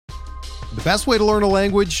The best way to learn a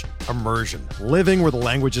language? Immersion. Living where the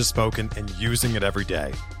language is spoken and using it every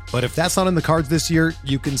day. But if that's not in the cards this year,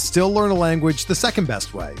 you can still learn a language the second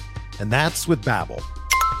best way, and that's with Babbel.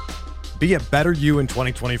 Be a better you in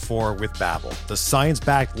 2024 with Babbel, the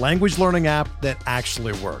science-backed language learning app that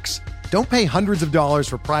actually works. Don't pay hundreds of dollars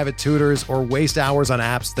for private tutors or waste hours on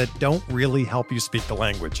apps that don't really help you speak the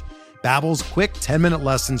language. Babbel's quick 10-minute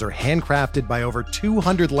lessons are handcrafted by over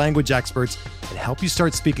 200 language experts and help you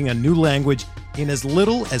start speaking a new language in as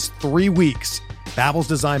little as 3 weeks. Babbel's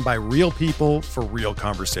designed by real people for real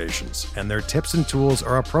conversations, and their tips and tools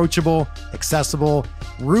are approachable, accessible,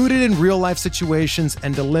 rooted in real-life situations,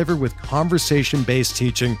 and delivered with conversation-based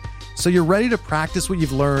teaching, so you're ready to practice what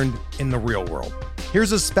you've learned in the real world.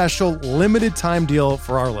 Here's a special limited-time deal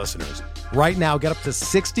for our listeners. Right now, get up to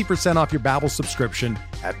 60% off your Babbel subscription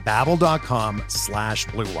at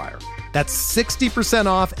babbel.com/Blue Wire. That's 60%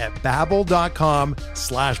 off at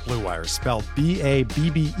babbel.com/Blue Wire, spelled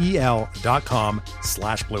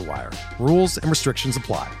BABBEL.com/Blue Wire. Rules and restrictions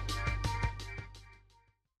apply.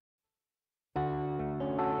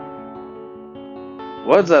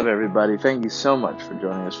 What's up, everybody? Thank you so much for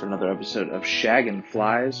joining us for another episode of Shaggin'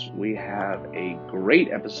 Flies. We have a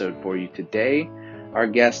great episode for you today. Our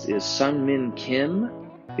guest is Sungmin Kim.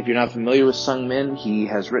 If you're not familiar with Sungmin, he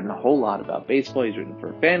has written a whole lot about baseball. He's written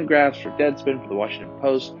for Fangraphs, for Deadspin, for the Washington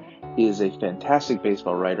Post. He is a fantastic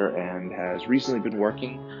baseball writer and has recently been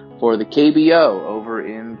working for the KBO over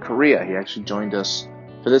in Korea. He actually joined us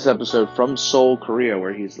for this episode from Seoul, Korea,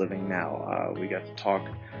 where he's living now. We got to talk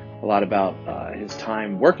a lot about his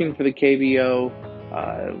time working for the KBO,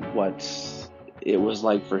 what it was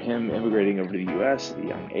like for him immigrating over to the U.S. at a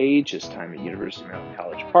young age, his time at University of Maryland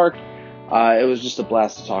College Park. It was just a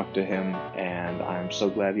blast to talk to him, and I'm so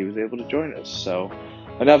glad he was able to join us. So,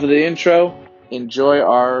 enough of the intro. Enjoy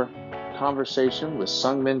our conversation with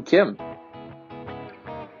Sungmin Kim.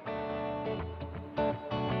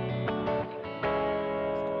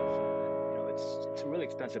 It's a really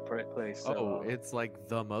expensive place. So, it's like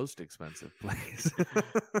the most expensive place.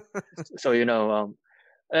 So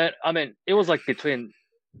and I mean, it was like between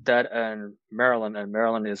that and Maryland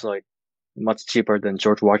is like much cheaper than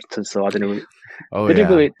George Washington. So I didn't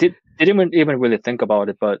really, didn't even really think about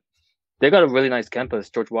it. But they got a really nice campus,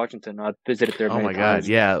 George Washington. I visited there many times.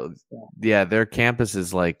 God, yeah. Their campus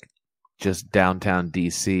is like just downtown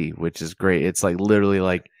DC, which is great. It's like literally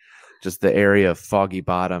like just the area of Foggy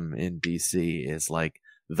Bottom in DC is like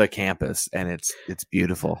the campus, and it's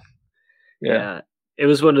beautiful. Yeah, it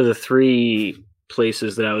was one of the 3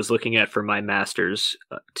 places that I was looking at for my master's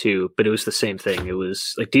too, but it was the same thing. It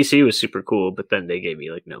was like DC was super cool, but then they gave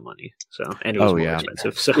me like no money, so and it was more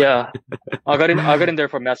expensive. So yeah, I got in there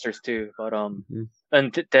for master's too, but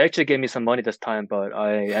and they actually gave me some money this time, but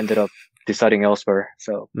I ended up deciding elsewhere.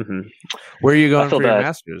 So Where are you going for your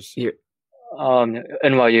master's?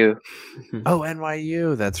 NYU. Oh,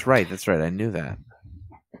 NYU. That's right. I knew that.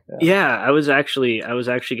 Yeah, I was actually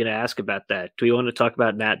going to ask about that. Do we want to talk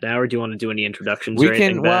about that now, or do you want to do any introductions? We or can.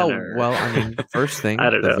 anything, Well, Ben, I mean, the first thing,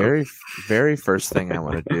 know. very, very first thing I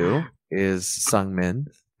want to do is Sungmin.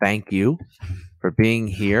 Thank you for being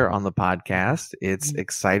here on the podcast. It's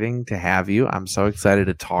exciting to have you. I'm so excited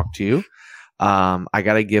to talk to you. I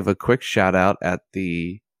got to give a quick shout out at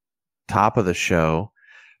the top of the show.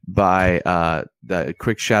 The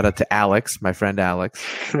quick shout out to Alex, my friend Alex,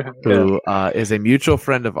 who is a mutual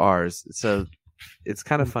friend of ours. So it's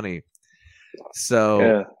kind of funny.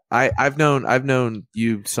 So I've known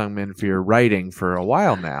you, Sungmin, for your writing for a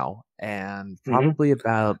while now, and probably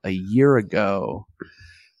about a year ago,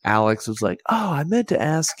 Alex was like, "Oh, I meant to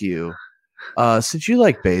ask you, since you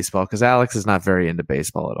like baseball, because Alex is not very into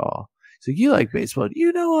baseball at all. So you like baseball? Do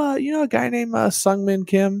you know a guy named Sungmin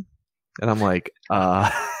Kim?" And I'm like,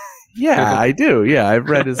 yeah, I do. Yeah, I've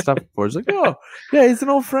read his stuff before. He's like, oh, yeah, he's an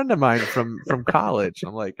old friend of mine from college.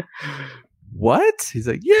 I'm like, what? He's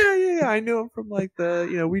like, yeah, I knew him from like we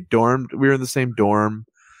were in the same dorm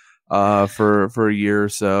for a year or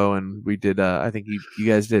so, and we did. I think you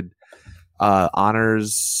guys did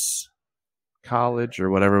honors college or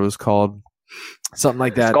whatever it was called, something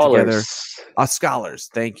like that together. Scholars.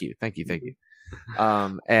 Thank you.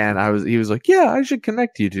 And he was like, yeah, I should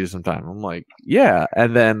connect you two sometime. I'm like, yeah.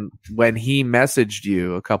 And then when he messaged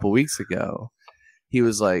you a couple weeks ago, he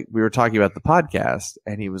was like, we were talking about the podcast,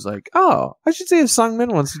 and he was like, oh, I should say if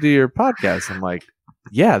Sungmin wants to do your podcast. I'm like,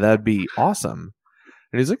 yeah, that'd be awesome.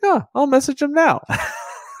 And he's like, oh, I'll message him now.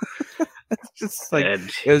 It's just like,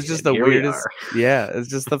 it was just the weirdest. Yeah, it's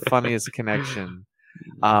just the funniest connection.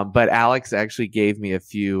 But Alex actually gave me a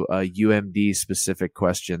few UMD specific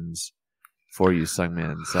questions for you,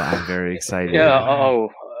 Sungmin. So I'm very excited. Yeah.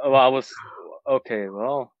 well, I was okay.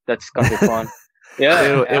 Well, that's gonna be fun.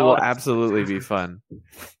 Yeah, it will absolutely be fun.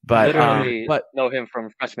 But literally know him from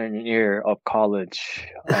freshman year of college.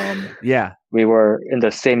 Yeah, we were in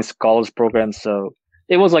the same scholars program, so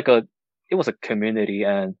it was a community,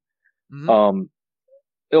 and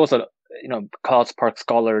it was a College Park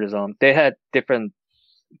Scholars. They had different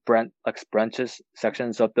branches,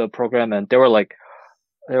 sections of the program, and they were like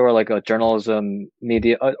a journalism,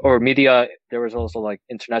 media, or media. There was also like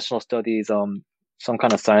international studies, some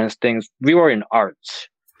kind of science things. We were in arts.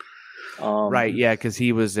 Right, yeah, because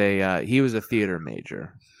he was a theater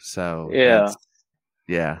major. So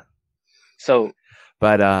yeah. So,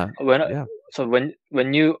 but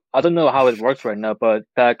when you, I don't know how it works right now, but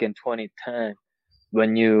back in 2010,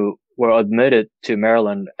 when you were admitted to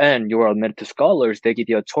Maryland and you were admitted to Scholars, they give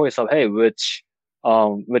you a choice of, hey, which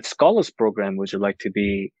Scholars program would you like to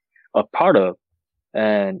be a part of?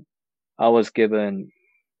 And I was given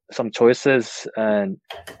some choices, and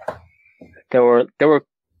there were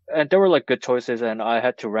like good choices, and I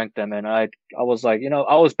had to rank them. And I was like,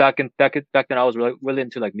 I was back then I was really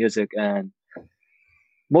into like music, and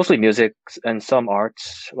mostly music and some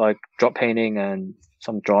arts like drop painting and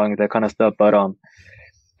some drawing, that kind of stuff. But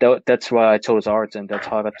that's why I chose arts, and that's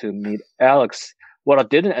how I got to meet Alex. What I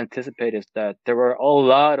didn't anticipate is that there were a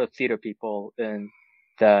lot of theater people in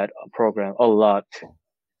that program, a lot.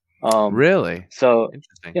 Really? So,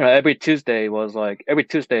 every Tuesday,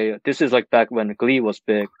 this is like back when Glee was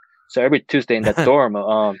big. So every Tuesday in that dorm,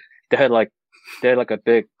 they had like a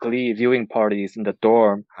big Glee viewing parties in the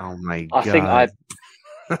dorm. Oh my God.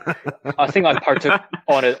 I think I partook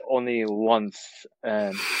on it only once,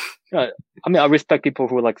 and I respect people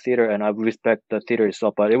who like theater, and I respect the theater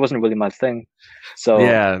itself, but it wasn't really my thing. So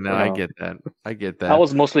yeah, no, I get that. I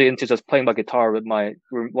was mostly into just playing my guitar with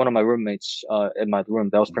one of my roommates in my room.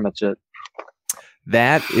 That was pretty much it.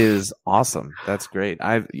 That is awesome. That's great.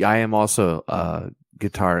 I am also a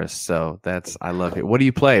guitarist, so I love it. What do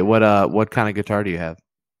you play? What kind of guitar do you have?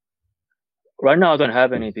 Right now, I don't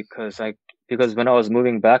have any because when I was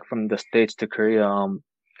moving back from the States to Korea,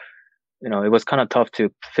 it was kind of tough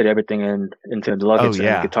to fit everything into the luggage. Oh,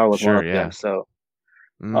 yeah. And the guitar was one of them. So,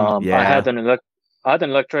 I had an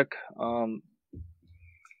electric.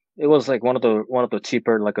 It was like one of the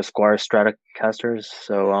cheaper, like a Squier Stratocasters.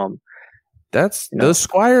 So, those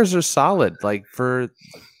Squiers are solid. Like for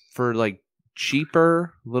like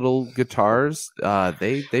cheaper little guitars,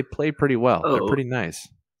 they play pretty well. They're pretty nice.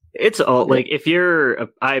 It's all like if you're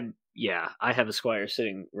I have a Squier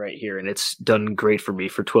sitting right here, and it's done great for me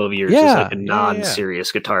for 12 years as like a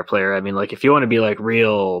non-serious guitar player. I mean, like if you want to be like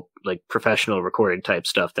real, like professional recording type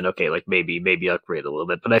stuff, then okay, like maybe upgrade a little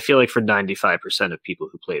bit. But I feel like for 95% of people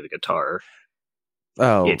who play the guitar,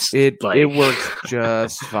 it works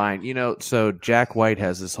just fine. So Jack White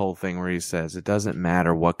has this whole thing where he says it doesn't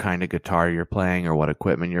matter what kind of guitar you're playing or what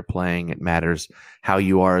equipment you're playing. It matters how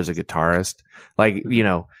you are as a guitarist. Like,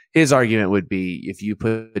 his argument would be if you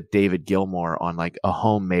put David Gilmour on like a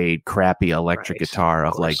homemade crappy electric guitar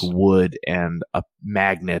of like wood and a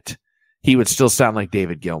magnet, he would still sound like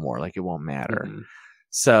David Gilmour. Like it won't matter. Mm-hmm.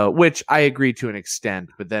 So, which I agree to an extent,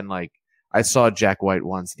 but then like I saw Jack White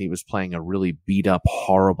once and he was playing a really beat up,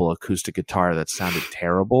 horrible acoustic guitar that sounded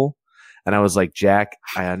terrible. And I was like, Jack,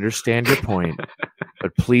 I understand your point,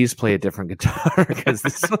 but please play a different guitar because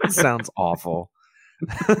this one sounds awful.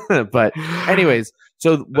 But anyways,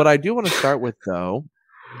 so what I do want to start with though,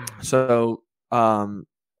 Sungmin,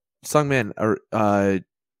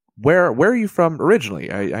 where are you from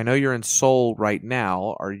originally? I know you're in Seoul right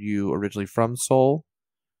now. Are you originally from Seoul?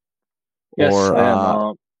 Yes, I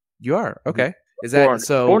am. You are? Okay. Is that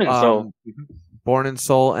born in Seoul? Born in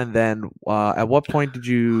Seoul, and then at what point did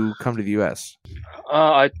you come to the U.S.?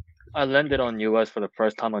 I landed on U.S. for the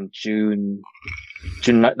first time on June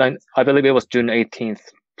 9th, I believe it was June 18th,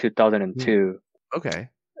 2002. Okay.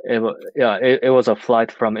 It was a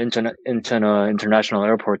flight from Incheon International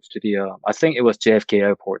Airport to the I think it was JFK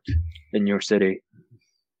Airport in New York City,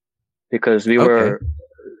 because we were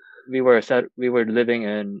living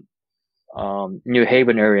in New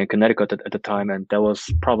Haven area in Connecticut at the time, and that was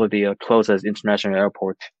probably the closest international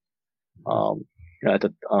airport from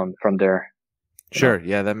there. Sure,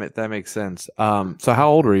 yeah, that makes sense. So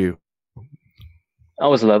how old were you? I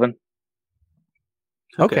was 11.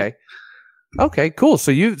 Okay, cool. So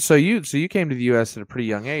you came to the U.S. at a pretty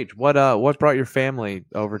young age. What brought your family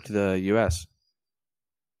over to the U.S.?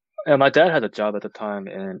 Yeah, my dad had a job at the time,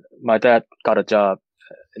 and my dad got a job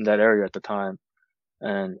in that area at the time,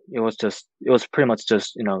 and it was pretty much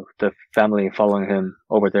just the family following him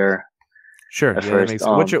over there. Sure. Yeah, that makes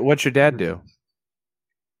sense. What's your dad do?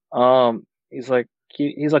 He's like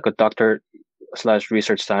he's like a doctor /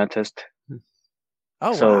 research scientist.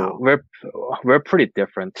 Oh, so wow. we're pretty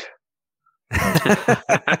different.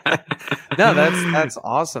 No, that's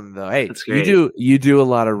awesome though. Hey, you do a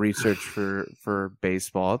lot of research for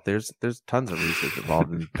baseball. There's tons of research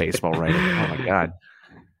involved in baseball writing. Oh my god.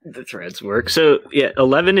 The threads work. So yeah,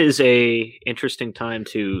 11 is a interesting time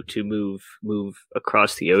to move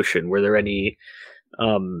across the ocean. Were there any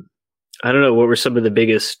I don't know, what were some of the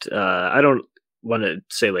biggest I don't want to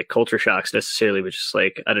say like culture shocks necessarily, but just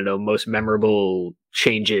like, I don't know, most memorable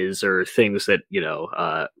changes or things that,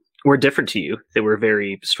 were different to you that were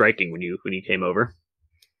very striking when you came over?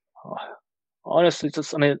 Honestly,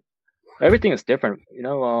 everything is different.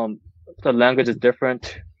 The language is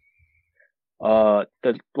different. What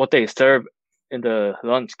they serve in the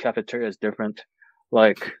lunch cafeteria is different.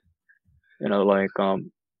 Like,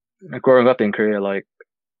 growing up in Korea, like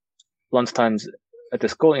lunchtimes at the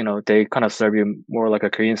school, they kind of serve you more like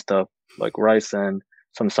a Korean stuff, like rice and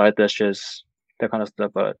some side dishes, that kind of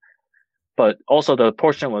stuff. But also the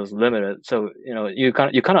portion was limited, so you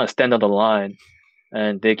kind of stand on the line,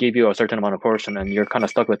 and they give you a certain amount of portion, and you're kind of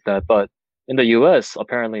stuck with that. But in the U.S.,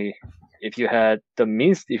 apparently, if you had the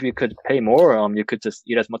means, if you could pay more, you could just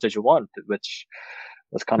eat as much as you want, which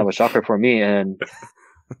was kind of a shocker for me. And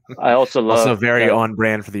I also love also very on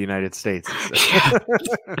brand for the United States.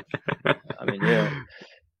 Yeah.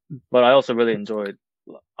 But I also really enjoyed.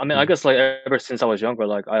 I guess like ever since I was younger,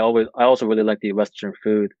 like I also really like the Western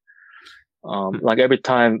food. Like every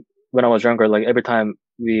time when I was younger, like every time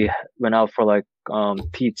we went out for like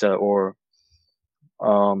pizza or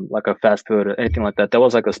like a fast food or anything like that, that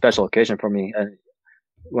was like a special occasion for me. And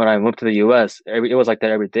when I moved to the US, it was like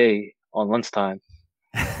that every day on lunchtime.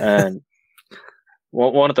 And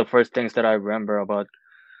one of the first things that I remember about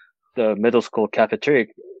the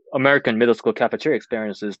American middle school cafeteria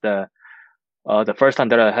experience is that the first time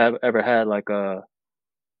that I have ever had like I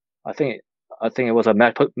think it was a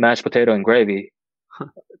mashed potato and gravy.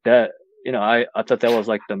 That I thought that was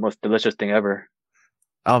like the most delicious thing ever.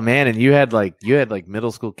 Oh man, and you had like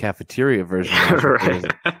middle school cafeteria version, right?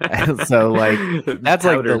 And so like that's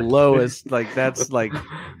like the lowest. Like that's like,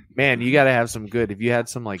 man, you got to have some good. If you had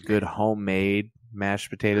some like good homemade mashed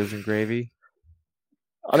potatoes and gravy.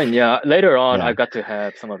 Later on I got to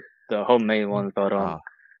have some of the homemade ones, but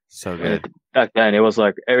so good. Back then, it was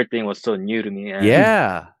like everything was so new to me. And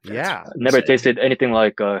yeah. Never tasted anything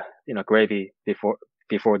like gravy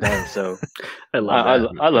before then. So I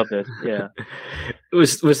loved it. Yeah.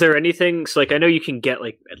 Was there anything? So like I know you can get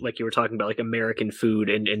like you were talking about like American food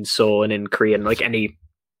in Seoul and in Korea, and like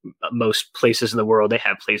most places in the world, they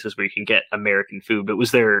have places where you can get American food. But was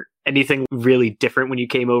there anything really different when you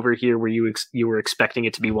came over here, where you were expecting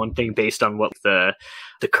it to be one thing based on what the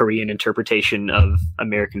Korean interpretation of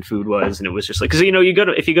American food was, and it was just like, because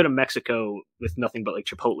if you go to Mexico with nothing but like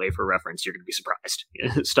Chipotle for reference, you're going to be surprised,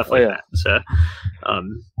 stuff like that. So,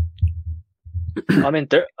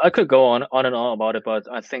 I could go on and on about it, but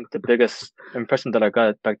I think the biggest impression that I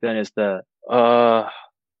got back then is that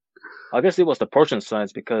I guess it was the portion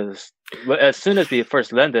size, because as soon as we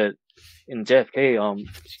first landed in JFK,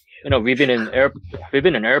 we've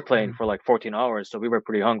been in airplane for like 14 hours, so we were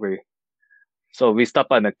pretty hungry. So we stopped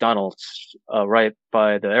by McDonald's right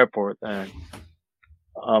by the airport, and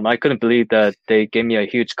I couldn't believe that they gave me a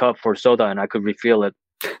huge cup for soda and I could refill it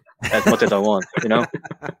as much as I want.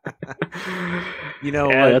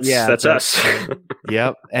 That's us.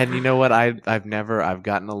 Yep. And you know what? I've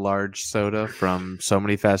gotten a large soda from so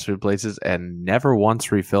many fast food places and never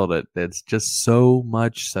once refilled it. It's just so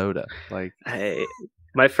much soda. Like,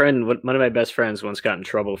 my friend, one of my best friends, once got in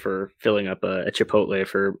trouble for filling up a Chipotle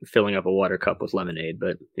for filling up a water cup with lemonade.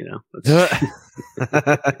 But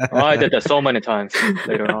I did that so many times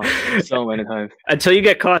later on. So many times until you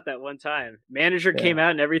get caught that one time. Manager came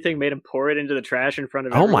out and everything, made him pour it into the trash in front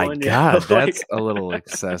of everyone. Oh my god, that's a little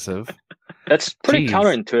excessive. That's pretty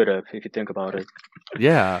counterintuitive if you think about it.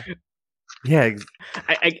 Yeah.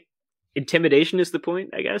 Intimidation is the point,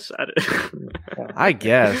 I guess. I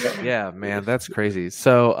guess. Yeah, man, that's crazy.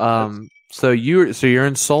 So, you're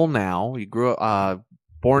in Seoul now. You grew up,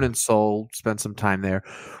 born in Seoul, spent some time there.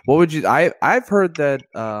 What would you? I've heard that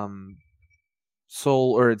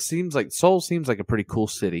Seoul seems like a pretty cool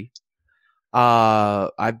city.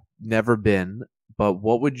 I've never been, but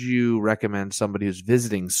what would you recommend somebody who's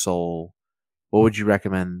visiting Seoul? What would you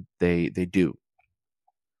recommend they do?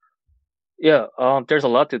 Yeah, there's a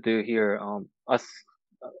lot to do here.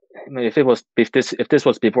 If this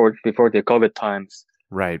was before the COVID times,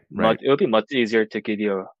 right, it would be much easier to give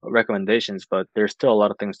you recommendations. But there's still a lot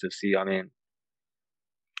of things to see.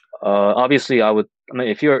 Obviously,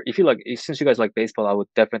 if you like, since you guys like baseball, I would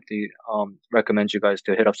definitely recommend you guys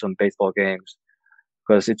to hit up some baseball games,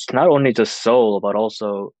 because it's not only just Seoul, but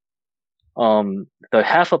also the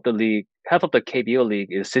half of the KBO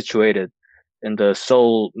league is situated in the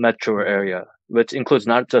Seoul metro area, which includes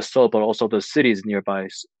not just Seoul, but also the cities nearby,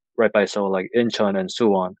 right by Seoul, like Incheon and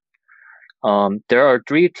Suwon. There are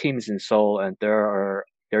 3 teams in Seoul, and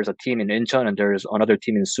there's a team in Incheon, and there's another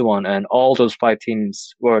team in Suwon, and all those 5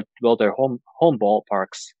 teams, their home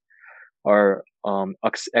ballparks are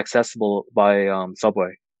accessible by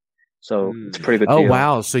subway. So it's a pretty good deal. Oh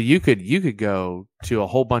wow! So you could go to a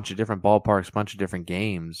whole bunch of different ballparks, a bunch of different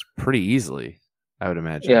games pretty easily, I would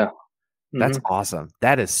imagine. Yeah, that's awesome.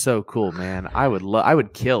 That is so cool, man. I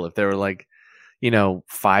would kill if there were like,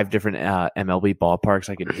 5 different MLB ballparks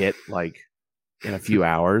I could hit like in a few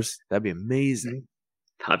hours. That'd be amazing.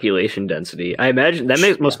 Population density. I imagine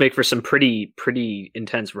that must make for some pretty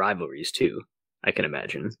intense rivalries too. I can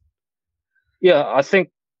imagine. Yeah,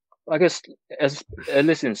 I guess at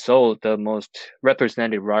least in Seoul, the most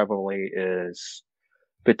representative rivalry is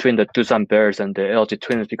between the Doosan Bears and the LG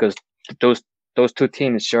Twins, because those 2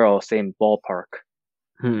 teams share the same ballpark.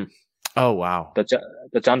 Oh wow! The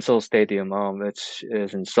Jamsil Stadium, which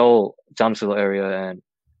is in Seoul, Jamsil area,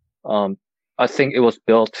 and I think it was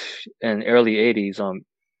built in early '80s.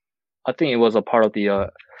 I think it was a part of the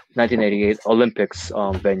 1988 Olympics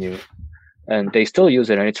venue, and they still use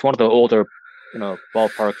it, and it's one of the older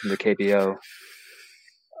ballparks in the KBO.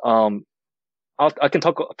 I can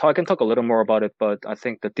talk a little more about it, but I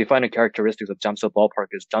think the defining characteristics of Jamsil Ballpark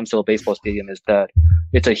is Jamsil Baseball Stadium is that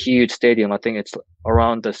it's a huge stadium. I think it's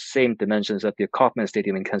around the same dimensions as the Kauffman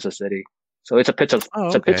Stadium in Kansas City. So it's a pitcher's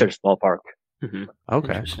ballpark. Mm-hmm.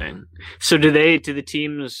 Okay. Interesting. So do the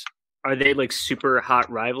teams, are they like super hot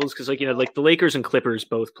rivals? Because like the Lakers and Clippers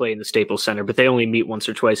both play in the Staples Center, but they only meet once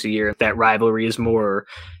or twice a year. That rivalry is more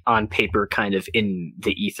on paper, kind of in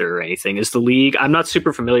the ether or anything. Is the league? I'm not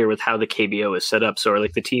super familiar with how the KBO is set up. So are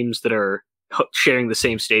like the teams that are sharing the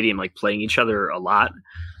same stadium like playing each other a lot,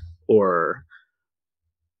 or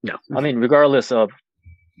no? I mean, regardless of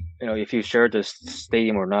if you share this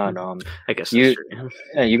stadium or not, I guess you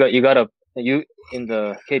in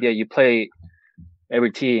the KBO you play every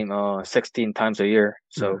team 16 times a year.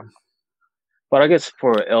 So, but I guess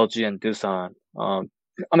for LG and Doosan, I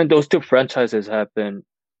mean those 2 franchises have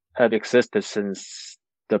existed since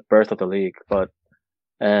the birth of the league.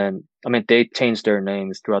 And I mean they changed their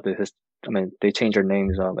names throughout the history. I mean they changed their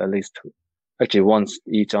names at least actually once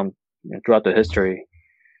each throughout the history.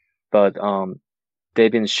 But they've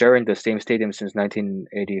been sharing the same stadium since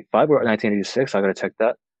 1985 or 1986. I gotta check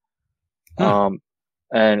that.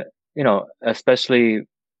 And especially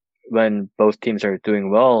when both teams are doing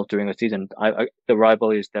well during a season, the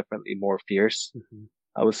rivalry is definitely more fierce,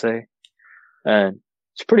 I would say. And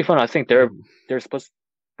it's pretty fun. I think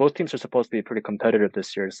both teams are supposed to be pretty competitive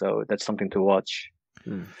this year, so that's something to watch.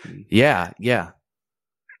 Yeah.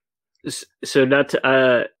 So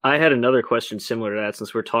I had another question similar to that,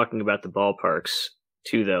 since we're talking about the ballparks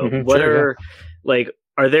too, though.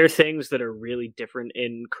 Are there things that are really different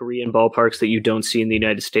in Korean ballparks that you don't see in the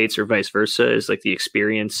United States, or vice versa? Is like the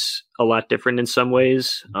experience a lot different in some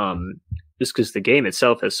ways? Just because the game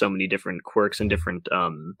itself has so many different quirks and different,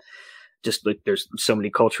 just like there's so many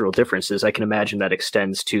cultural differences. I can imagine that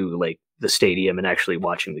extends to like the stadium and actually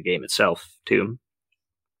watching the game itself too.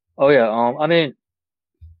 Oh yeah. I mean,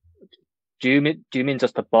 do you mean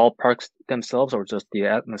just the ballparks themselves, or just the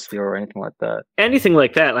atmosphere, or anything like that? Anything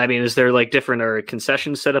like that. I mean, is there like different, or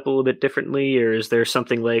concessions set up a little bit differently, or is there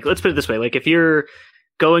something like, let's put it this way, like if you're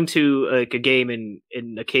going to like a game in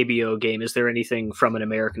a KBO game, is there anything from an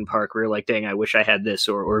American park where you're like, dang, I wish I had this,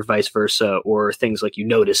 or vice versa, or things like you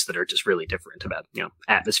notice that are just really different about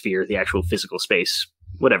atmosphere, the actual physical space,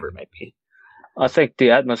 whatever it might be? I think the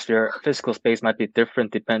atmosphere, physical space might be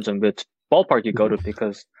different, depends on which ballpark you go to,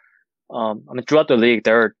 because I mean, throughout the league,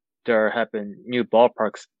 there have been new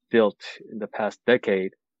ballparks built in the past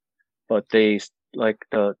decade, but they, like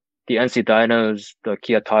the NC Dinos, the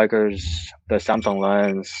Kia Tigers, the Samsung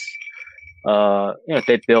Lions,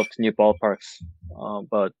 they built new ballparks,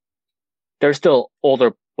 but there's still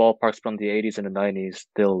older ballparks from the 80s and the 90s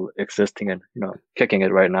still existing and kicking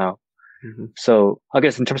it right now. So I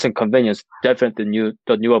guess in terms of convenience, definitely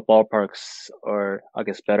the newer ballparks are, I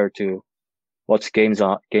guess, better to watch games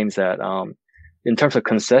at. In terms of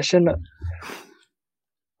concession,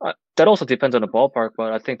 that also depends on the ballpark,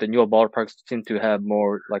 but I think the newer ballparks seem to have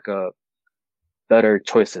more like better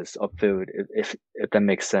choices of food, if that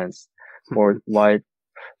makes sense. More wide,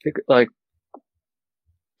 like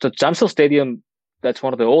the Jamsil Stadium, that's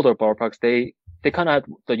one of the older ballparks. They they kind of had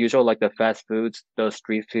the usual like the fast foods, the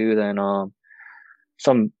street food, and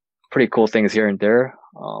some pretty cool things here and there.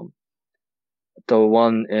 The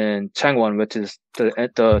one in Changwon, which is the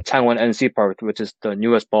Changwon NC Park, which is the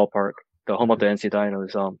newest ballpark, the home of the NC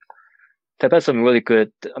Dinos. They've had some really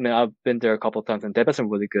good. I mean, I've been there a couple of times, and they've had some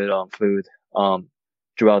really good food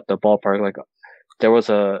throughout the ballpark. Like there was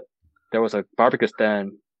a barbecue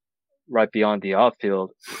stand right beyond the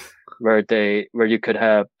outfield where you could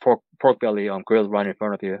have pork belly grilled right in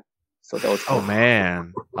front of you. So that was cool. Oh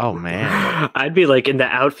man. I'd be like in the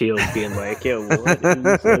outfield being like, yo, what?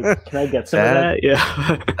 Like, can I get some of that?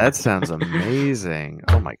 Yeah. That sounds amazing.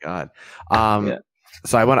 Oh my God.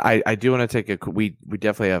 So I do want to take we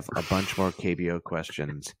definitely have a bunch more KBO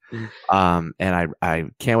questions. And I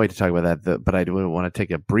can't wait to talk about that, but I do want to take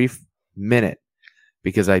a brief minute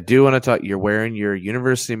because I do want to talk. You're wearing your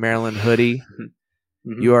University of Maryland hoodie.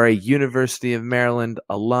 Mm-hmm. You are a University of Maryland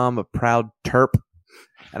alum, a proud Terp.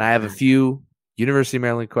 And I have a few University of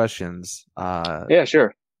Maryland questions. Yeah,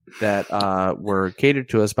 sure. That were catered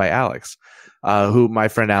to us by Alex, who my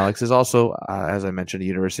friend Alex is also, as I mentioned, a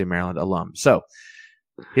University of Maryland alum. So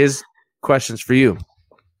his questions for you.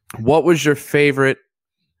 What was your favorite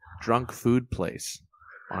drunk food place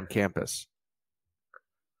on campus?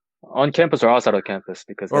 On campus or outside of campus?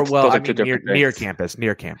 Because those are two different things.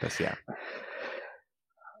 Near campus, yeah.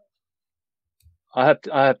 I have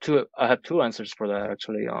two answers for that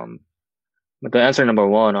actually. But the answer number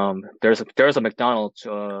one, there's a McDonald's.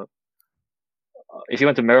 If you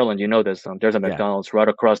went to Maryland, you know this. There's a McDonald's right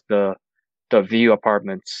across the View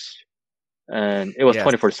Apartments, and it was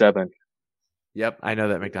 24/7. Yep, I know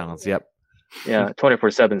that McDonald's. Yep. Yeah,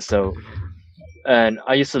 24/7. So, and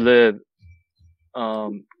I used to live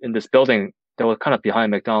in this building that was kind of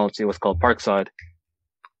behind McDonald's. It was called Parkside,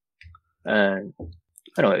 and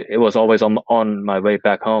I know it was always on my way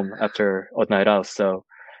back home after a night out. So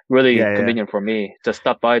really convenient for me. Just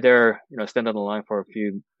stop by there, stand on the line for a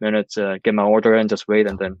few minutes, get my order in, just wait,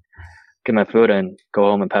 and then get my food and go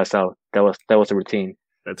home and pass out. That was the routine.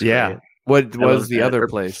 That's great. What was the other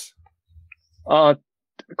place? College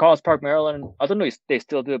Park, Maryland. I don't know if they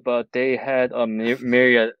still do, but they had a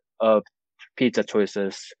myriad of pizza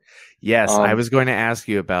choices. Yes, I was going to ask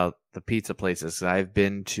you about the pizza places. I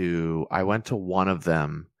went to one of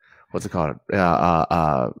them. What's it called?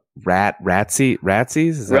 Ratzies?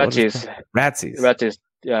 Ratzies.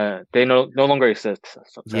 Yeah, they no longer exist.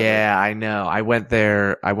 Yeah, I know. I went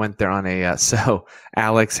there on a. So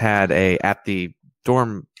Alex had at the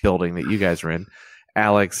dorm building that you guys were in.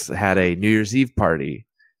 Alex had a New Year's Eve party,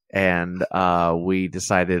 and we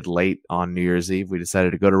decided late on New Year's Eve we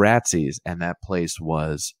decided to go to Ratzies, and that place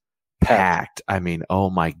was packed. I mean, oh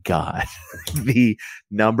my God. We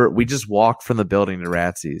just walked from the building to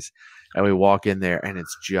Ratzies and we walk in there and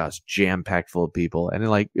it's just jam packed full of people. And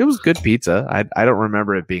it was good pizza. I don't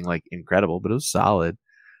remember it being like incredible, but it was solid.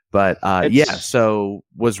 But so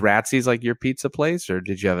was Ratzies like your pizza place or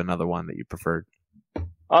did you have another one that you preferred?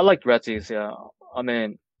 I liked Ratzies. Yeah. I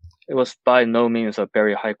mean, it was by no means a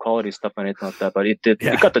very high quality stuff or anything like that, but it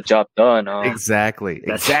got the job done. Exactly.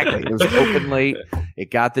 It was open late. It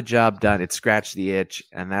got the job done. It scratched the itch,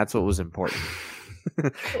 and that's what was important.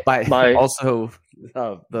 Also,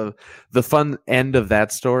 the fun end of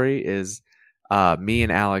that story is me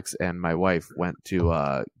and Alex and my wife went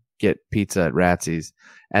to get pizza at Ratzies,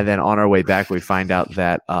 and then on our way back, we find out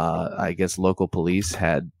that I guess local police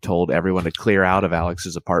had told everyone to clear out of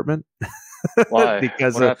Alex's apartment. Why?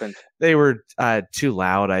 Because what happened? They were too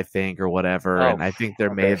loud, I think, or whatever. And I think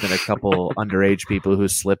there may have been a couple underage people who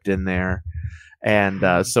slipped in there.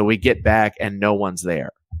 And so we get back and no one's there.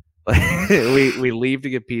 we leave to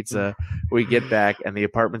get pizza. We get back and the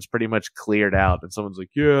apartment's pretty much cleared out. And someone's like,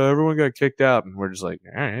 yeah, everyone got kicked out. And we're just like,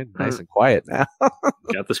 all right, nice and quiet now.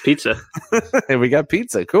 Got this pizza. And we got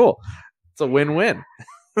pizza. Cool. It's a win-win.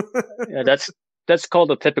 Yeah, that's called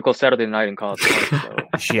a typical Saturday night in college. So.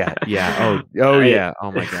 Yeah. Yeah.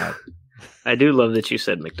 Oh my God. I do love that you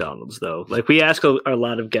said McDonald's though. Like we ask a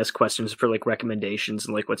lot of guest questions for like recommendations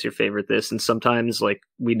and like what's your favorite this, and sometimes like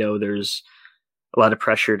we know there's a lot of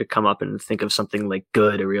pressure to come up and think of something like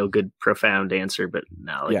good, a real good profound answer, but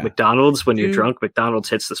no, McDonald's when you're drunk, McDonald's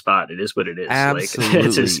hits the spot. It is what it is. Absolutely.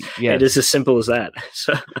 Like, it is as simple as that.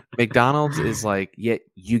 So McDonald's is like,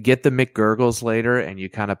 you get the McGurgles later and you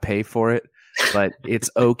kind of pay for it. But it's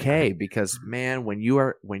okay because man, when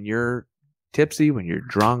you're tipsy, when you're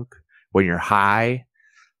drunk, when you're high,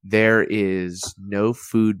 there is no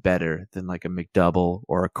food better than like a McDouble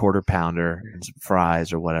or a quarter pounder and some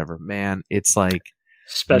fries or whatever. Man, it's like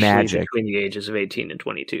especially magic between the ages of 18 and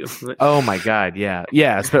 22. Oh my god, yeah.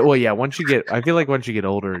 Once you get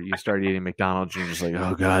older, you start eating McDonald's and you're just like,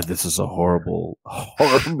 oh god, this is a horrible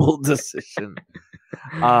decision.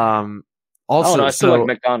 Also, I still like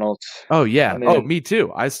McDonald's. Oh yeah. Me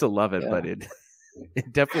too. I still love it, but it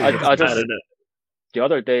definitely. I don't know. The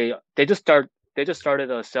other day, they just started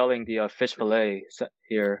selling the fish fillet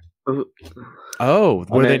here. Oh,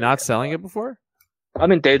 were they not selling it before? I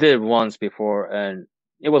mean, they did once before, and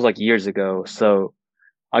it was like years ago. So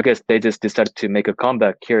I guess they just decided to make a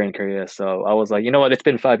comeback here in Korea. So I was like, you know what? It's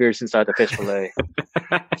been 5 years since I had the fish fillet.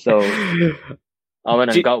 So I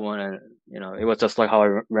went and got one, and it was just like how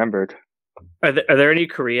I remembered. Are there any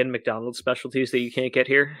Korean McDonald's specialties that you can't get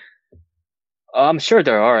here? I'm sure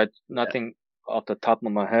there are. Nothing off the top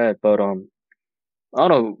of my head, but I don't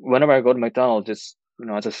know. Whenever I go to McDonald's,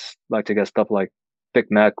 I just like to get stuff like Big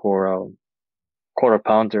Mac or quarter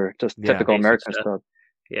pounder, just typical American stuff.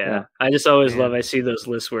 Yeah. I just always love. I see those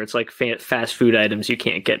lists where it's like fast food items you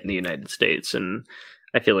can't get in the United States, and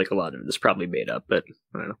I feel like a lot of it is probably made up, but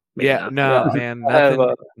I don't know. Man,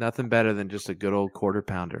 nothing better than just a good old quarter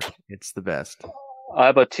pounder. It's the best. I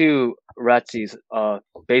have 2 Ratzies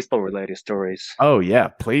baseball related stories. Oh yeah,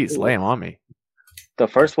 please lay them on me. The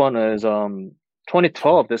first one is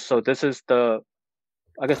 2012. This is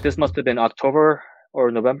I guess this must have been October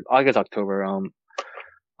or November. I guess October.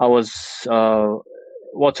 I was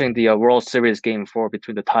watching the World Series Game 4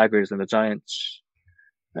 between the Tigers and the Giants.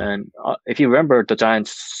 And if you remember, the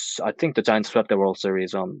Giants, I think the Giants swept the World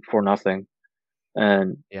Series 4-0.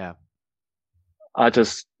 And I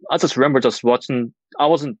just remember just watching. I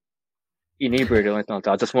wasn't inebriated or anything like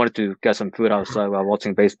that. I just wanted to get some food outside while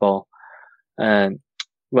watching baseball. And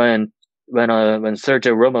when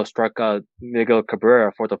Sergio Romo struck out Miguel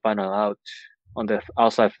Cabrera for the final out on the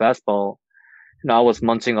outside fastball, I was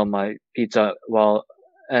munching on my pizza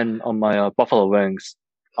and on my buffalo wings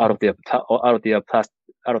out of the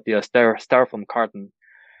styrofoam carton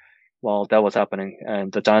while that was happening,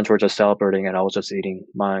 and the Giants were just celebrating, and I was just eating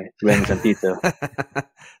my wings and pizza.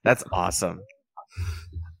 That's awesome.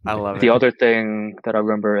 I love it. The other thing that I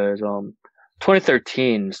remember is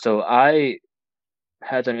 2013. So I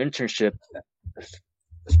had an internship,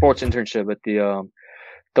 sports internship at the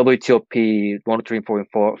WTOP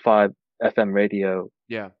 103.5 FM radio.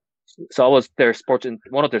 Yeah. So I was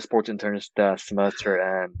one of their sports interns that semester,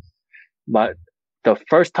 and the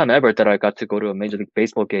first time ever that I got to go to a Major League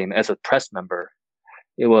Baseball game as a press member,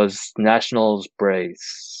 it was Nationals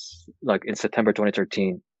Braves, like in September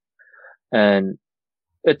 2013, and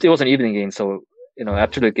it was an evening game. So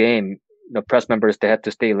after the game, press members, they had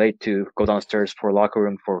to stay late to go downstairs for locker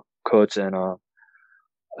room for coach, and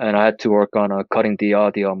I had to work on cutting the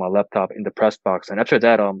audio on my laptop in the press box. And after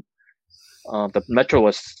that, the metro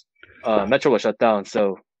was shut down,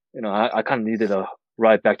 so I kind of needed a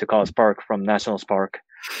ride back to College Park from Nationals Park.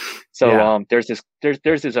 So there's this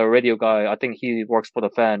radio guy. I think he works for the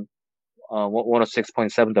Fan,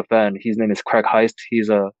 106.7 the Fan. His name is Craig Heist. He's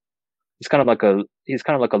kind of like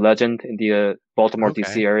a legend in the Baltimore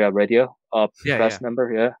DC area radio press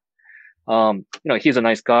member. He's a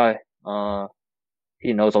nice guy.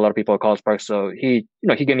 He knows a lot of people at College Park, so he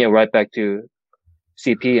gave me a ride back to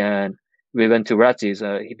CP, and we went to Ratzi's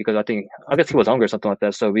because I guess he was hungry or something like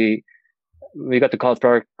that. So we got to College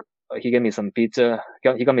Park. He gave me some pizza.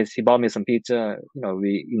 He bought me some pizza.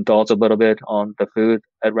 We indulged a little bit on the food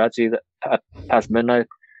at Ratzi's past midnight.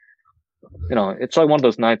 It's like one of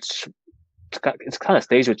those nights. It's kind of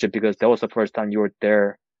stays with you because that was the first time you were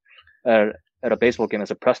there at a baseball game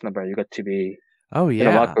as a press member. You got to be in the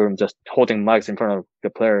locker room just holding mics in front of the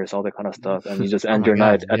players, all that kind of stuff, and you just end your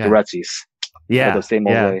night at the Ratzi's. Yeah, the same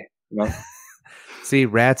old way. See,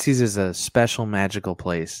 Ratzi's is a special, magical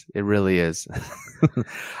place. It really is.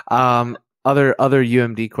 Other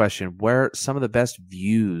UMD question: where are some of the best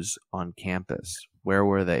views on campus? Where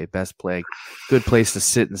were they? Best play, good place to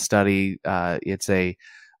sit and study. It's a.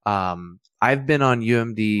 I've been on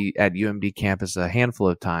UMD campus a handful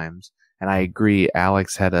of times, and I agree.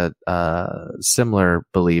 Alex had a similar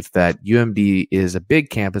belief that UMD is a big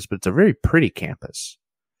campus, but it's a very pretty campus.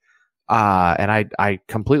 And I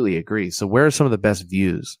completely agree. So where are some of the best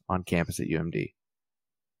views on campus at UMD?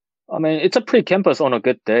 I mean, it's a pretty campus on a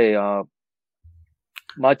good day.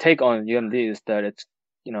 My take on UMD is that it's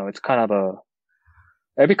kind of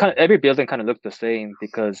every building kind of looks the same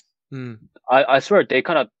because I swear they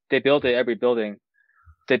build every building.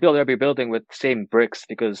 They build every building with the same bricks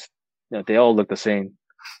because they all look the same.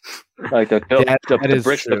 Like the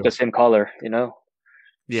bricks look the same color,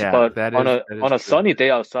 Yeah, but that on is a sunny day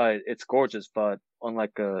outside, it's gorgeous. But on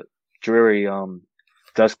like a dreary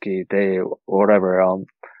dusky day or whatever.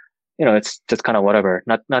 It's just kind of whatever.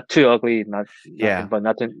 Not too ugly, nothing, but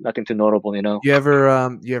nothing too notable. You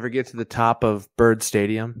ever get to the top of Bird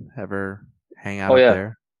Stadium? Ever hang out up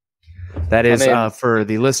there? That is, for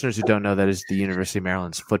the listeners who don't know, that is the University of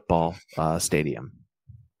Maryland's football stadium.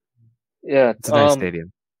 Yeah, it's a nice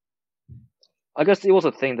stadium. I guess it was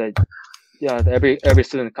a thing that, every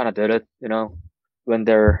student kind of did it, when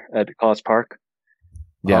they're at College Park.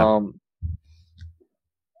 Yeah.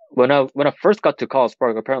 When I first got to College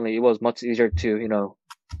Park, apparently it was much easier to,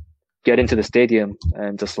 get into the stadium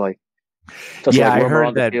and just I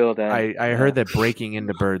heard that. I heard that breaking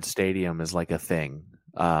into Bird Stadium is like a thing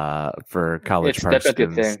for College Park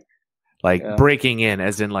students. A thing. Breaking in,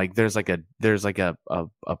 as in there's a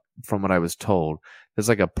from what I was told, there's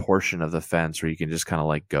like a portion of the fence where you can just kind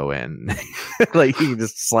of go in, you can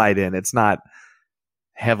just slide in. It's not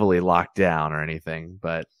heavily locked down or anything,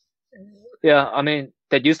 but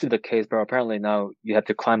that used to be the case, but apparently now you have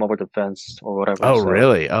to climb over the fence or whatever. Oh,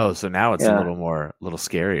 really? Oh, so now it's a little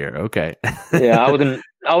scarier. Okay. I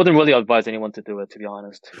wouldn't really advise anyone to do it, to be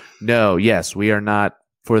honest. No, yes, we are not.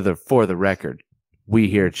 For the record, we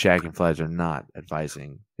here at Shaggin' Flies are not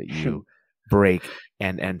advising that you break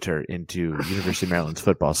and enter into University of Maryland's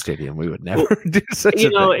football stadium. We would never do such a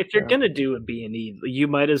thing. If you're going to do a B&E, you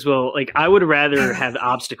might as well, I would rather have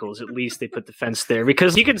obstacles. At least they put the fence there,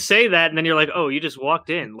 because you can say that and then you're like, oh, you just walked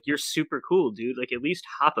in. You're super cool, dude. At least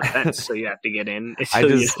hop a fence so you have to get in.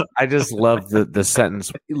 I just love the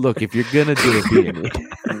sentence. Look, if you're going to do a B&E,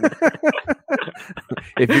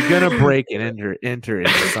 if you're going to break and enter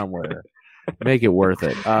into somewhere, make it worth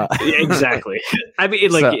it. Exactly. I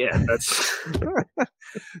mean, that's.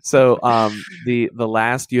 So, the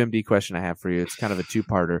last UMD question I have for you, it's kind of a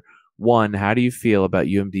two-parter. One, how do you feel about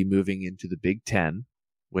UMD moving into the Big Ten,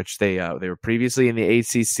 which they were previously in the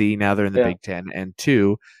ACC, now they're in the Big Ten? And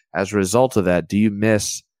two, as a result of that, do you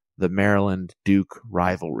miss the Maryland-Duke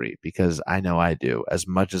rivalry? Because I know I do. As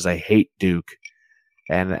much as I hate Duke,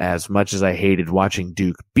 and as much as I hated watching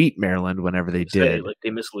Duke beat Maryland whenever they did. They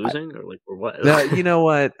miss losing or what? No, you know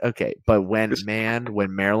what? Okay. But when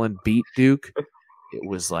Maryland beat Duke, it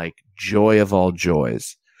was joy of all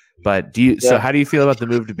joys. But so how do you feel about the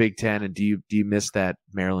move to Big Ten, and do you miss that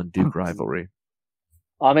Maryland-Duke rivalry?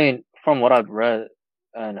 I mean, from what I've read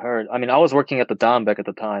and heard, I was working at the Diamondback at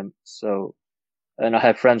the time, and I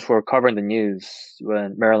had friends who were covering the news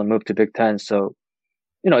when Maryland moved to Big Ten, so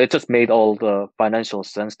it just made all the financial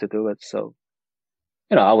sense to do it. So,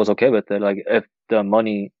 I was okay with it. If the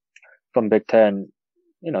money from Big Ten,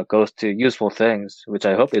 goes to useful things, which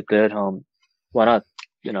I hope it did, why not?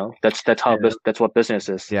 That's what business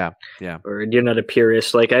is. Yeah. Or you're not a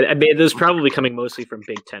purist. I mean, this is probably coming mostly from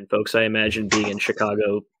Big Ten folks. I imagine being in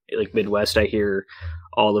Chicago, Midwest, I hear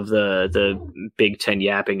all of the Big Ten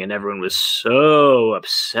yapping, and everyone was so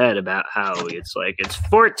upset about how it's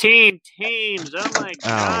 14 teams. Oh my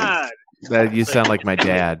god! You sound like my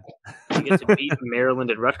dad. You get to beat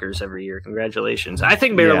Maryland and Rutgers every year. Congratulations! I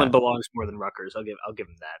think Maryland belongs more than Rutgers. I'll give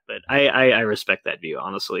them that. But I respect that view.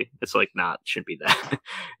 Honestly, it's shouldn't be that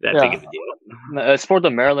big of a deal. As for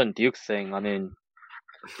the Maryland Duke thing, I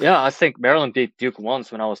think Maryland beat Duke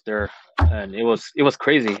once when I was there, and it was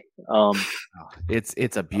crazy.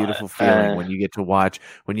 It's a beautiful feeling when you get to watch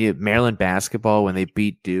Maryland basketball when they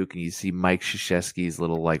beat Duke, and you see Mike Krzyzewski's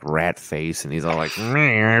little rat face, and he's all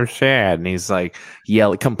I'm sad, and he's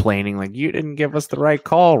complaining you didn't give us the right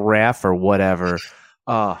call, ref, or whatever.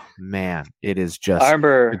 Oh man, it is just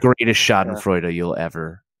the greatest Schadenfreude you'll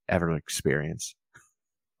ever experience.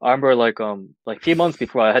 I remember a few months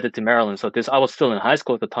before I headed to Maryland. So I was still in high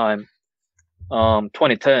school at the time.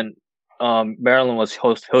 2010, Maryland was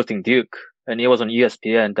hosting Duke, and it was on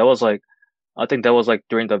ESPN. That was I think that was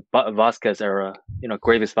during the Vasquez era,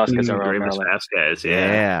 Gravis Vasquez era. Gravis Vasquez,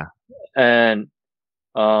 yeah. And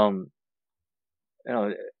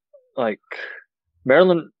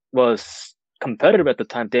Maryland was competitive at the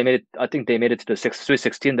time. I think they made it to the Sweet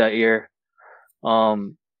 16 that year.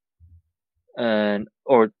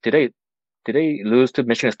 Or did they lose to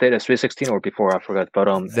Michigan State at Sweet 16 or before? I forgot. But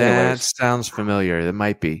that sounds familiar. It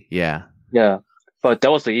might be. Yeah. Yeah. But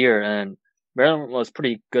that was the year, and Maryland was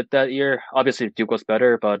pretty good that year. Obviously, Duke was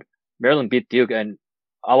better, but Maryland beat Duke, and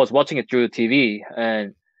I was watching it through TV,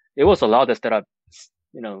 and it was the loudest that I've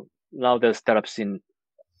seen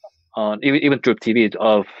on even through TV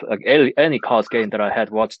of any college game that I had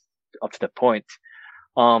watched up to that point.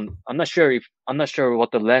 I'm not sure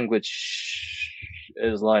what the language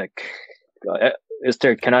is like. Is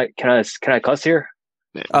there? Can I cuss here?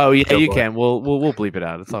 Oh yeah, you can. We'll bleep it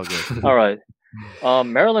out. It's all good. All right.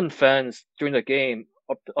 Maryland fans during the game,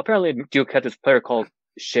 apparently Duke had this player called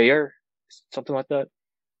Shayer, something like that.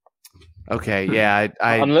 Okay, yeah,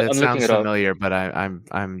 that sounds familiar, but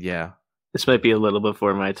I'm yeah. This might be a little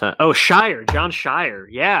before my time. Oh, Shire, Jon Scheyer.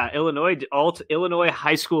 Yeah, Illinois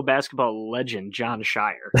high school basketball legend, Jon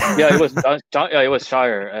Scheyer. Yeah, it was it was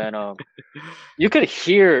Shire, and you could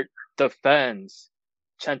hear the fans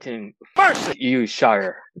chanting "First you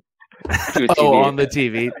Shire." On the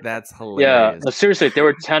TV, that's hilarious. Yeah, no, seriously, they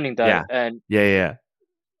were chanting that, yeah. and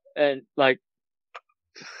and like,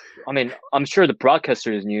 I mean, I'm sure the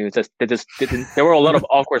broadcasters knew that they just didn't. There were a lot of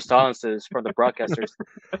awkward silences from the broadcasters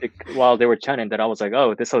while they were chanting. That I was like,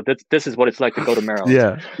 "Oh, this is what it's like to go to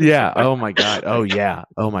Maryland." Yeah. Oh my god. Oh yeah.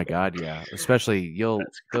 Oh my god. Yeah. Especially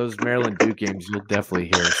those Maryland Duke games. You'll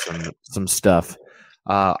definitely hear some stuff.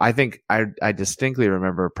 I think I distinctly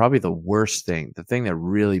remember probably the worst thing. The thing that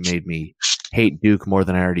really made me hate Duke more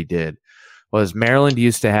than I already did was Maryland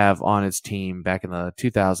used to have on its team back in the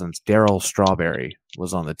 2000s. Darryl Strawberry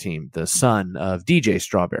was on the team, the son of DJ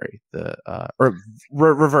Strawberry,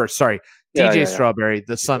 reverse. Sorry, DJ Strawberry,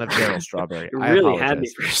 the son of Darryl Strawberry. You really had me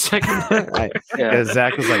for a second.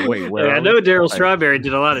 Zach was like, "Wait, where?" I know Darryl Strawberry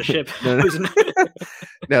did a lot of shit.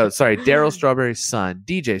 No, sorry, Darryl Strawberry's son,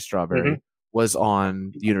 DJ Strawberry, was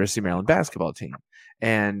on the University of Maryland basketball team.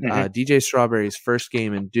 And DJ Strawberry's first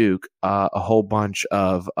game in Duke, a whole bunch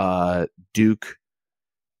of Duke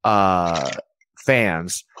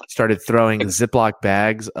fans started throwing Ziploc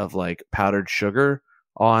bags of like powdered sugar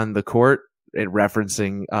on the court,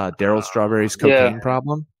 referencing Darryl Strawberry's cocaine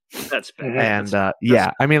problem. That's bad. And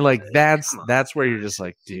I mean, like that's where you're just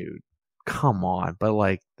like, dude, come on. But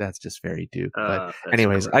like that's just very Duke. But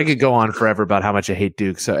anyways, gross. I could go on forever about how much I hate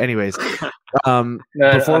Duke. So anyways,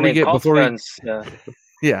 before we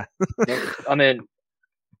yeah. I mean,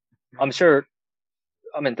 I'm sure.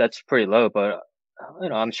 I mean, that's pretty low, but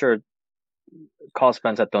I'm sure Colts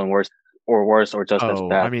fans have done worse or just as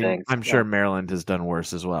bad things. I'm sure Maryland has done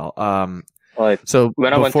worse as well. So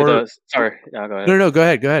when I went to go ahead. No, go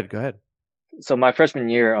ahead. So my freshman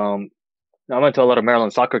year, I went to a lot of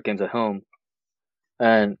Maryland soccer games at home,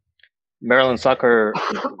 and Maryland soccer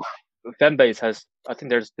fan base has. I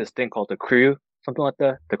think there's this thing called the Crew, something like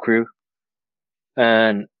that. The Crew.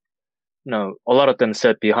 And a lot of them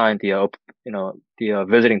sit behind the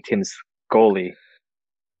visiting team's goalie,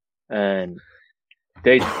 and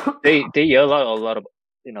they yell out a lot of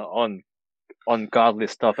ungodly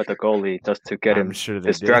stuff at the goalie just to get him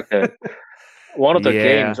distracted. One of the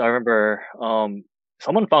games I remember,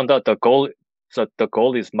 someone found out the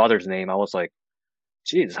goalie's mother's name. I was like,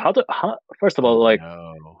 "Geez, first of all,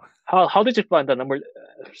 how did you find that number?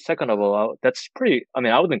 Second of all, that's pretty. I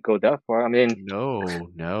mean, I wouldn't go that far. I mean, no.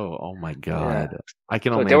 Oh my god, I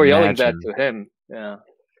can only. They were imagine. Yelling that to him. Yeah.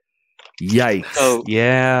 Yikes! So,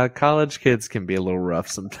 college kids can be a little rough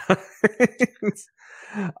sometimes.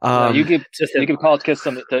 You give college kids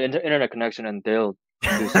the internet connection, and they'll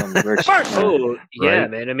do some weird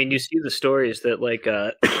shit. Man. I mean, you see the stories that like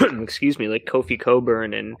excuse me, like Kofi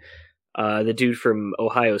Cockburn and the dude from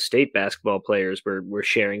Ohio State basketball players were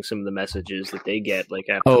sharing some of the messages that they get like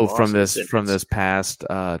after from this past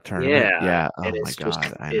tournament. Yeah. Oh my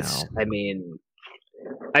god, I know. I mean,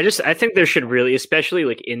 I think there should really, especially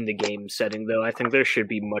like in the game setting though, I think there should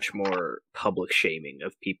be much more public shaming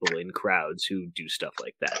of people in crowds who do stuff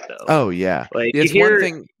like that though. Oh yeah. Like it's one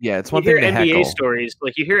thing. Yeah, it's one thing to NBA heckle. stories.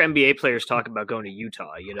 Like you hear NBA players talk about going to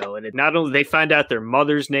Utah, and it not only they find out their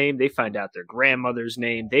mother's name, they find out their grandmother's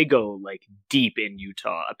name. They go like deep in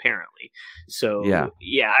Utah apparently. So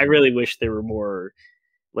yeah, I really wish there were more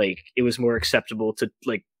like it was more acceptable to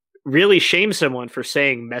like really shame someone for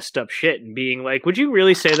saying messed up shit and being like, would you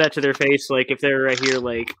really say that to their face? Like if they're right here,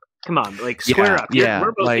 like, come on, like square up.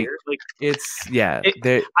 We're both here. Like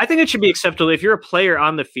I think it should be acceptable if you're a player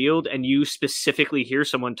on the field and you specifically hear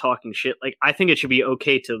someone talking shit. Like I think it should be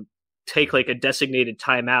okay to take like a designated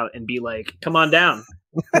timeout and be like, come on down,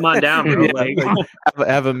 bro. Like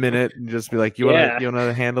have a minute and just be like, you want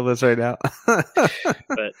to handle this right now?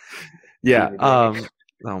 But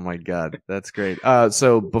oh my god, that's great.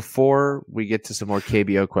 So before we get to some more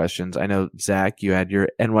KBO questions, I know Zach, you had your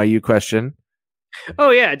NYU question.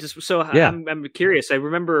 Oh yeah, I'm curious. I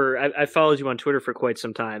remember I followed you on Twitter for quite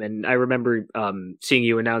some time, and I remember seeing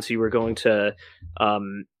you announce you were going to.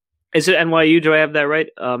 Is it NYU? Do I have that right?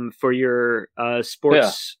 For your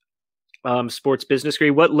sports business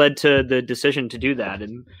degree, what led to the decision to do that,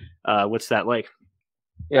 and what's that like?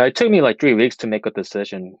 Yeah, it took me like 3 weeks to make a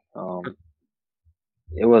decision.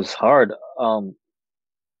 It was hard. I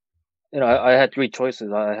had 3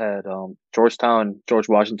 choices. I had Georgetown, George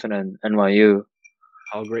Washington, and NYU.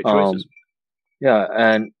 All great choices.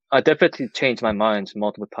 And I definitely changed my mind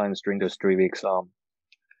multiple times during those 3 weeks.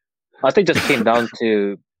 I think just came down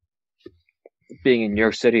to being in New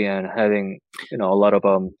York City and having, a lot of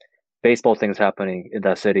baseball things happening in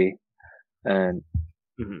that city, and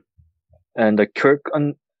and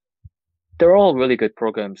they're all really good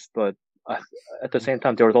programs, but at the same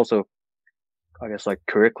time, there was also, I guess, like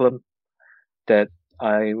curriculum that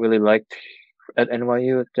I really liked at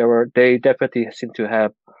NYU. They definitely seem to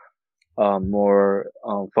have more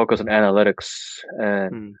focus on analytics,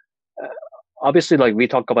 and obviously, like, we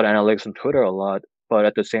talk about analytics on Twitter a lot, but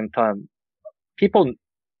at the same time, people,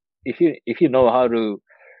 if you know how to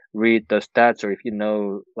read the stats, or if you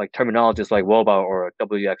know like terminologies like WOBA or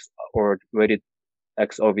WX or weighted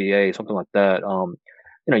XOVA, something like that,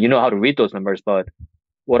 you know how to read those numbers. But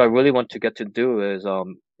what I really want to get to do is,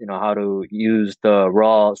 how to use the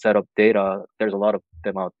raw set of data. There's a lot of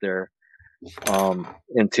them out there,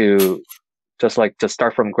 into just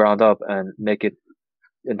start from ground up and make it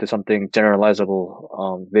into something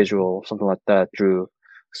generalizable, visual, something like that, through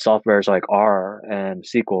softwares like R and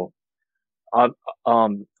SQL. I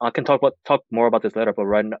can talk more about this later, but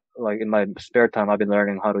right now, like in my spare time, I've been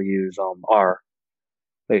learning how to use R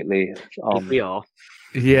lately. We all.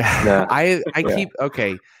 Yeah. I keep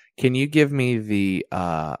okay. Can you give me the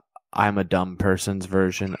I'm a dumb person's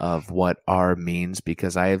version of what R means?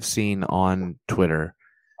 Because I have seen on Twitter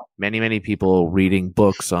many people reading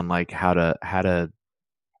books on like how to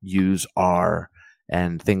use R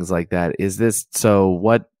and things like that. Is this so?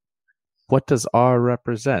 What does R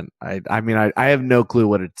represent? I mean, I have no clue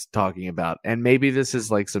what it's talking about, and maybe this is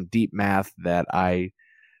like some deep math that I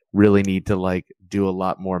really need to like do a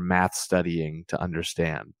lot more math studying to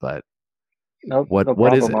understand. But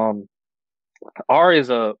what is it? R is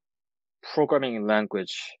a programming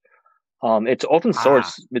language. It's open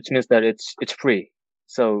source, which means that it's free.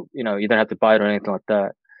 So you don't have to buy it or anything like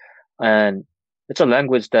that. And it's a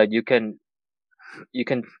language that you can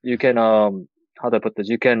how do I put this?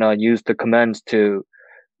 You can use the commands to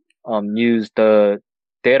use the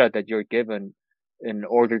data that you're given in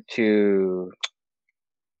order to,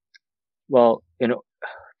 well,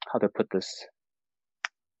 how do I put this?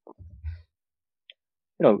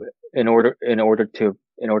 In order to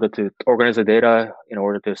organize the data, in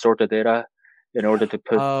order to sort the data, in order to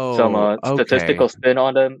put some statistical spin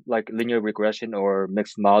on them, like linear regression or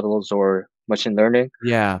mixed models or machine learning.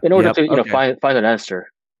 Yeah. In order to find an answer.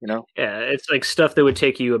 Yeah, it's like stuff that would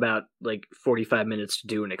take you about like 45 minutes to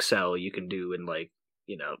do in Excel, you can do in like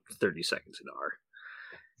 30 seconds in R.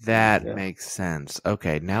 That makes sense.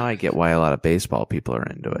 Okay, now I get why a lot of baseball people are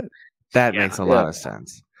into it. That makes a lot of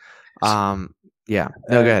sense. Yeah.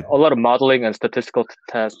 No, go ahead. A lot of modeling and statistical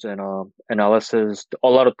tests and analysis. A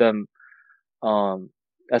lot of them,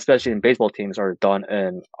 especially in baseball teams, are done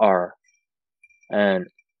in R. And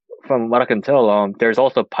from what I can tell, there's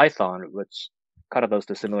also Python, which kind of does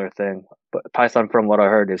the similar thing. But Python, from what I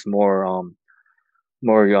heard, is more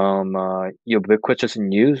ubiquitous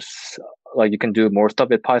in use. Like you can do more stuff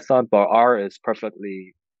with Python, but R is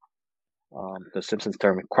perfectly, the Simpsons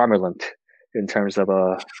term, cromulent in terms of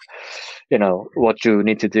what you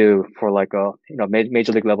need to do for like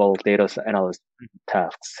major league level data analyst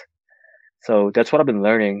tasks. So that's what I've been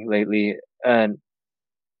learning lately, and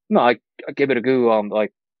I gave it a go like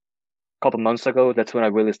a couple months ago. That's when I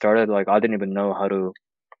really started. Like I didn't even know how to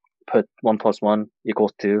put 1 + 1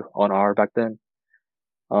 = 2 on R back then.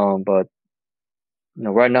 But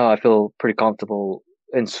right now I feel pretty comfortable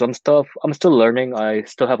in some stuff. I'm still learning. I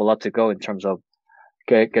still have a lot to go in terms of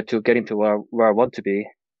getting to where I want to be.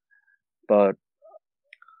 But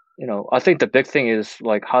I think the big thing is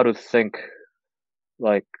like how to think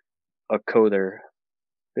like a coder,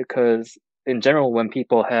 because in general, when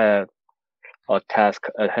people have a task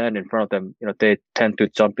at hand in front of them, they tend to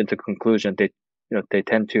jump into conclusion. They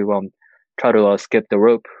tend to try to skip the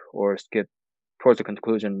rope or skip towards the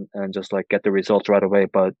conclusion and just like get the results right away.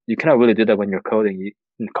 But you cannot really do that when you're coding.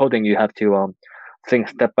 In coding, you have to think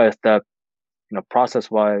step by step,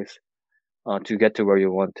 process wise, to get to where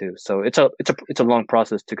you want to. So it's a long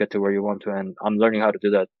process to get to where you want to, and I'm learning how to do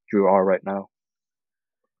that through R right now.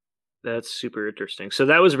 That's super interesting. So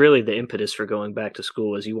that was really the impetus for going back to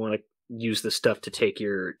school, is you want to use this stuff to take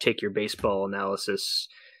your baseball analysis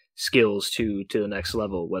skills to the next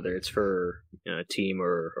level, whether it's for a team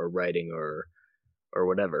or writing or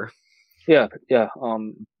whatever. Yeah.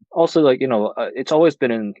 Also, like it's always been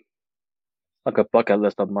in like a bucket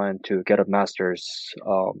list of mine to get a master's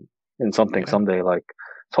in something someday, like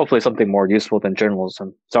hopefully something more useful than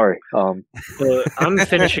journalism. Sorry. I'm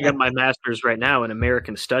finishing up my master's right now in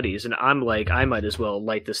American Studies, and I'm like, I might as well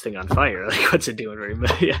light this thing on fire. Like, what's it doing right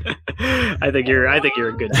now? Yeah. I think you're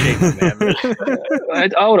in good shape, man. I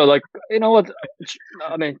don't know, like, what?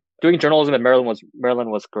 I mean, doing journalism at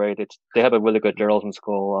Maryland was great. They have a really good journalism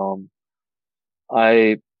school.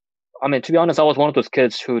 I mean, to be honest, I was one of those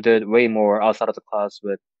kids who did way more outside of the class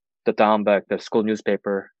with the Downback, the school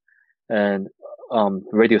newspaper, and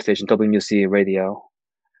radio station, WNUC radio.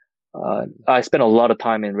 I spent a lot of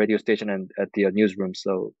time in radio station and at the newsroom,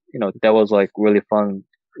 so that was like really fun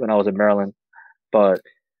when I was in Maryland. But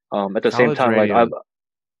at the same time, radio,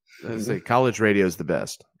 college radio is the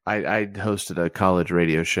best. I hosted a college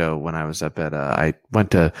radio show when I was up at I went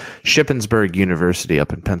to Shippensburg University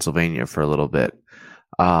up in Pennsylvania for a little bit.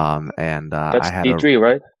 And that's I had D3,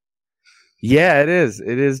 right? Yeah, it is.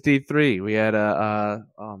 It is D3. We had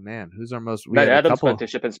oh man, who's our most? Matt Adams went to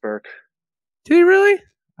Shippensburg. Did he really?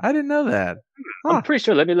 I didn't know that. I'm pretty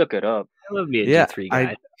sure. Let me look it up. I love me a D3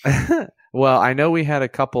 guy. Well, I know we had a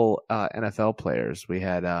couple NFL players. We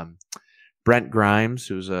had Brent Grimes,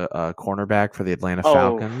 who's a cornerback for the Atlanta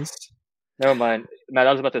Falcons. Never mind, Matt.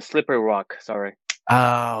 I was about to Slippery Rock. Sorry.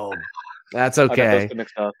 Oh. That's okay.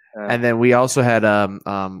 And then we also had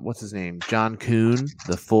what's his name? John Kuhn,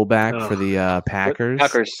 the fullback for the Packers.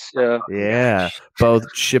 Packers, yeah. Yeah.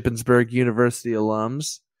 Both Shippensburg University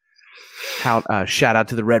alums. Shout out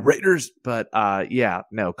to the Red Raiders. But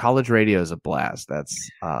college radio is a blast. That's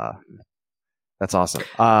awesome.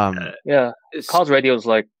 Yeah. College radio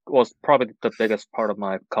was probably the biggest part of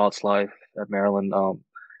my college life at Maryland.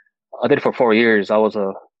 I did it for 4 years. 4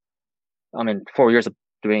 years of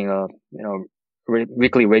doing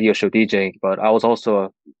weekly radio show DJing, but I was also a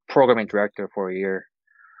programming director for a year,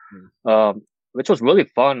 which was really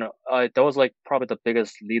fun. That was like probably the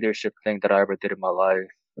biggest leadership thing that I ever did in my life,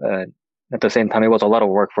 and at the same time, it was a lot of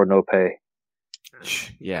work for no pay.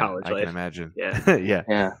 Yeah, college life. Can imagine. Yeah,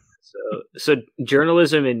 yeah. So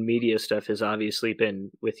journalism and media stuff has obviously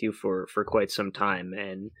been with you for quite some time,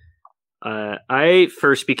 and I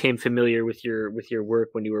first became familiar with your work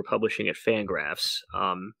when you were publishing at Fangraphs,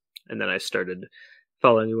 and then I started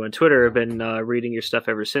following you on Twitter. I've been reading your stuff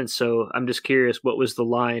ever since. So I'm just curious, what was the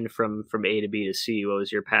line from A to B to C? What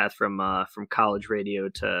was your path from college radio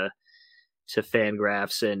to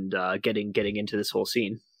Fangraphs and getting into this whole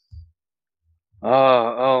scene?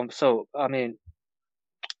 So I mean,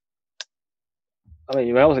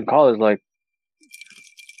 when I was in college,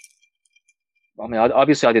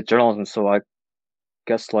 obviously I did journalism, so I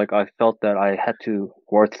guess I felt that I had to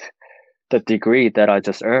worth the degree that I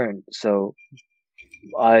just earned. So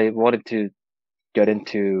I wanted to get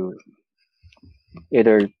into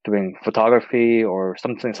either doing photography or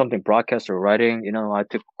something broadcast or writing. I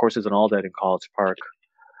took courses and all that in College Park.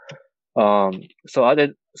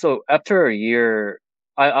 So after a year,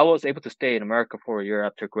 I was able to stay in America for a year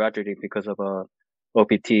after graduating because of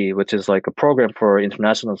OPT, which is like a program for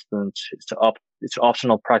international students. It's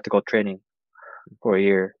optional practical training for a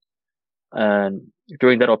year. And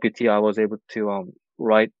during that OPT, I was able to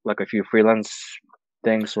write a few freelance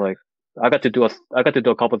things. I got to do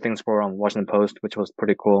a couple of things for Washington Post, which was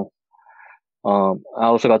pretty cool. I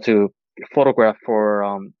also got to photograph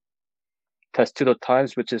for Testudo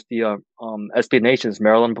Times, which is the SB Nation's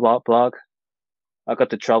Maryland blog. I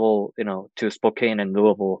got to travel, to Spokane and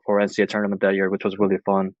Louisville for NCAA tournament that year, which was really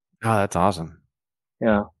fun. Oh, that's awesome.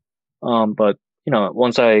 Yeah. But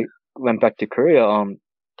once I went back to Korea,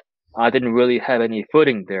 I didn't really have any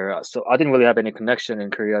footing there. So I didn't really have any connection in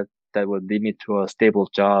Korea that would lead me to a stable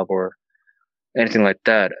job or anything like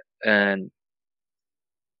that. And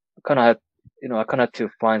I kind of had to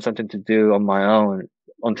find something to do on my own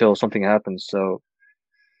until something happened. So,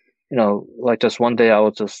 just one day I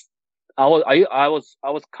was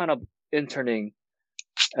kind of interning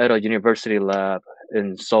at a university lab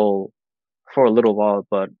in Seoul for a little while,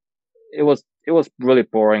 but it was really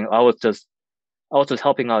boring. I was just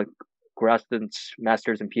helping out grad students,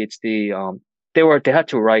 masters and PhD. They had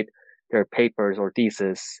to write their papers or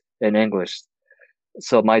thesis in English.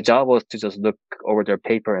 So my job was to just look over their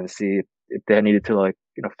paper and see if they needed to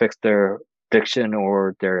fix their diction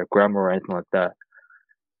or their grammar or anything like that.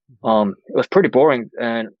 It was pretty boring,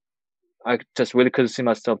 and I just really couldn't see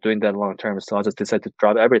myself doing that long term. So I just decided to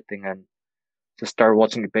drop everything and just start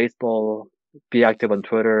watching baseball, be active on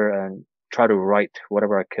Twitter, and try to write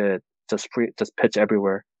whatever I could. Just pitch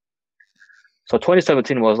everywhere. So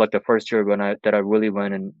 2017 was the first year that I really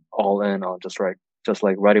went all in on just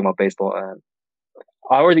writing about baseball. And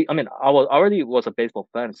I already was a baseball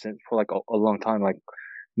fan for a long time,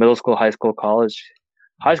 middle school, high school, college.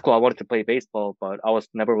 High school, I wanted to play baseball, but I was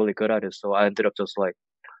never really good at it. So I ended up just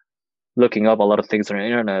looking up a lot of things on the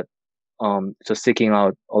internet, just seeking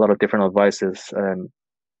out a lot of different advices. And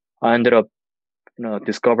I ended up,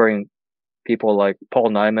 discovering people like Paul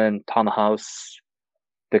Nyman, Tom House,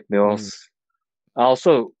 Dick Mills. I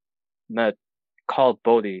also met Carl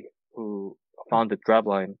Bodie, who founded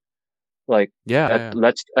Drabline. Like at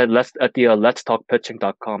the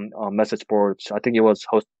letstalkpitching.com message boards. I think it was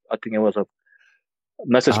a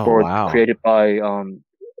message board created by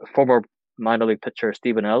former minor league pitcher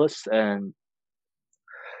Stephen Ellis, and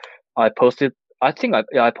I posted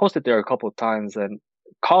there a couple of times, and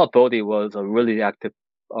Carl Bodie was a really active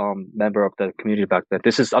member of the community back then.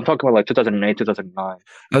 I'm talking about like 2008, 2009.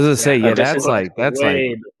 I was gonna say, that's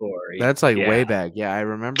way way back. Yeah, I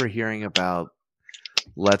remember hearing about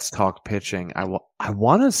Let's Talk Pitching. I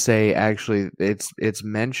want to say actually it's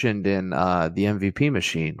mentioned in the MVP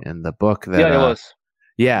Machine in the book that it was.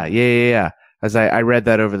 Yeah. As I read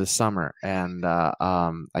that over the summer, and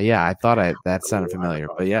I thought that sounded familiar.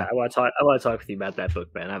 But yeah, I want to talk with you about that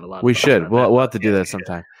book, man. I have a lot. We should. We'll have to do that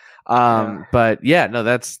sometime. But yeah, no,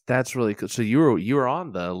 that's really cool. So you were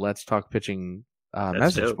on the Let's Talk Pitching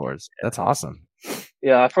message boards. That's awesome.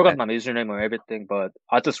 Yeah, I forgot my username or everything, but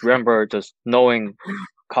I just remember just knowing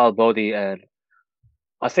Carl Bodie, and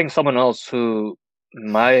I think someone else who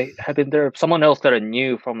might have been there. Someone else that I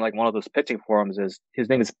knew from like one of those pitching forums his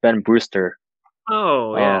name is Ben Brewster.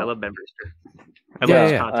 Oh yeah, I love Ben Brewster.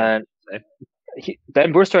 And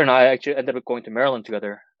Ben Brewster and I actually ended up going to Maryland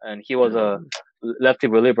together, and he was a lefty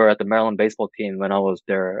reliever at the Maryland baseball team when I was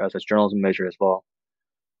there as a journalism major as well.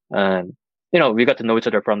 And we got to know each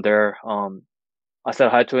other from there. I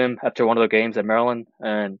said hi to him after one of the games at Maryland,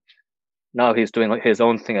 and now he's doing like his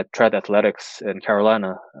own thing at Tread Athletics in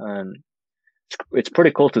Carolina, and it's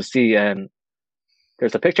pretty cool to see. And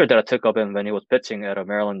there's a picture that I took of him when he was pitching at a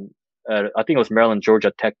Maryland, I think it was Maryland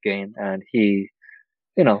Georgia Tech game, and he,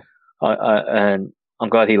 and I'm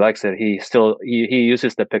glad he likes it. He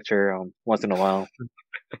uses the picture once in a while.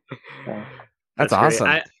 That's awesome.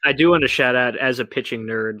 I do want to shout out, as a pitching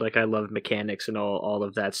nerd, like I love mechanics and all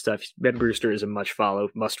of that stuff. Ben Brewster is a must follow.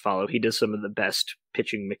 He does some of the best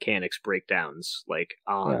pitching mechanics breakdowns like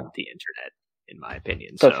on the internet, in my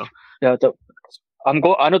opinion. So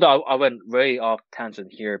I know that I went way off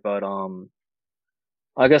tangent here, but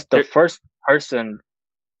I guess the first person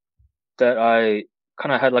that I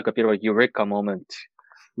kind of had like a bit of a eureka moment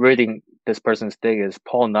reading this person's thing is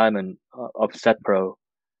Paul Nyman of SetPro.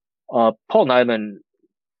 Paul Nyman,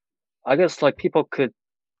 I guess like people could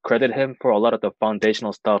credit him for a lot of the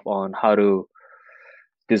foundational stuff on how to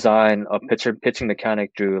design a pitching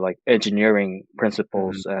mechanic through like engineering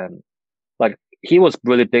principles, and like he was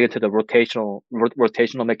really big into the rotational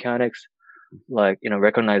mechanics, like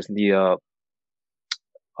recognizing the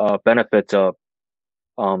benefits of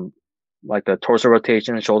like the torso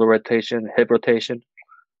rotation, shoulder rotation, hip rotation,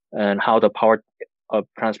 and how the power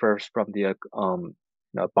transfers from the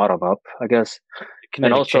bottom up, I guess. Kinetic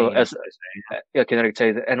and also kinetic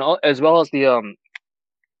change, and as well as the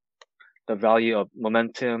value of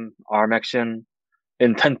momentum, arm action,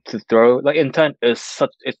 intent to throw. Like intent is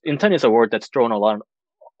a word that's thrown around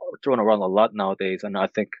a lot nowadays, and I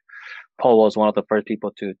think Paul was one of the first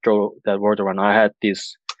people to throw that word around. I had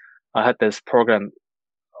this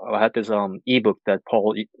ebook that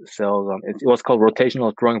Paul sells. It was called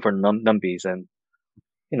Rotational Throwing for Numbies, and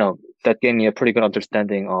that gave me a pretty good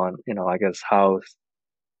understanding on I guess how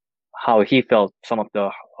he felt some of the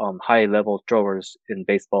high level throwers in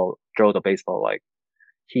baseball throw the baseball. Like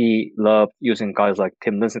he loved using guys like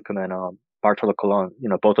Tim Lincecum and Bartolo Colon.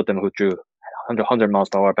 Both of them who drew 100 miles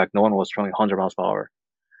per hour back. No one was throwing 100 miles per hour.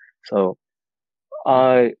 So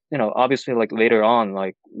I, obviously like later on,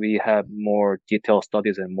 like we have more detailed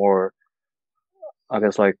studies and more, I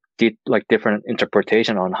guess like different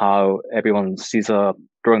interpretation on how everyone sees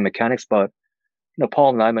throwing mechanics. But,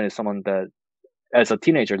 Paul Nyman is someone that as a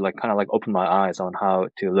teenager, like kind of like opened my eyes on how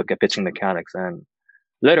to look at pitching mechanics. And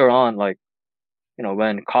later on, like,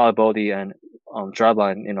 when Carl Bodie and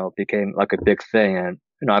Drabline, became like a big thing, and,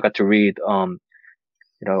 I got to read,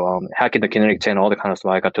 hacking the kinetic chain, all the kind of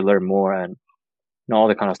stuff. I got to learn more and all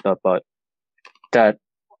the kind of stuff. But that,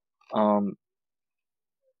 that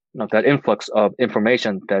influx of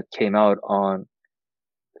information that came out on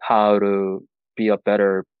how to be a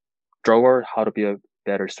better thrower, how to be a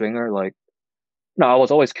better swinger. Like, I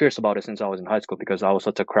was always curious about it since I was in high school, because I was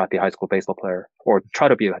such a crappy high school baseball player, or try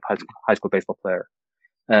to be a high school baseball player.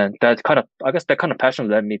 And that kind of passion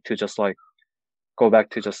led me to just like go back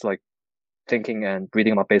to just like thinking and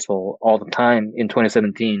reading about baseball all the time in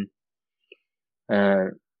 2017.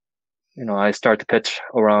 And, I started to pitch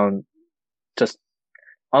around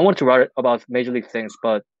I wanted to write about major league things,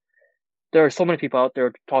 but there are so many people out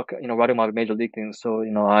there writing about major league things. So,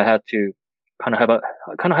 I had to kind of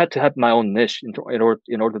have my own niche in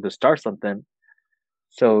order to start something.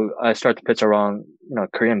 So I started to pitch around,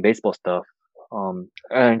 Korean baseball stuff.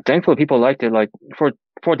 And thankfully people liked it. Like for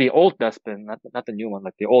the old Bespin, not the new one,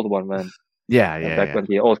 like the old one when when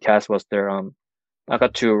the old cast was there. I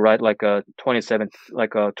got to write like a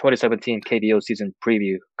 2017 KBO season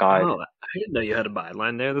preview guide. Oh, I didn't know you had a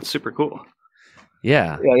byline there. That's super cool.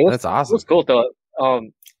 Yeah, that's awesome. It was cool though.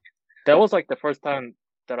 That was like the first time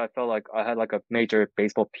that I felt like I had like a major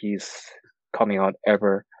baseball piece coming out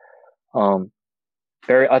ever. I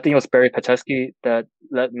think it was Barry Petesky that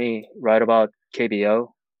let me write about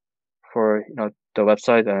KBO for the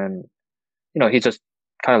website, and he just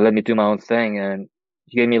kind of let me do my own thing, and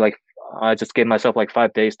he gave me I just gave myself like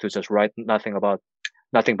 5 days to just write nothing but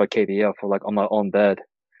KBO for like on my own bed.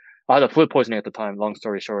 I had a food poisoning at the time. Long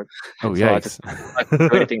story short. Oh yeah. I couldn't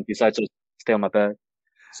do anything besides just stay on my bed.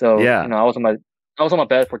 So I was on my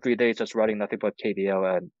bed for 3 days just writing nothing but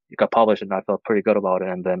KBO, and it got published, and I felt pretty good about it.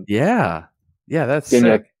 And then that's gave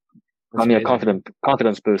sick. me a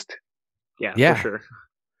confidence boost. Yeah, for sure.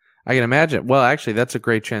 I can imagine. Well, actually, that's a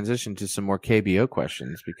great transition to some more KBO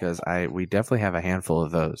questions, because we definitely have a handful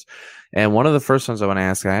of those. And one of the first ones I want to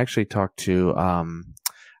ask, I actually talked to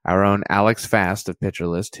our own Alex Fast of Pitcher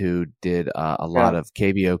List, who did a lot of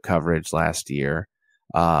KBO coverage last year.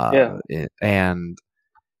 And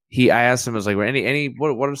I asked him, I was like,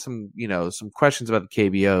 what are some some questions about the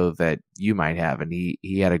KBO that you might have? And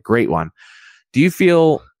he had a great one. Do you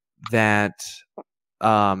feel that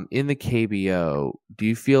in the KBO, do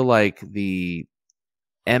you feel like the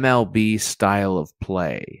MLB style of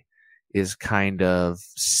play is kind of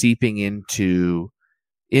seeping into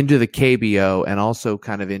the KBO and also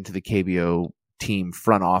kind of into the KBO team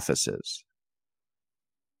front offices?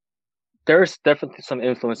 There's definitely some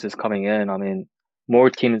influences coming in. I mean, more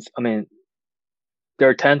teams. I mean, there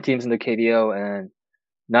are 10 teams in the KBO, and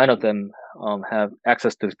 9 of them have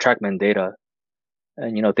access to TrackMan data,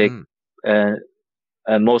 and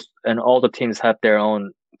and all the teams have their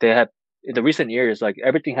own. They have, in the recent years, like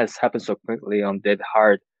everything has happened so quickly. They've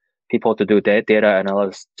hired people to do data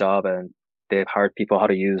analysis job, and they've hired people how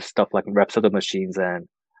to use stuff like Rapsodo machines and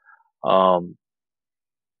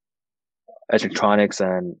electronics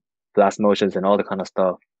and blast motions and all that kind of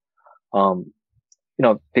stuff.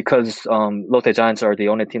 Because Lotte Giants are the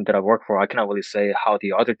only team that I work for, I cannot really say how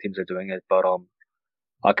the other teams are doing it, but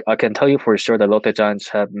I can tell you for sure that Lotte Giants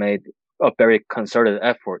have made a very concerted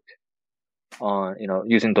effort on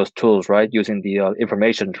using those tools, right? Using the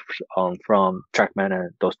information from TrackMan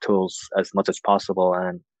and those tools as much as possible.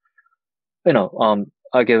 And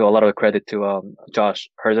I give a lot of credit to Josh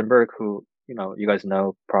Herzenberg, who you guys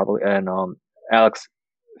know probably, and Alex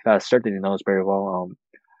Fast certainly knows very well.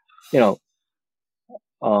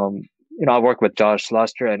 I worked with Josh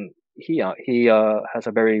last year, and he has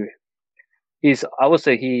a very I would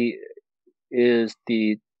say he is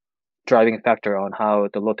the driving factor on how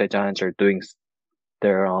the Lotte Giants are doing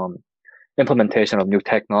their implementation of new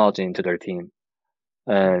technology into their team.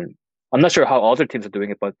 And I'm not sure how other teams are doing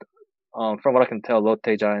it, but from what I can tell,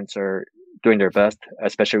 Lotte Giants are doing their best,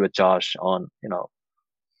 especially with Josh on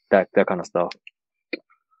that kind of stuff.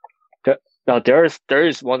 Now there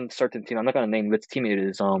is one certain team, I'm not gonna name which team it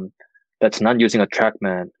is, that's not using a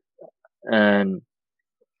TrackMan, and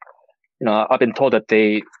I've been told that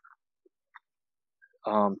they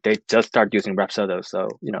just start using Rapsodo, so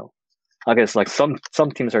I guess like some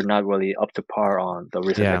teams are not really up to par on the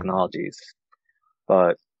recent technologies,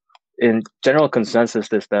 but in general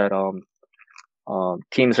consensus is that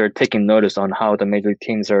teams are taking notice on how the major league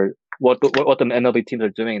teams are what the MLB teams are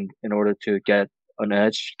doing in order to get an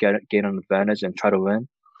edge, gain an advantage, and try to win.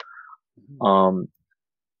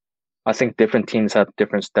 I think different teams have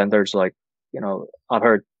different standards. Like I've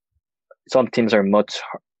heard some teams are much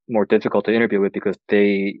more difficult to interview with because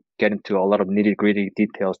they get into a lot of nitty gritty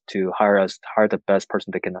details to hire the best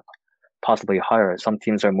person they can possibly hire. Some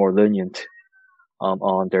teams are more lenient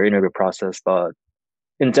on their interview process, but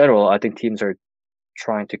in general, I think teams are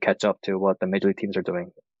trying to catch up to what the major league teams are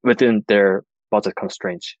doing within their budget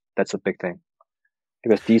constraints. That's a big thing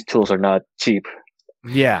because these tools are not cheap.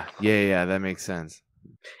 Yeah, that makes sense.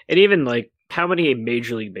 And even like, how many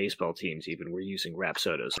Major League Baseball teams even were using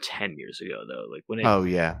Rapsodos 10 years ago, though? Like when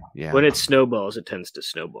when it snowballs, it tends to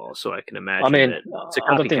snowball. So I can imagine. I mean,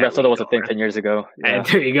 I don't think Rapsodo was a thing 10 years ago. Yeah. And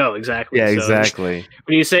there you go, exactly. Yeah, so exactly.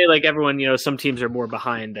 When you say like everyone, some teams are more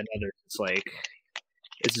behind than others. It's like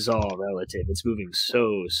this is all relative. It's moving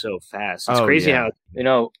so fast. It's crazy how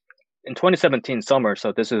in 2017 summer.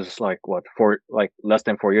 So this is like less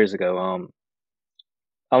than 4 years ago.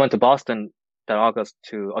 I went to Boston that August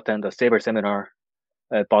to attend a SABR seminar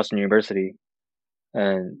at Boston University,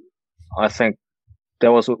 and I think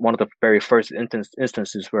that was one of the very first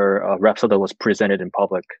instances where Rapsodo was presented in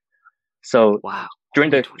public. So wow.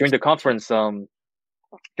 during the conference,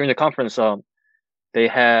 they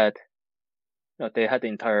had the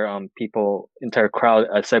entire crowd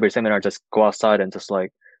at Cyber Seminar just go outside and just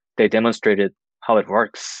like they demonstrated how it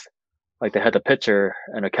works. Like they had a pitcher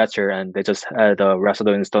and a catcher, and they just had a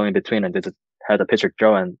Rapsodo installed in between, and they just had a pitcher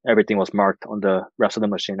throw, and everything was marked on the Rapsodo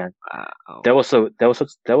machine. And that was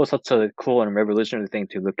such a cool and revolutionary thing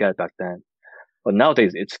to look at back then. But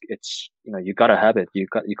nowadays, it's you gotta have it. You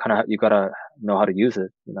gotta know how to use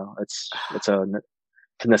it. It's a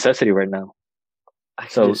necessity right now. I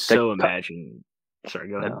can so imagine. Sorry,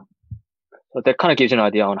 go ahead. So that kind of gives you an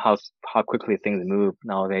idea on how quickly things move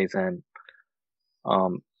nowadays, and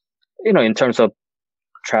in terms of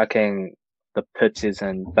tracking the pitches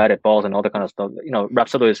and batted balls and all that kind of stuff.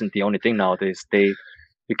 Rapsodo isn't the only thing nowadays. You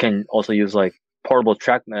can also use like portable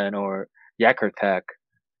TrackMan or YakkerTag,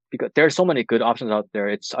 because there are so many good options out there.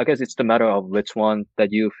 I guess it's the matter of which one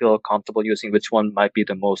that you feel comfortable using, which one might be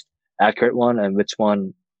the most accurate one, and which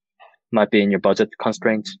one might be in your budget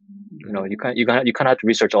constraints. You kind of have to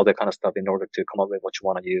research all that kind of stuff in order to come up with what you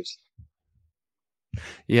want to use.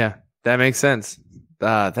 Yeah, that makes sense.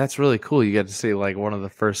 That's really cool. You get to see like one of the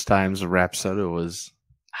first times Rapsodo was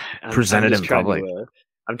presented in public.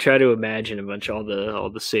 I'm trying to imagine a bunch of all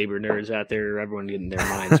the Saber nerds out there, everyone getting their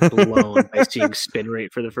minds blown by seeing spin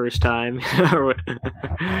rate for the first time, or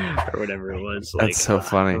whatever it was. Like, that's so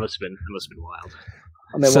funny. It must have been wild.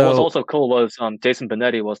 I mean, what was also cool was Jason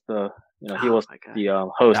Benetti was the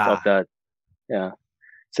host of that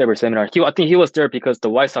Saber Seminar. I think he was there because the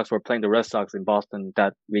White Sox were playing the Red Sox in Boston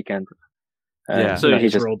that weekend. So he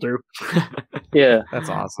just rolled through. Yeah, that's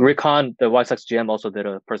awesome. Rick Hahn, the White Sox GM, also did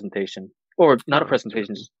a presentation, or not a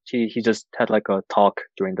presentation. He just had like a talk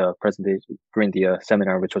during the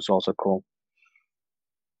seminar, which was also cool.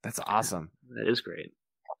 That's awesome. That is great.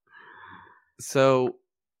 So,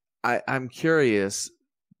 I'm curious.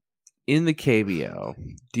 In the KBO,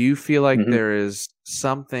 do you feel like there is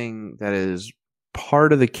something that is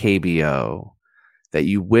part of the KBO that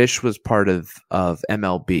you wish was part of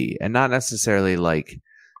MLB, and not necessarily like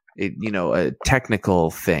a technical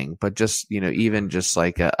thing, but just even just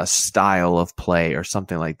like a style of play or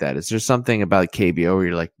something like that? Is there something about KBO where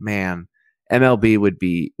you're like, man, MLB would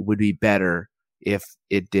be better if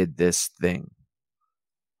it did this thing?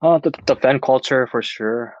 The fan culture for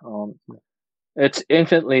sure. It's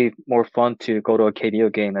infinitely more fun to go to a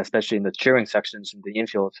KBO game, especially in the cheering sections in the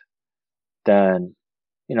infield, than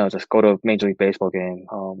just go to a Major League Baseball game.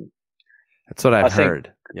 That's what I've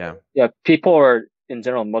heard. Yeah, people are in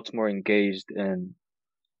general much more engaged in,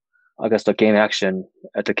 I guess, the game action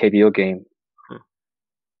at the KBO game.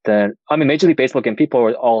 Than Major League Baseball game. People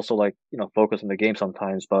are also like focused on the game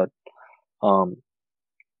sometimes, but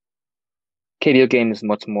KBO game is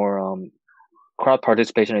much more crowd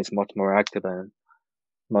participation is much more active and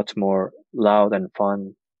much more loud and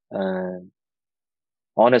fun. And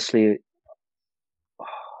honestly,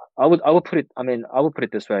 I would put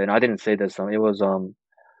it this way, and I didn't say this. It was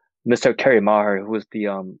Mr. Kerry Maher, who was the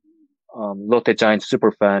Lotte Giants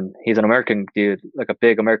super fan. He's an American dude, like a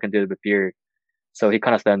big American dude with beard. So he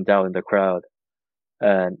kind of stands out in the crowd,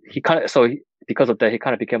 and because of that, he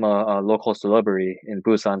kind of became a local celebrity in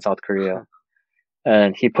Busan, South Korea.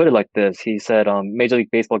 And he put it like this. He said, Major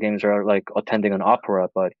League Baseball games are like attending an opera,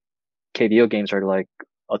 but KBO games are like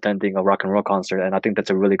attending a rock and roll concert. And I think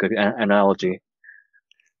that's a really good analogy.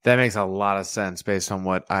 That makes a lot of sense based on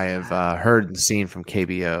what I have heard and seen from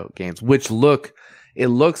KBO games, which looks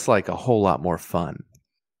like a whole lot more fun.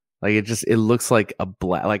 Like it looks like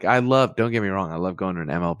like don't get me wrong, I love going to an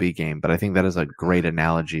MLB game, but I think that is a great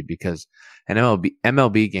analogy because an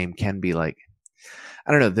MLB game can be like,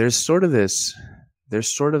 I don't know, there's sort of this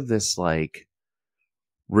like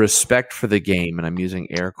respect for the game, and I'm using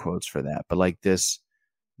air quotes for that, but like this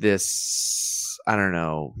I don't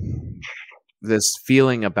know, this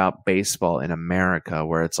feeling about baseball in America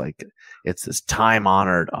where it's like it's this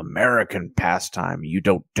time-honored American pastime. You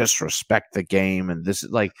don't disrespect the game, and this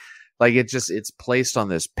is like it's placed on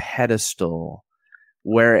this pedestal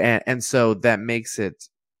where and so that makes it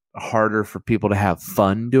harder for people to have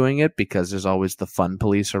fun doing it because there's always the fun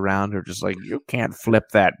police around who are just like, you can't flip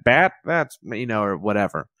that bat, that's or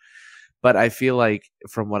whatever. But I feel like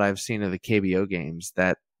from what I've seen of the KBO games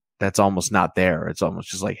that's almost not there. It's almost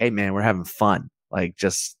just like, hey man, we're having fun. Like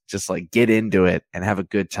just like get into it and have a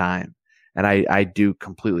good time. And I do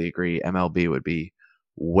completely agree. MLB would be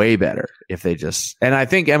way better if they and I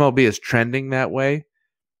think MLB is trending that way.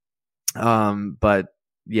 But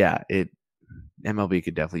yeah, MLB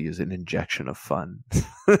could definitely use an injection of fun.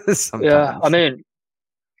 Sometimes. Yeah, I mean,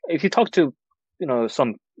 if you talk to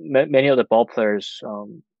many of the ball players,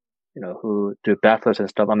 who do backflips and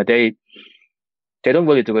stuff. I mean, they don't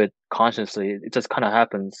really do it consciously. It just kind of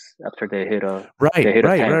happens after they hit a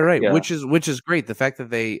right. Yeah. Which is great. The fact that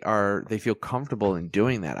they feel comfortable in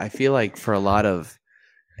doing that. I feel like for a lot of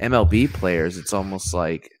MLB players, it's almost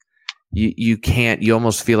like you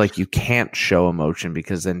almost feel like you can't show emotion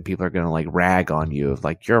because then people are going to like rag on you of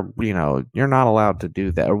like you're not allowed to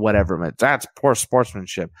do that or whatever. That's poor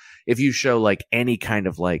sportsmanship. If you show like any kind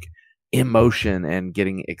of like emotion and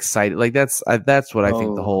getting excited, like that's what I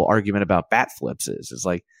think the whole argument about bat flips is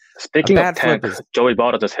like. Speaking of tank, Joey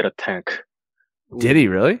Votto just hit a tank. Did he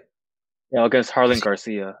really? Yeah, against Harlan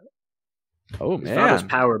Garcia. Oh man, Votto's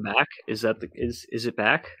power back. Is it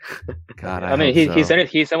back? God, I mean, he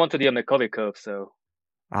sent one to the McCovey Cove. So.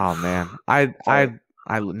 Oh man,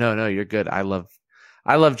 no, you're good. I love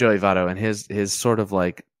Joey Votto, and his sort of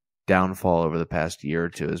like downfall over the past year or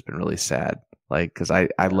two has been really sad. Like, because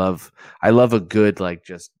I love a good like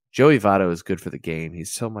just Joey Votto is good for the game.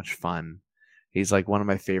 He's so much fun. He's like one of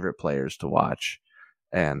my favorite players to watch.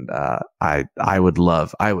 And I would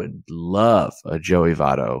love a Joey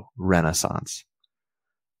Votto renaissance.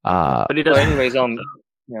 But he does, anyways.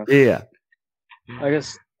 Yeah. I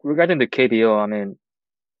guess regarding the KBO,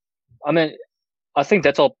 I mean, I think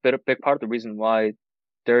that's a big part of the reason why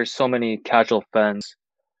there's so many casual fans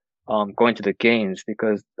going to the games,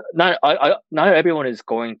 because not everyone is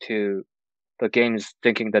going to the games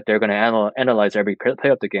thinking that they're going to analyze every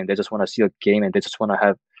play of the game. They just want to see a game and they just want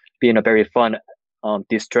to be in a very fun,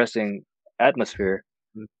 distressing atmosphere.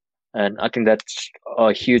 And I think that's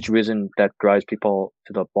a huge reason that drives people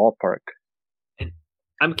to the ballpark. And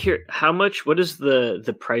I'm curious, what is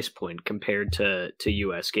the price point compared to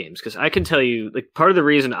US games? Because I can tell you, like, part of the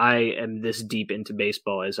reason I am this deep into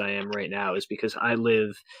baseball as I am right now is because I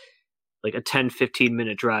live like a 10-15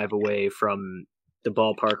 minute drive away from the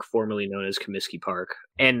ballpark formerly known as Comiskey Park.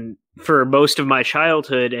 And for most of my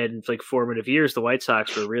childhood and like formative years, the White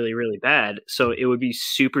Sox were really, really bad. So it would be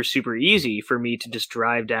super, super easy for me to just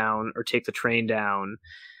drive down or take the train down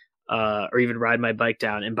or even ride my bike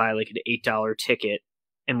down and buy like an $8 ticket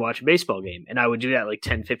and watch a baseball game. And I would do that like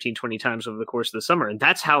 10, 15, 20 times over the course of the summer. And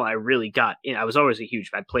that's how I really got in. I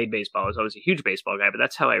played baseball. I was always a huge baseball guy, but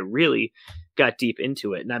that's how I really got deep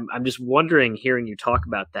into it. And I'm just wondering, hearing you talk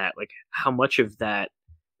about that, like how much of that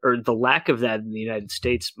or the lack of that in the United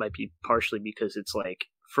States might be partially because it's like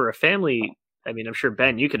for a family, I mean, I'm sure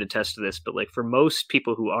Ben, you could attest to this, but like for most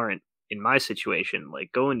people who aren't in my situation,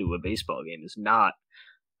 like going to a baseball game is not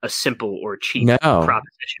a simple or cheap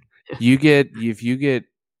proposition. If you get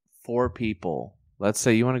 4 people, let's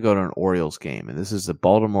say you want to go to an Orioles game, and this is the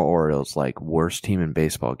Baltimore Orioles, like worst team in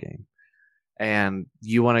baseball game, and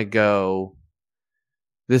you want to go.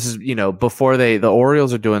 This is, before the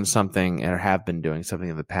Orioles are doing something or have been doing something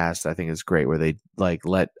in the past, I think is great, where they like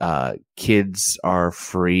let kids are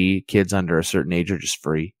free, kids under a certain age are just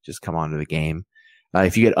free, just come onto the game.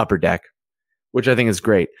 If you get upper deck, which I think is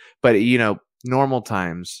great, but normal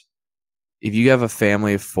times, if you have a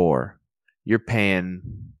family of 4, you're paying,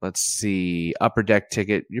 let's see, upper deck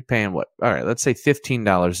ticket, you're paying what? All right, let's say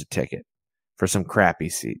 $15 a ticket for some crappy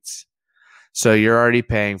seats. So you're already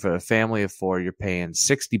paying for a family of 4, you're paying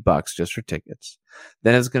 $60 just for tickets.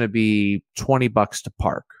 Then it's going to be $20 to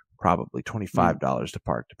park, probably $25 to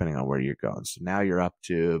park, depending on where you're going. So now you're up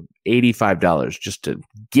to $85 just to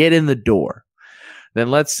get in the door. Then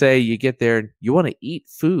let's say you get there and you want to eat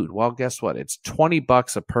food. Well, guess what? It's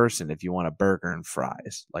 $20 a person if you want a burger and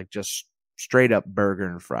fries, like just straight up burger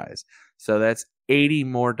and fries. So that's $80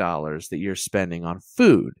 more that you're spending on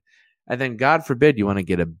food. And then God forbid you want to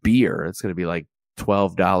get a beer. It's going to be like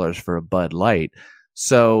 $12 for a Bud Light.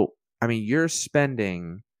 So, I mean, you're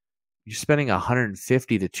spending $150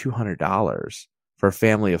 to $200 for a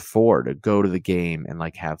family of 4 to go to the game and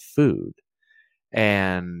like have food.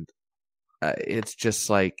 And it's just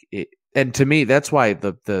like it. And to me, that's why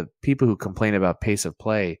the people who complain about pace of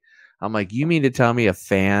play, I'm like, you mean to tell me a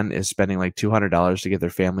fan is spending like $200 to get their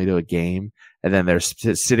family to a game, and then they're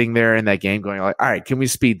sitting there in that game going like, all right, can we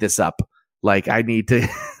speed this up? Like, I need to,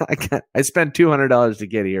 I spent $200 to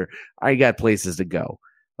get here. I got places to go.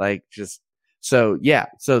 Like, just, so yeah.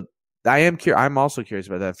 So I'm also curious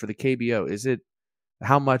about that for the KBO.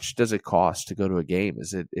 How much does it cost to go to a game?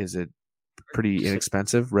 Is it pretty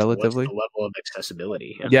inexpensive relatively? What's the level of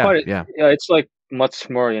accessibility? Yeah. It's like much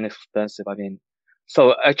more inexpensive. I mean,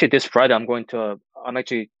 so actually this Friday I'm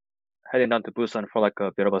actually heading down to Busan for like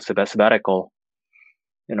a bit of a sabbatical.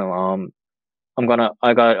 I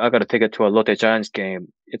got a ticket to a Lotte Giants game.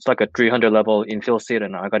 It's like a 300 level infield seat,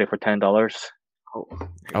 and I got it for $10.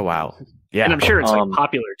 Oh wow. Yeah. And I'm sure it's like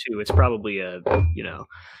popular too. It's probably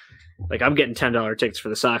Like I'm getting $10 tickets for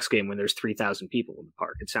the Sox game when there's 3,000 people in the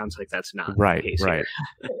park. It sounds like that's not the case right.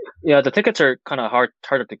 Yeah, the tickets are kind of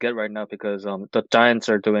harder to get right now because the Giants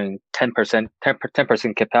are doing 10%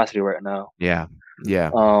 capacity right now. Yeah.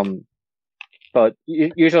 But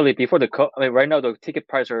usually before right now the ticket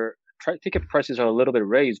prices are a little bit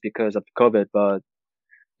raised because of COVID. But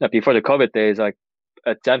before the COVID days, like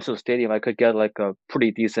at Jamsil Stadium, I could get like a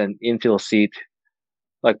pretty decent infield seat,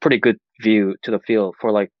 like pretty good view to the field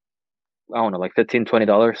for like, I don't know, like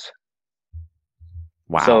 $15-$20.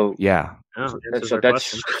 Wow. So yeah.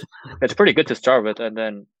 That's pretty good to start with, and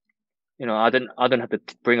then I didn't have to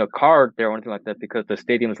bring a car there or anything like that because the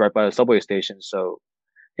stadium is right by the subway station. So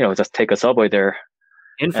just take a subway there.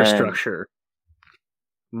 Infrastructure,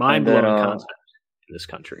 mind-blowing concept in this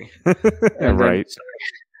country. Right.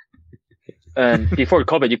 And before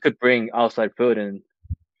COVID, you could bring outside food, and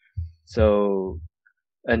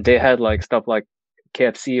they had like stuff like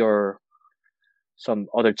KFC or some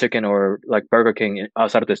other chicken or like Burger King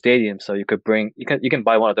outside of the stadium. So you can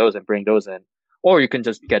buy one of those and bring those in, or you can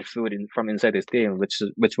just get food from inside the stadium, which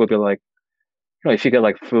would be like, if you get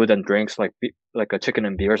like food and drinks, like a chicken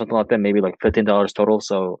and beer or something like that, maybe like $15 total.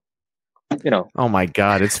 So, oh my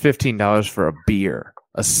God, it's $15 for a beer,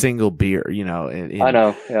 a single beer. I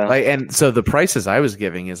know, yeah. Like, and so the prices I was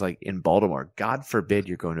giving is like in Baltimore. God forbid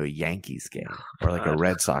you're going to a Yankees game or like a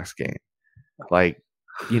Red Sox game, like.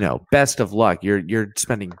 Best of luck. You're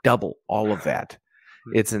spending double all of that.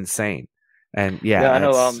 It's insane. And I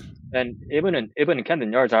know. And even in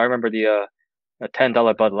Camden Yards, I remember the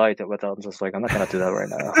 $10 Bud Light. I'm just like, I'm not gonna do that right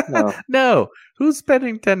now. No. No, who's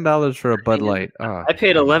spending $10 for a Bud Light? Oh. I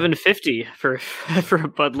paid $11.50 for a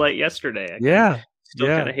Bud Light yesterday. Still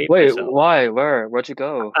kind of hate myself. Why? Where'd you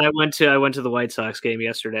go? I went to the White Sox game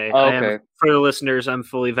yesterday. Oh, okay. For the listeners, I'm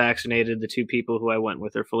fully vaccinated. The two people who I went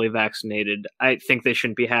with are fully vaccinated. I think they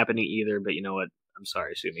shouldn't be happening either, but you know what? I'm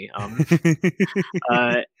sorry, sue me.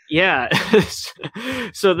 Yeah.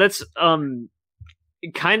 So that's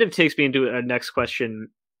it kind of takes me into a next question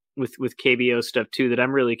with KBO stuff too that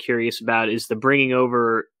I'm really curious about is the bringing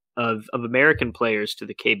over of American players to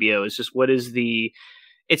the KBO. Is just what is the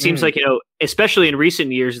It seems like, especially in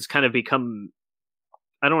recent years, it's kind of become,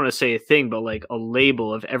 I don't want to say a thing, but like a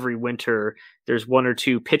label of every winter. There's one or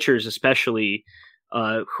two pitchers, especially,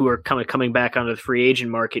 who are coming back onto the free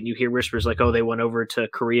agent market. And you hear whispers like, oh, they went over to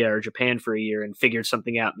Korea or Japan for a year and figured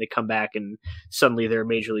something out. And they come back and suddenly they're a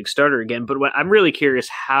major league starter again. But I'm really curious,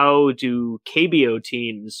 how do KBO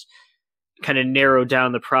teams kind of narrow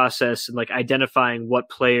down the process and like identifying what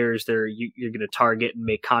players you're going to target and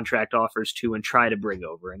make contract offers to and try to bring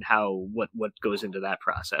over, and what goes into that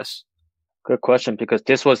process? Good question, because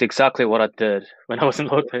this was exactly what I did when I was in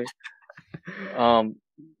Lotte.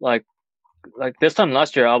 Like this time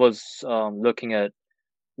last year, I was looking at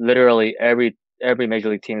literally every major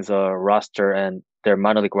league team's roster and their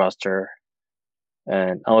minor league roster,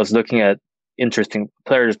 and I was looking at interesting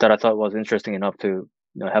players that I thought was interesting enough to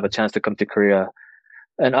have a chance to come to Korea,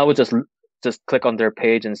 and I would just click on their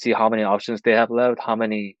page and see how many options they have left,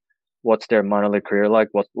 what's their minor league career like,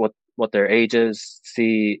 what their age is,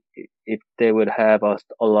 see if they would have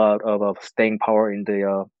a lot of staying power in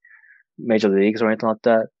the major leagues or anything like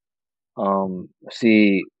that.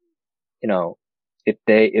 See, if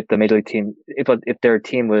the major league team, if their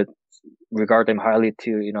team would regard them highly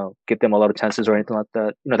to give them a lot of chances or anything like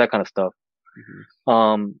that, that kind of stuff.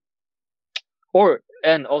 Mm-hmm.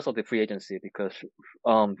 And also the free agency, because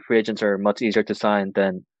free agents are much easier to sign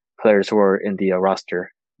than players who are in the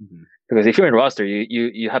roster. Mm-hmm. Because if you're in roster,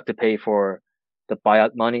 you have to pay for the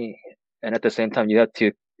buyout money, and at the same time you have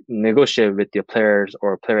to negotiate with the players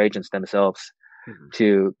or player agents themselves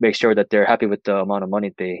to make sure that they're happy with the amount of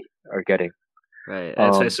money they are getting. Right.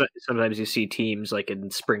 So sometimes you see teams like in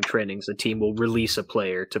spring trainings, a team will release a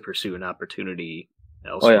player to pursue an opportunity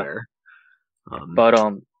elsewhere.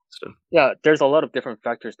 There's a lot of different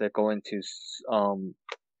factors that go into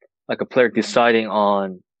like a player deciding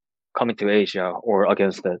on coming to Asia or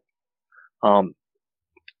against it.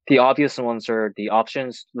 The obvious ones are the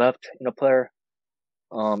options left in a player.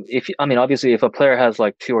 Obviously, if a player has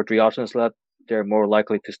like 2 or 3 options left, they're more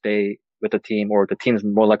likely to stay with the team, or the team's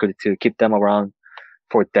more likely to keep them around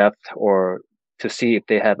for depth, or to see if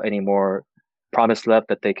they have any more promise left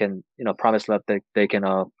that they can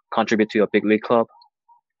contribute to a big league club.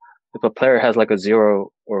 If a player has like a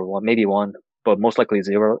 0 or 1, maybe 1, but most likely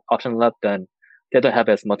 0 option left, then they don't have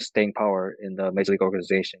as much staying power in the major league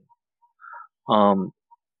organization. I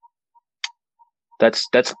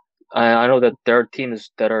know that there are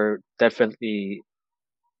teams that are definitely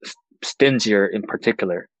stingier in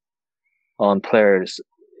particular on players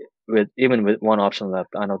even with one option left,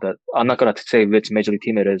 I know that I'm not gonna say which major league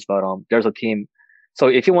team it is, but there's a team. So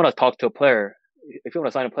if you want to talk to a player, if you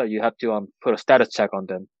want to sign a player, you have to put a status check on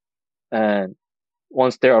them, and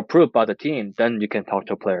once they're approved by the team, then you can talk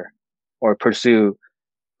to a player or pursue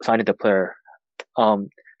signing the player.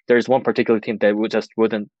 There's one particular team that just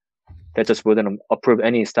wouldn't approve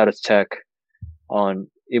any status check on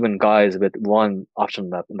even guys with one option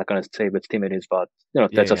left. I'm not gonna say which team it is, but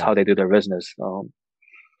that's just how they do their business.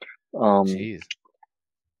 Jeez.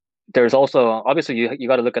 There's also obviously you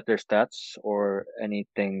got to look at their stats or any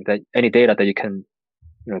data that you can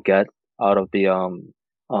get out of the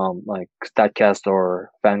like Statcast or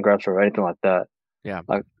Fangraphs or anything like that. Yeah.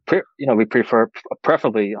 Like we prefer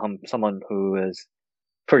preferably someone who is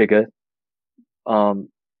pretty good.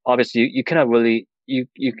 Obviously you cannot really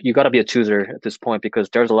you got to be a chooser at this point, because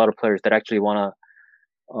there's a lot of players that actually want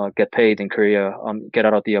to get paid in Korea, get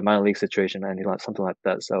out of the minor league situation and something like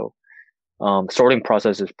that. So sorting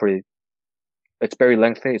process is it's very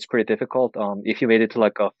lengthy. It's pretty difficult. If you made it to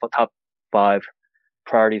like a top 5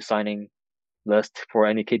 priority signing list for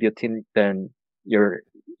any KBO team, then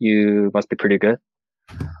you must be pretty good.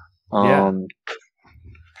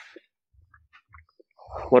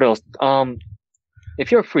 What else?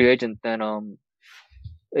 If you're a free agent, then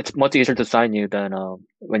it's much easier to sign you than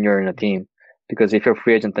when you're in a team, because if you're a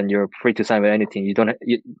free agent, then you're free to sign with any team.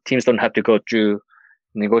 Teams don't have to go through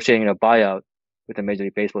negotiating a buyout with a Major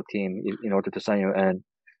League Baseball team in order to sign you. And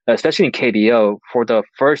especially in KBO, for the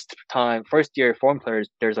first year foreign players,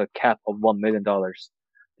 there's a cap of $1 million that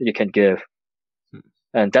you can give,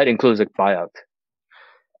 and that includes a buyout.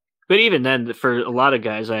 But even then, for a lot of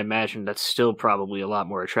guys, I imagine that's still probably a lot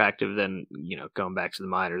more attractive than going back to the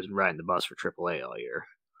minors and riding the bus for AAA all year.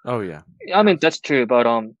 Oh yeah, I mean that's true, but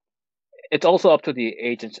it's also up to the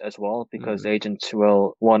agents as well, because agents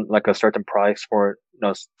will want like a certain price for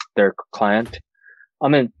their client. I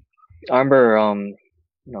mean, I remember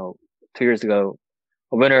 2 years ago,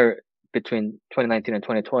 a winner between 2019 and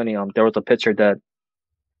 2020. There was a pitcher that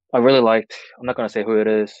I really liked. I'm not gonna say who it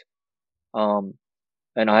is.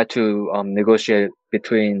 And I had to negotiate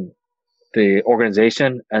between the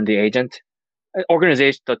organization and the agent.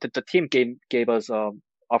 The team gave us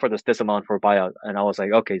offered us this amount for a buyout, and I was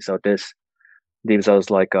like, okay, so this leaves us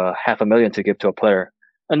like $500,000 to give to a player.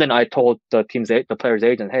 And then I told the player's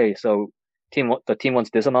agent, hey, so the team wants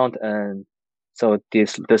this amount, and so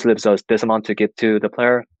this leaves us this amount to give to the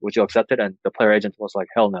player. Would you accept it? And the player agent was like,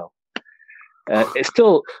 hell no. It's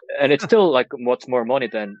still like what's more money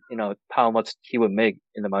than how much he would make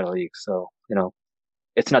in the minor league. So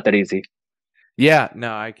it's not that easy. Yeah,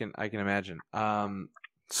 no, I can imagine.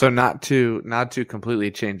 So not to completely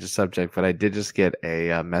change the subject, but I did just get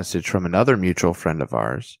a message from another mutual friend of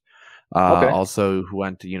ours, also who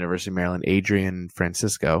went to University of Maryland, Adrian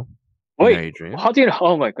Francisco. Wait, Adrian? How do you know?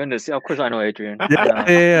 Oh my goodness! Yeah, of course I know Adrian.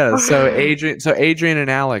 Yeah. So Adrian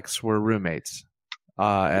and Alex were roommates.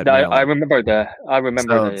 I remember that.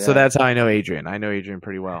 Yeah. So that's how I know Adrian. I know Adrian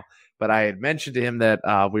pretty well. But I had mentioned to him that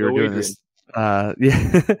we were doing this. I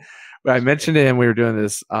mentioned to him we were doing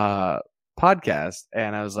this podcast,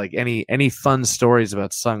 and I was like, any fun stories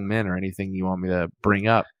about Sungmin or anything you want me to bring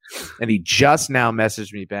up? And he just now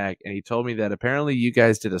messaged me back, and he told me that apparently you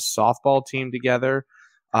guys did a softball team together,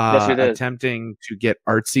 attempting to get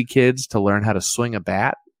artsy kids to learn how to swing a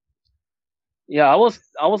bat. Yeah, I was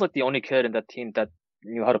like the only kid in that team that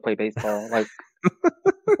knew how to play baseball.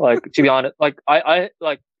 Like to be honest, I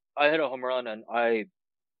hit a home run, and I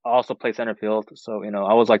also play center field. So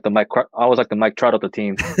I was like the Mike Trout of the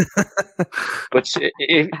team. Which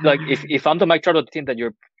if I'm the Mike Trout of the team, then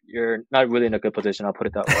you're not really in a good position. I'll put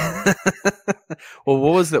it that way. Well,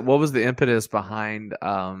 what was the impetus behind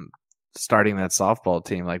starting that softball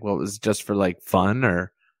team? Like, what was just for like fun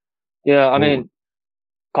or? Yeah, I mean,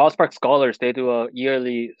 College Park Scholars, they do a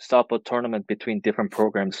yearly softball tournament between different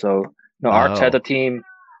programs. So, Arts had a team,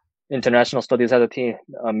 International Studies had a team,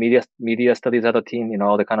 Media Studies had a team,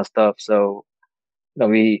 all that kind of stuff. So,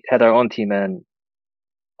 we had our own team, and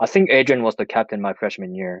I think Adrian was the captain my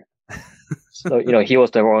freshman year. So, he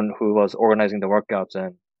was the one who was organizing the workouts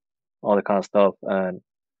and all that kind of stuff. And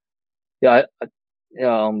yeah,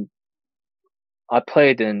 I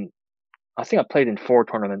played in 4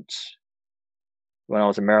 tournaments when I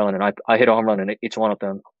was in Maryland, and I hit a home run in each one of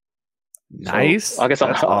them. Nice. So I guess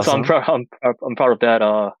I'm proud of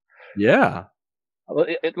that. Yeah.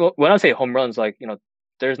 When I say home runs, like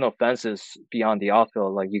there's no fences beyond the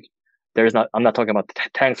outfield. Like I'm not talking about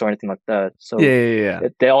tanks or anything like that. So yeah.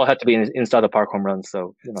 They all had to be inside the park home runs.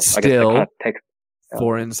 So Still, I guess that kind of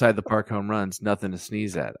 4 inside the park home runs, nothing to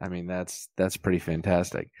sneeze at. I mean, that's pretty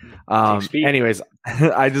fantastic. Anyways,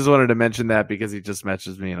 I just wanted to mention that because he just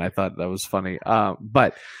messaged me and I thought that was funny.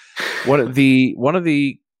 But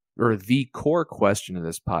the core question of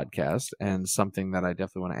this podcast, and something that I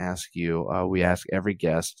definitely want to ask you, we ask every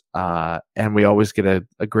guest, and we always get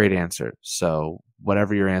a great answer. So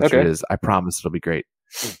whatever your answer is, I promise it'll be great.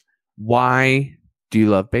 Why do you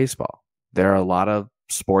love baseball? There are a lot of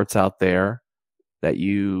sports out there that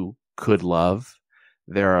you could love.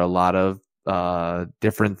 There are a lot of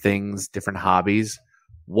different things, different hobbies.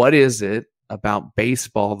 What is it about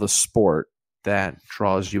baseball, the sport, that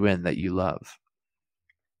draws you in, that you love?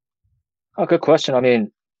 Oh, good question. I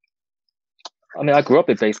mean, I grew up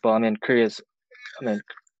in baseball.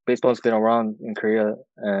 Baseball's been around in Korea,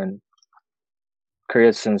 and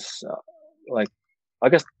Korea since I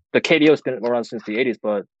guess the KBO's been around since the 80s,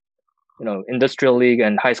 but industrial league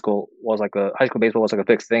and high school baseball was like a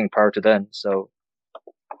big thing prior to then. So,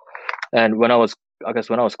 and when I was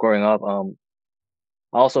growing up,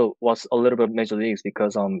 I also was a little bit of major leagues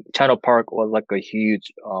because Channel Park was like a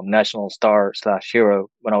huge national star / hero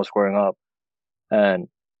when I was growing up, and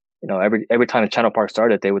every time Channel Park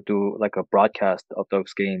started, they would do like a broadcast of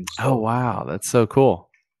those games. So, oh wow, that's so cool.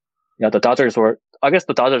 Yeah, the Dodgers were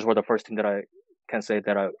the first team that I can say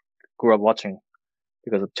that I grew up watching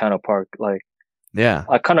because of Channel Park. Like, yeah,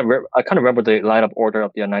 I kind of remember the lineup order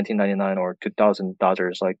of the 1999 or 2000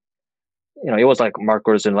 Dodgers. Like, it was like Mark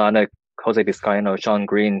Grudzielanek, Jose Vizcaino, Sean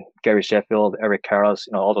Green, Gary Sheffield, Eric Karros,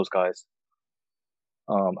 all those guys.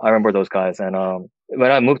 I remember those guys. And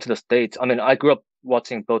when I moved to the States, I grew up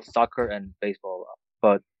watching both soccer and baseball,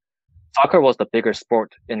 but soccer was the bigger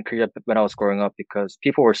sport in Korea when I was growing up because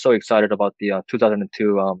people were so excited about the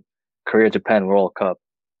 2002 Korea-Japan World Cup.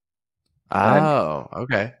 Oh,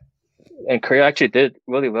 okay. And Korea actually did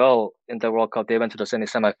really well in the World Cup. They went to the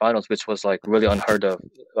semifinals, which was like really unheard of.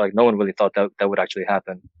 Like, no one really thought that would actually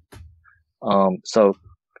happen. So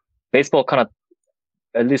baseball kind of,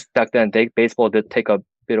 at least back then, baseball did take a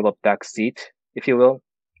bit of a back seat, if you will,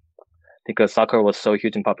 because soccer was so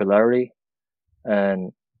huge in popularity.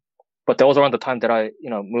 But that was around the time that I,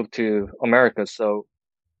 moved to America. So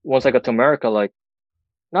once I got to America, like,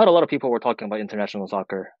 not a lot of people were talking about international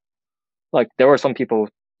soccer. Like, there were some people,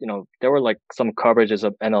 there were like some coverages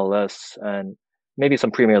of MLS and maybe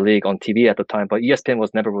some Premier League on TV at the time, but ESPN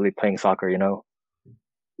was never really playing soccer,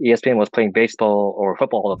 ESPN was playing baseball or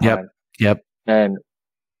football all the time. Yep. And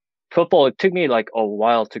football, it took me like a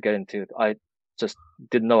while to get into. I just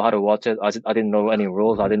didn't know how to watch it. I didn't know any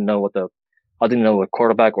rules. I didn't know what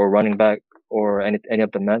quarterback or running back or any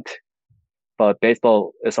of them meant. But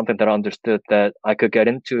baseball is something that I understood that I could get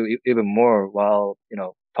into even more while,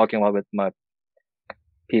 talking about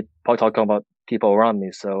people around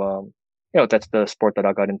me. So, that's the sport that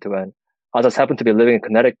I got into. And I just happened to be living in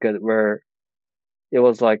Connecticut where it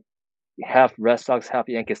was like half Red Sox, half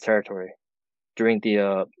Yankees territory during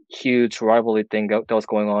the huge rivalry thing that was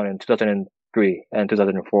going on in 2003 and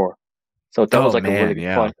 2004. So that was like a really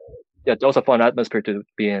fun. Yeah, that was a fun atmosphere to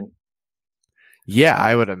be in. Yeah,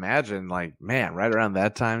 I would imagine, like, man, right around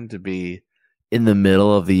that time to be in the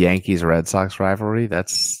middle of the Yankees-Red Sox rivalry,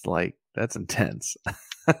 that's intense.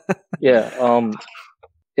 Yeah.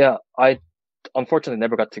 I unfortunately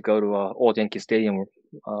never got to go to old Yankee Stadium.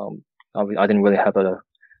 I didn't really have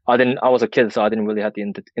I was a kid, so I didn't really have the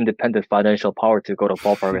independent financial power to go to a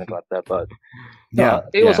ballpark or anything like that. But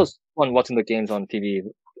it was just fun watching the games on TV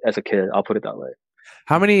as a kid. I'll put it that way.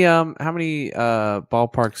 How many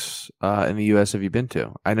ballparks in the U.S. have you been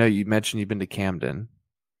to? I know you mentioned you've been to Camden.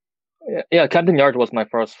 Yeah, Camden Yards was my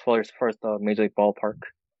first major league ballpark.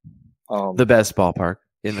 The best ballpark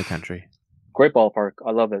in the country. Great ballpark.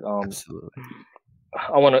 I love it. Absolutely.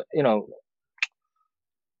 I want to,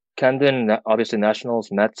 Camden, obviously Nationals,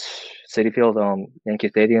 Mets, Citi Field, Yankee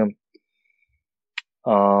Stadium.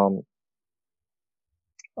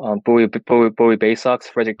 Bowie Bay Sox,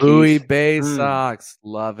 Frederick Keys. Bowie Bay Sox,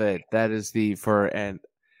 love it. That is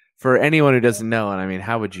for anyone who doesn't know, and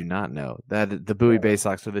how would you not know that the Bowie Bay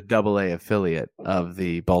Sox are the AA affiliate of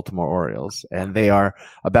the Baltimore Orioles, and they are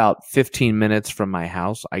about 15 minutes from my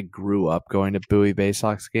house. I grew up going to Bowie Bay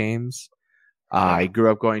Sox games. I grew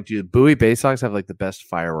up going to Bowie Bay Sox have like the best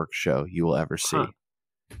fireworks show you will ever see.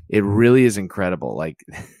 It really is incredible. Like,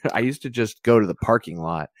 I used to just go to the parking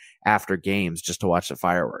lot after games just to watch the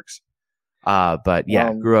fireworks. But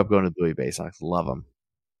yeah, grew up going to the Bowie Bay Sox. Love them.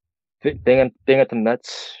 Being at the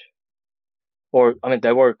Mets,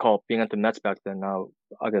 they were called being at the Mets back then. Now,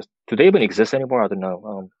 I guess, do they even exist anymore? I don't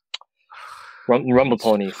know. Rumble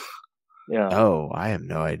Ponies. Yeah. Oh, I have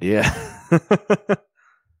no idea.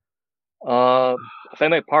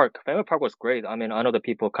 Fenway Park. Fenway Park was great. I mean, I know that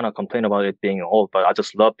people kind of complain about it being old, but I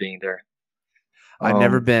just love being there. I've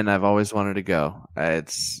never been. I've always wanted to go.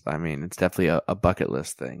 It's definitely a bucket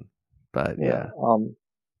list thing. But yeah.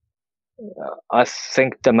 I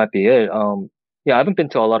think that might be it. I haven't been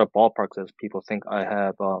to a lot of ballparks as people think I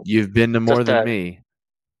have. You've been to more than me.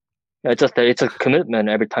 Yeah, just that it's a commitment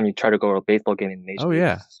every time you try to go to a baseball game in Major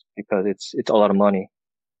League. Because it's a lot of money.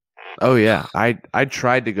 Oh yeah, I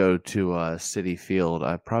tried to go to Citi Field.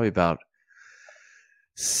 Probably about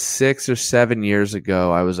 6 or 7 years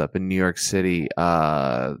ago. I was up in New York City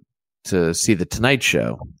to see the Tonight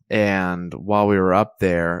Show, and while we were up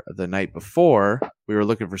there the night before, we were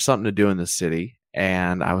looking for something to do in the city,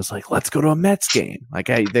 and I was like, "Let's go to a Mets game." Like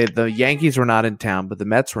the Yankees were not in town, but the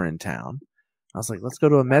Mets were in town. I was like, "Let's go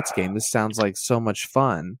to a Mets game. This sounds like so much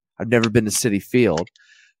fun." I've never been to Citi Field.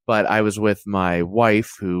 But I was with my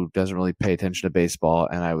wife, who doesn't really pay attention to baseball,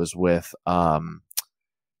 and I was with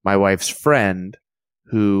my wife's friend,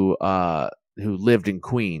 who lived in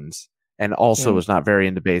Queens and also was not very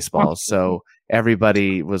into baseball. So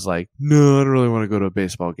everybody was like, "No, I don't really want to go to a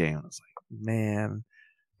baseball game." I was like, "Man,"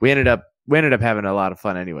 we ended up having a lot of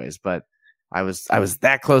fun, anyways. But I was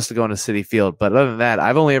that close to going to Citi Field. But other than that,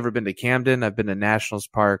 I've only ever been to Camden. I've been to Nationals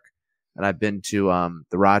Park, and I've been to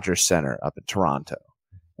the Rogers Center up in Toronto.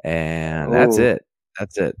 And that's it.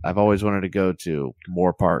 I've always wanted to go to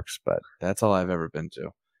more parks, but that's all I've ever been to.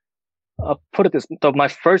 I'll put it this: so my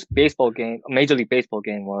first baseball game, Major League Baseball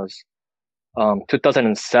game, was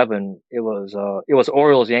 2007. It was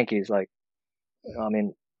Orioles Yankees. Like, I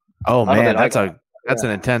mean, oh man, that's an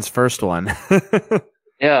intense first one.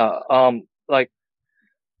 Yeah. Like,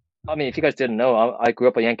 I mean, if you guys didn't know, I grew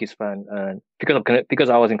up a Yankees fan, and because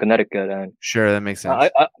I was in Connecticut, and sure, that makes sense.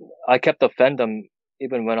 I kept the fandom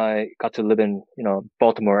even when I got to live in,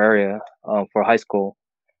 Baltimore area, for high school.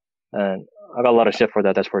 And I got a lot of shit for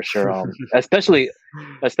that, that's for sure. Especially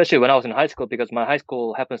when I was in high school, because my high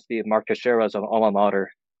school happens to be Mark Teixeira's alma mater.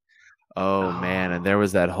 Oh man, and there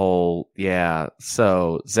was that whole,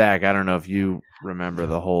 So Zach, I don't know if you remember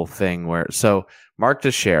the whole thing so Mark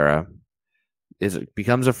Teixeira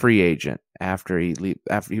becomes a free agent after he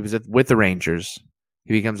was with the Rangers.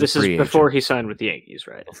 He becomes a free agent. This is before he signed with the Yankees,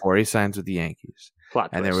 right? Before he signs with the Yankees. Plot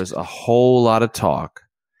and twist. There was a whole lot of talk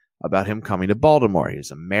about him coming to Baltimore. He was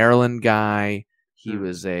a Maryland guy. He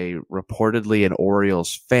was reportedly an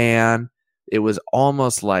Orioles fan. It was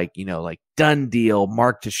almost like, like done deal.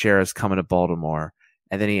 Mark Teixeira's coming to Baltimore.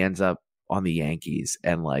 And then he ends up on the Yankees.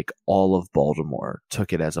 And like all of Baltimore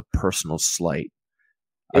took it as a personal slight.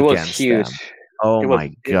 It was huge. Them. Oh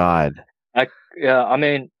my God. I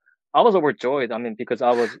mean, I was overjoyed. I mean, because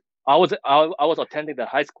I was attending the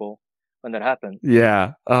high school when that happened.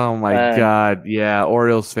 Yeah. Oh my God. Yeah.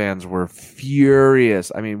 Orioles fans were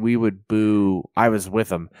furious. I mean, we would boo. I was with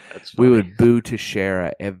them. We would boo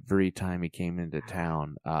Teixeira every time he came into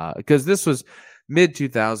town. Because this was mid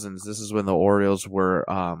 2000s. This is when the Orioles were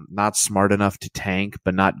not smart enough to tank,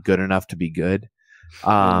 but not good enough to be good.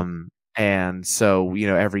 And so,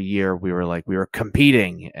 every year we were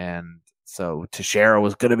competing, and so Teixeira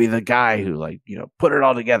was going to be the guy who put it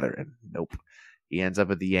all together, and nope. He ends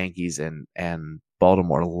up at the Yankees, and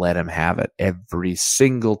Baltimore let him have it every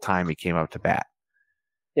single time he came up to bat.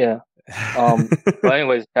 Yeah. But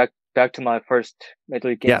anyways, back to my first Major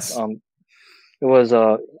League game. Yes. It was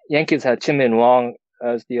Yankees had Chim-Min Wong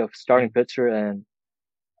as the starting pitcher, and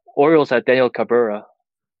Orioles had Daniel Cabrera.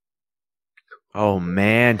 Oh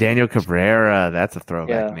man, Daniel Cabrera, that's a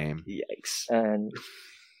throwback name. Yikes. And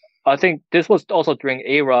I think this was also during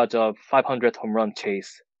A-Rod's 500th home run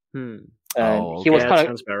chase. And he was that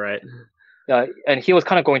sounds about right. Yeah, and he was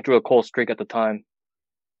kind of going through a cold streak at the time,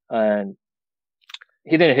 and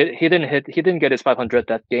he didn't get his 500th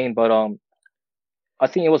that game, but I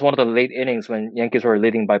think it was one of the late innings when Yankees were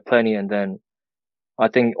leading by plenty, and then I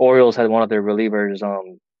think Orioles had one of their relievers.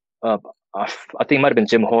 I think it might have been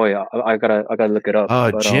Jim Hoy. I gotta look it up.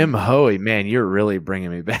 Oh, but, Jim Hoy, man, you're really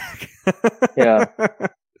bringing me back. Yeah,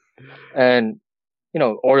 and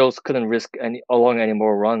Orioles couldn't risk any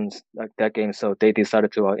more runs like that game, so they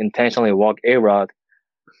decided to intentionally walk A-Rod.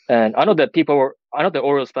 And I know that the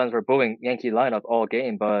Orioles fans were booing Yankee lineup all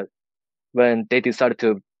game, but when they decided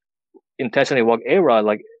to intentionally walk A-Rod,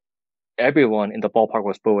 like everyone in the ballpark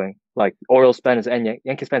was booing, like Orioles fans and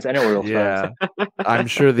Yankees fans and Orioles fans. I'm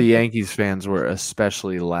sure the Yankees fans were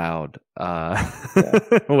especially loud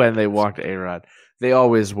when they walked A-Rod. They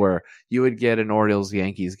always were. You would get an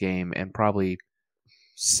Orioles-Yankees game, and probably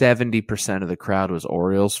 70% of the crowd was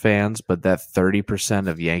Orioles fans, but that 30%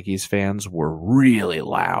 of Yankees fans were really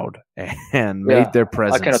loud and made their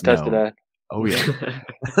presence known. I can attest to that. Oh yeah,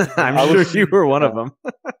 I'm sure you were one of them.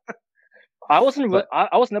 I wasn't.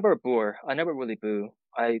 I was never a booer. I never really boo.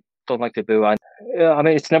 I don't like to boo. I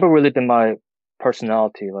mean, it's never really been my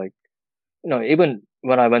personality. Like, even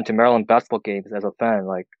when I went to Maryland basketball games as a fan,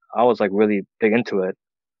 like I was like really big into it.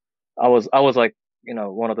 I was like,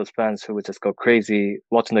 one of those fans who would just go crazy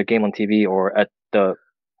watching the game on TV or at the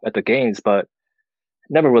games, but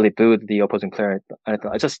never really booed the opposing player.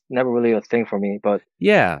 It's just never really a thing for me. But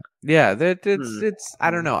yeah, it's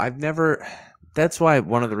I don't know. I've never. That's why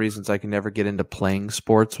one of the reasons I could never get into playing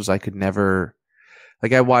sports was I could never.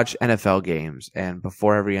 Like I watch NFL games, and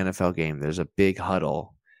before every NFL game, there's a big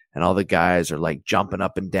huddle, and all the guys are like jumping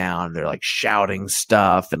up and down. They're like shouting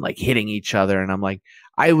stuff and like hitting each other, and I'm like,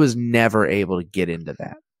 I was never able to get into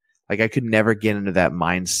that. Like I could never get into that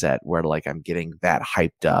mindset where like I'm getting that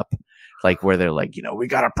hyped up. Like where they're like, we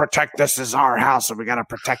got to protect, this is our house and we got to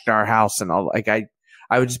protect our house. And all like, I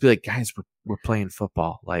would just be like, guys, we're playing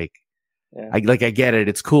football. Like, yeah. I get it.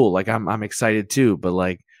 It's cool. Like I'm excited too, but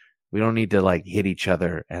like, we don't need to like hit each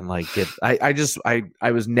other and like get, I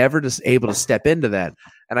was never just able to step into that.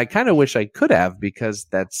 And I kind of wish I could have, because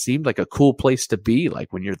that seemed like a cool place to be.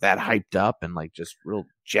 Like when you're that hyped up and like just real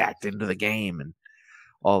jacked into the game and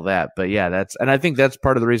all that. But yeah, and I think that's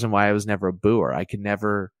part of the reason why I was never a booer. I could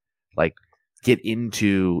never like get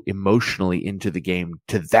emotionally into the game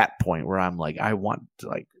to that point where I'm like, I want to,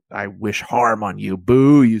 like, I wish harm on you.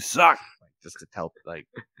 Boo, you suck. Like, just to tell, like,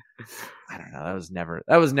 I don't know.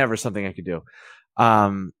 That was never something I could do.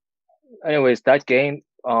 Anyways, that game.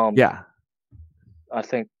 Yeah. I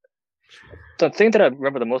think the thing that I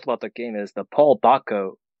remember the most about the game is the Paul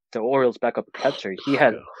Bacco, the Orioles backup catcher. He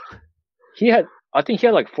had, I think he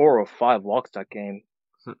had like 4 or 5 walks that game.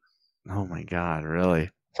 Oh my God, really?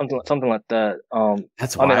 Something like that.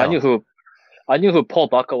 That's wild. I mean, I knew who Paul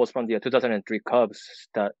Bacco was from the 2003 Cubs.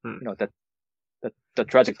 That the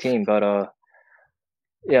tragic team. But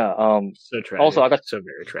yeah. So tragic. Also, I got so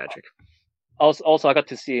very tragic. Also, I got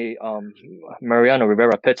to see Mariano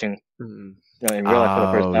Rivera pitching. Mm-hmm. In real life for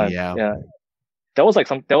the first time. Yeah. That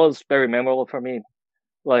was very memorable for me.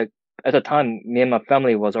 Like at the time, me and my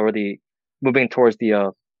family was already moving towards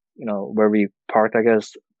the where we parked, I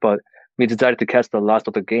guess, but we decided to catch the last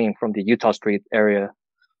of the game from the Utah Street area,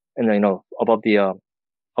 and above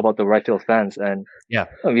the right field fence, and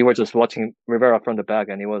we were just watching Rivera from the back,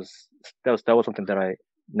 and that was something that I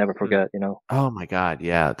never forget. Oh my God,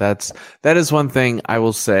 yeah, that is one thing I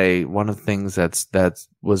will say. One of the things that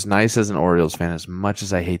was nice as an Orioles fan, as much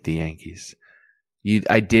as I hate the Yankees,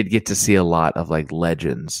 I did get to see a lot of like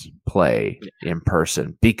legends play in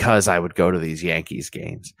person because I would go to these Yankees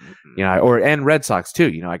games, and Red Sox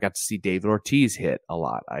too. I got to see David Ortiz hit a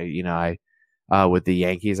lot. With the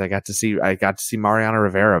Yankees, I got to see Mariano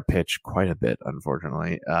Rivera pitch quite a bit.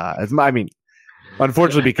 Unfortunately,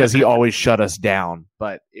 unfortunately because he always shut us down.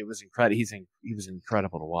 But it was incredible. He was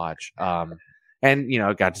incredible to watch. And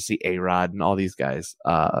I got to see A-Rod and all these guys.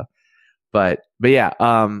 But yeah.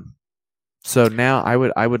 So now I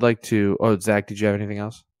would like to. Oh, Zach, did you have anything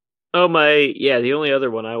else? Oh the only other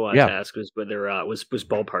one I wanted to ask was whether was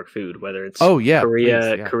ballpark food, whether it's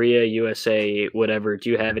Korea, USA, whatever. Do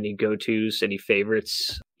you have any go-tos, any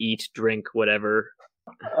favorites? Eat, drink, whatever.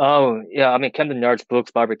 Oh yeah, I mean Camden Yards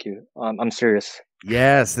Boog's barbecue. I'm serious.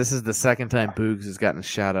 Yes, this is the second time Boogs has gotten a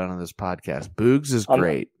shout out on this podcast. Boogs is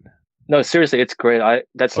great. No, seriously, it's great.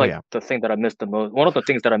 That's the thing that I missed the most. One of the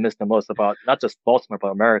things that I missed the most about not just Baltimore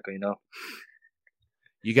but America.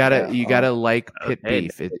 You gotta like pit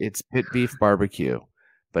beef. It's pit beef barbecue.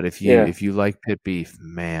 But if you like pit beef,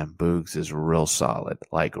 man, Boogs is real solid,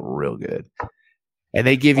 like real good. And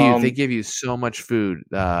they give you so much food.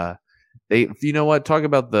 You know what? Talk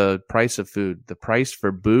about the price of food. The price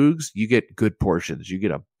for Boogs, you get good portions. You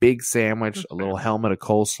get a big sandwich, a little helmet of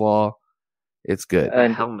coleslaw. It's good.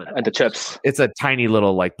 And the chips. It's a tiny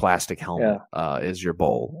little like plastic helmet is your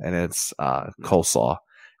bowl, and it's coleslaw.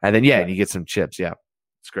 And then you get some chips. Yeah.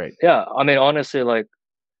 It's great. Yeah, I mean honestly, like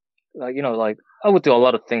I would do a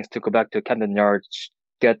lot of things to go back to Camden Yards,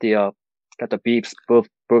 get the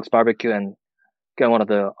Boog's barbecue, and get one of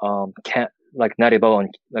the can like Natty Boh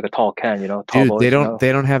and like a tall can, tall Dude, boys,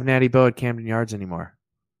 they don't have Natty Boh at Camden Yards anymore.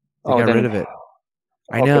 They got rid of it.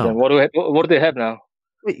 I know. Then what do they have now?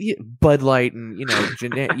 Bud Light and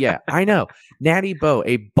yeah, I know. Natty Boh,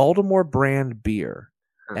 a Baltimore brand beer,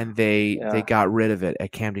 and they got rid of it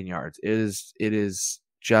at Camden Yards. It is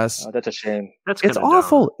just that's a shame. It's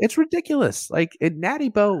awful. Dumb. It's ridiculous. Like Natty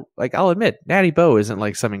Boh, like I'll admit, Natty Boh isn't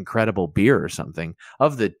like some incredible beer or something.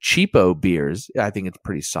 Of the cheapo beers, I think it's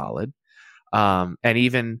pretty solid. And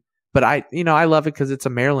even but I love it because it's a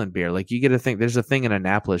Maryland beer. Like, you get a thing. There's a thing in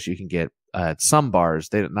Annapolis you can get at some bars.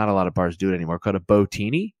 Not a lot of bars do it anymore. Called a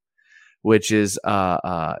Botini, which is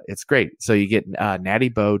it's great. So you get Natty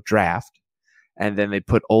Boh draft, and then they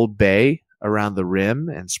put Old Bay around the rim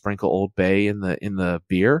and sprinkle Old Bay in the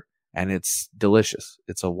beer, and it's delicious.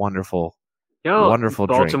 It's a wonderful wonderful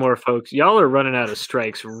Baltimore drink. Folks. Y'all are running out of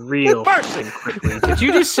strikes real quickly. Did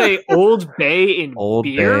you just say Old Bay in Old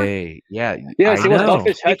beer? Bay, yeah. See what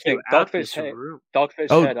Dogfish Head Kick you thing. out Dogfish this Head. room. Dogfish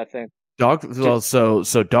Oh. Head, I think. So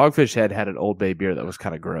Dogfish Head had an Old Bay beer that was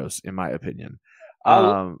kind of gross, in my opinion.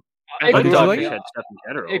 I It like did you grew, like Dogfish it? Head stuff in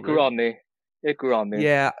general. it grew on me. It grew on me.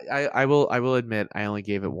 Yeah, I will admit I only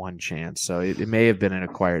gave it one chance, so it may have been an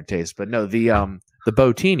acquired taste. But no, the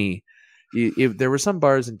Botini, there were some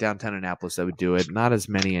bars in downtown Annapolis that would do it. Not as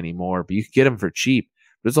many anymore, but you could get them for cheap.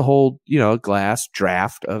 There's a whole glass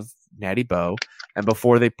draft of Natty Boh, and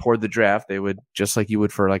before they poured the draft, they would, just like you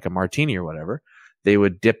would for like a martini or whatever, they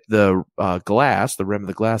would dip the rim of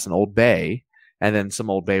the glass in Old Bay, and then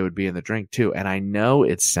some Old Bay would be in the drink too. And I know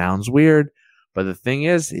it sounds weird, but the thing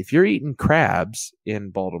is, if you're eating crabs in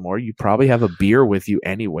Baltimore, you probably have a beer with you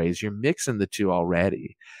anyways. You're mixing the two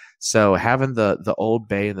already. So having the Old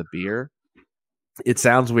Bay in the beer, it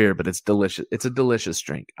sounds weird, but it's delicious. It's a delicious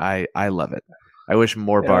drink. I love it. I wish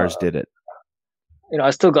more bars did it.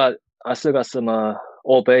 I still got some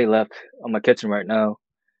Old Bay left on my kitchen right now.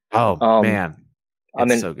 Oh man.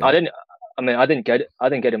 It's so good. I didn't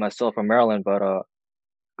get it myself from Maryland, but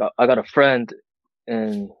I got a friend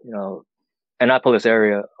in Annapolis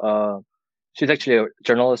area. She's actually a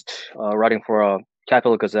journalist writing for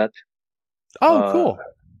Capital Gazette. Oh, cool.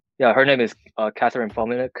 Yeah, her name is Catherine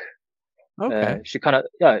Fominik. Okay. She kind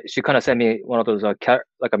of sent me one of those like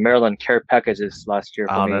a Maryland care packages last year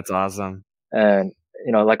for me. Oh, that's awesome. And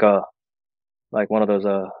like one of those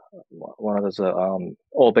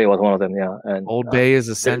Old Bay was one of them, yeah. And Old Bay is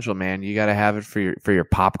essential, man. You got to have it for your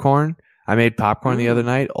popcorn. I made popcorn the other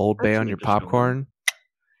night. Old Bay on your popcorn.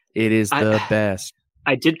 It is the best.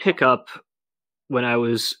 I did pick up when I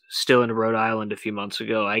was still in Rhode Island a few months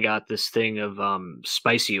ago. I got this thing of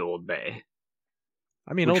spicy Old Bay.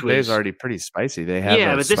 I mean, Old Bay is already pretty spicy. They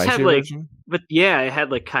have but this had version? it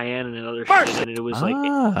had like cayenne and other shit in it. It was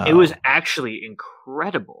it was actually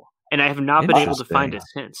incredible, and I have not been able to find it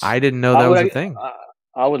since. I didn't know that was a thing.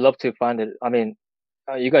 I would love to find it. I mean,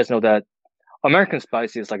 you guys know that American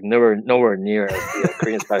spicy is like nowhere near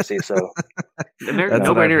Korean spicy. So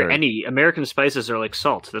nowhere near any American spices are like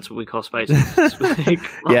salt. That's what we call spices.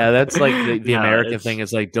 Yeah, that's like the American thing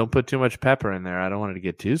is like, don't put too much pepper in there. I don't want it to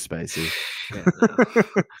get too spicy.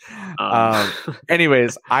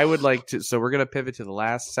 Anyways, I would like to. So we're gonna pivot to the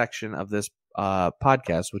last section of this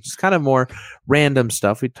podcast, which is kind of more random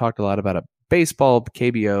stuff. We talked a lot about baseball,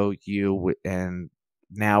 KBO, and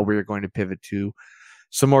now we're going to pivot to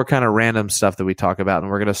some more kind of random stuff that we talk about.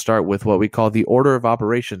 And we're going to start with what we call the order of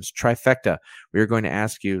operations, trifecta. We are going to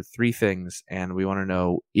ask you 3 things, and we want to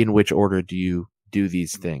know in which order do you do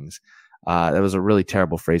these things. That was a really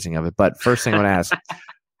terrible phrasing of it. But first thing I want to ask,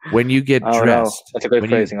 when you get dressed. No. That's a good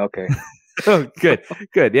phrasing. Okay. Oh, good.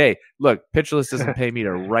 Hey, look, Pitcherless doesn't pay me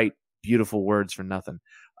to write beautiful words for nothing.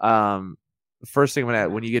 First thing I'm going to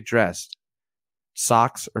ask, when you get dressed,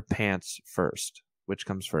 socks or pants first? Which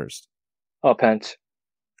comes first? Oh, pants.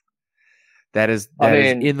 That is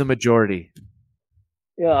in the majority.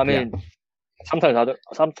 Yeah, I mean, sometimes I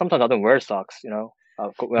don't wear socks.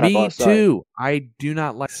 Me too. I do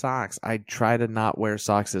not like socks. I try to not wear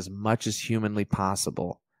socks as much as humanly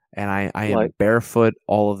possible, and I am barefoot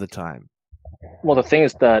all of the time. Well, the thing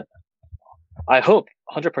is that I hope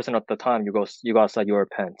 100% of the time you go outside, you wear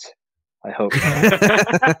pants. I hope.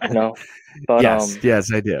 But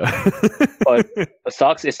yes, I do. But the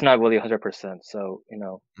socks, it's not really 100%. So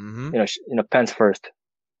pants first.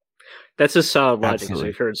 That's a solid logic as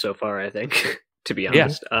we've heard so far, I think. To be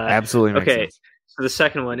honest, absolutely. Makes sense. So the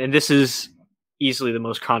second one, and this is easily the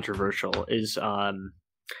most controversial, is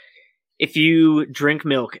if you drink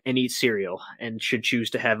milk and eat cereal and should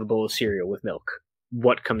choose to have a bowl of cereal with milk,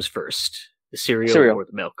 what comes first, the cereal or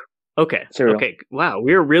the milk? Okay. Cereal. Okay. Wow,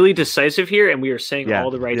 we are really decisive here, and we are saying all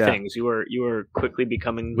the right things. You are quickly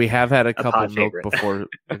becoming. We have had a couple milk before.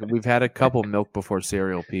 We've had a couple milk before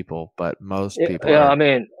cereal people, but most people. Yeah, I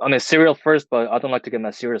mean cereal first, but I don't like to get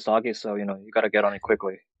my cereal soggy, so you got to get on it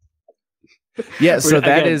quickly. Yeah, so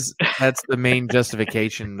that's the main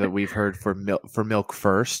justification that we've heard for milk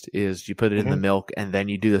first is you put it in the milk and then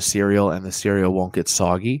you do the cereal and the cereal won't get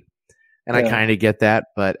soggy. And I kind of get that,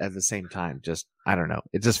 but at the same time, just I don't know,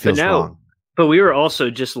 it just feels wrong. But we were also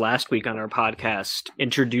just last week on our podcast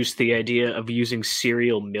introduced the idea of using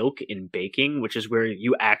cereal milk in baking, which is where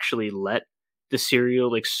you actually let the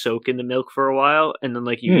cereal like soak in the milk for a while, and then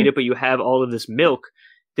like you eat it, but you have all of this milk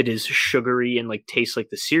that is sugary and like tastes like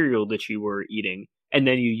the cereal that you were eating, and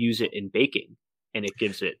then you use it in baking, and it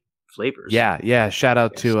gives it flavors. Yeah. Shout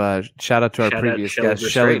out to our previous guest,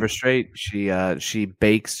 Shelly Verstrate.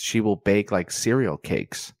 She will bake like cereal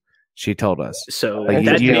cakes. She told us. So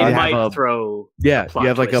like you might throw. Yeah, you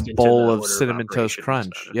have like a bowl of Cinnamon Toast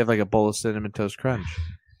Crunch. You have like a bowl of Cinnamon Toast Crunch,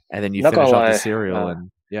 and then you finish off the cereal. And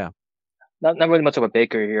yeah, not really much of a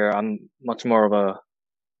baker here. I'm much more of a.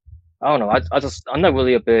 I don't know. I'm not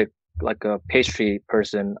really a big like a pastry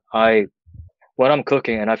person. When I'm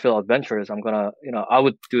cooking and I feel adventurous, I'm gonna, I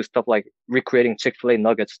would do stuff like recreating Chick-fil-A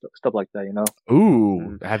nuggets, stuff like that,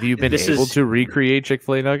 Ooh, have you been able to recreate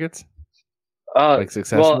Chick-fil-A nuggets? Like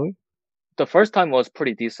successfully? Well, the first time was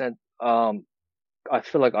pretty decent. I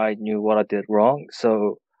feel like I knew what I did wrong,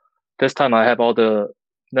 so this time I have all the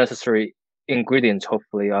necessary ingredients.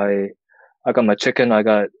 Hopefully, I got my chicken. I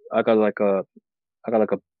got like a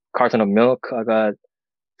carton of milk. I got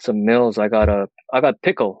some meals. I got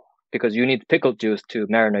pickle. Because you need pickle juice to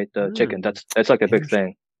marinate the chicken. That's like a big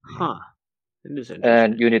thing. Huh. It is interesting.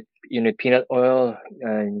 And you need peanut oil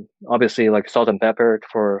and obviously like salt and pepper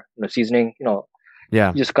for the seasoning.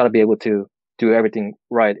 Yeah. You just gotta be able to do everything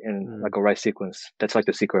right in like a right sequence. That's like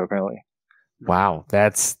the secret apparently. Wow,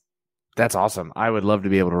 that's awesome. I would love to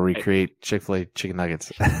be able to recreate Chick-fil-A chicken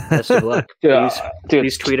nuggets. Best of luck.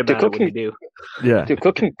 Please tweet about it when you do. Yeah, dude,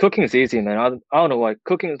 cooking is easy, man. I don't know why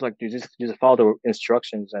cooking is like you just follow the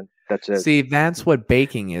instructions and that's it. See, that's what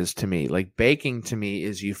baking is to me. Like baking to me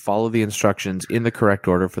is you follow the instructions in the correct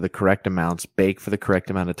order for the correct amounts, bake for the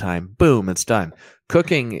correct amount of time. Boom, it's done.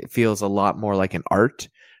 Cooking feels a lot more like an art.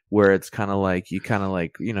 Where it's kind of like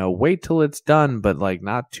wait till it's done, but like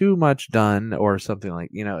not too much done or something like,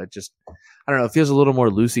 it just, I don't know. It feels a little more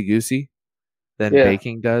loosey goosey than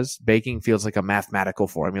baking does. Baking feels like a mathematical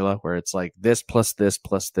formula where it's like this plus this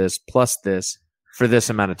plus this plus this for this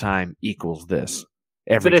amount of time equals this.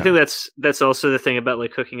 But I think that's also the thing about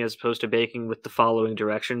like cooking as opposed to baking with the following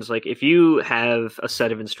directions. Like if you have a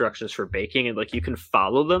set of instructions for baking and like you can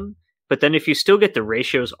follow them, but then if you still get the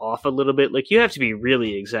ratios off a little bit, like you have to be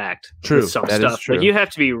really exact with some stuff. Like you have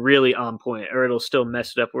to be really on point or it'll still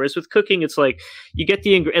mess it up. Whereas with cooking, it's like you get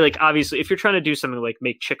like obviously if you're trying to do something like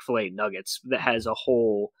make Chick-fil-A nuggets that has a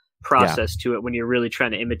whole process to it when you're really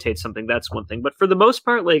trying to imitate something, that's one thing. But for the most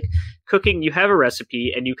part, like cooking, you have a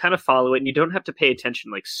recipe and you kind of follow it and you don't have to pay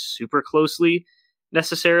attention like super closely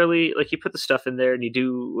necessarily. Like you put the stuff in there and you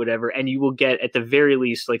do whatever and you will get at the very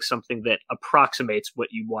least like something that approximates what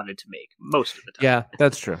you wanted to make most of the time. Yeah,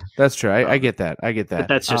 that's true. I get that. But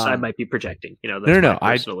that's just I might be projecting, that's my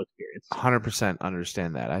personal experience. 100%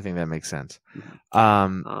 understand that. I think that makes sense.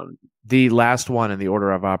 The last one in the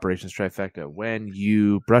order of operations trifecta, when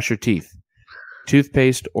you brush your teeth,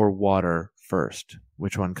 toothpaste or water first,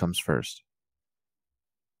 which one comes first?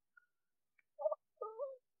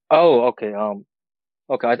 Oh, okay.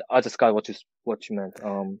 Okay, I just got what you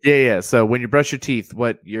meant. Yeah. So when you brush your teeth,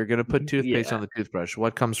 what you're gonna put toothpaste on the toothbrush.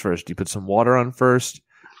 What comes first? Do you put some water on first,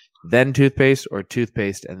 then toothpaste, or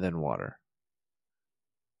toothpaste and then water?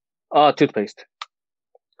 Toothpaste.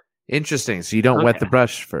 Interesting. So you don't wet the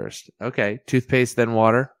brush first. Okay, toothpaste then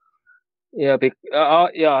water. Yeah,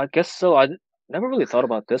 I guess so. I never really thought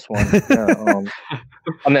about this one. Yeah,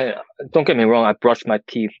 I mean, don't get me wrong. I brush my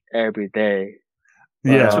teeth every day.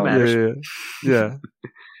 Yeah.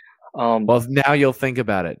 Well, now you'll think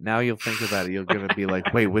about it. You're going to be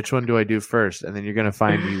like, wait, which one do I do first? And then you're going to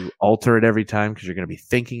find you alter it every time because you're going to be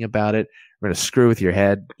thinking about it. We're going to screw with your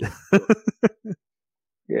head.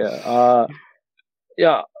 Yeah.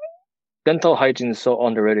 Dental hygiene is so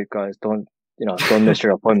underrated, guys. Don't miss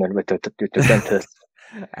your appointment with the dentist.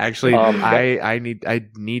 Actually, I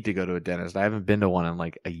need to go to a dentist. I haven't been to one in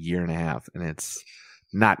like a year and a half, and it's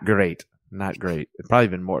not great. Not great. It's probably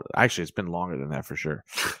been more. Actually, it's been longer than that for sure.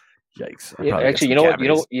 Yikes! Yeah, actually, you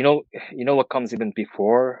know what comes even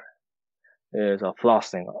before is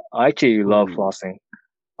flossing. I actually love flossing.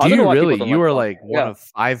 Do you really? You are like one of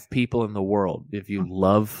 5 people in the world if you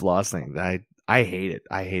love flossing. I hate it.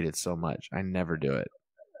 I hate it so much. I never do it.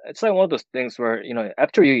 It's like one of those things where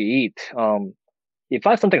after you eat, if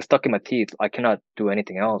I have something stuck in my teeth, I cannot do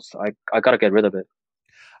anything else. I gotta get rid of it.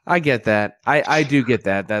 I get that. I do get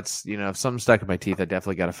that. That's, if something's stuck in my teeth, I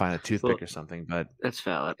definitely got to find a toothpick or something. But that's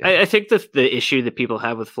valid. Yeah. I think the issue that people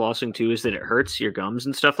have with flossing too is that it hurts your gums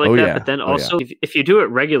and stuff like that. Yeah. But then also, if you do it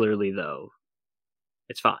regularly, though,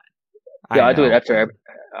 it's fine. Yeah, I do it after.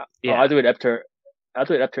 I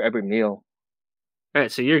do it after every meal. All right,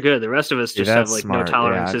 so you're good. The rest of us just have like smart. no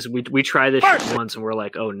tolerances. Yeah. We try this shit once and we're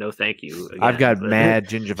like, oh no, thank you. Again. I've got mad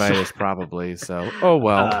gingivitis probably. So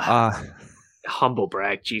humble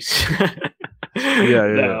brag, jeez. yeah.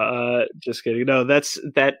 No, just kidding. No, that's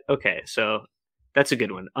that. Okay, so that's a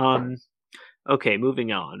good one. Okay,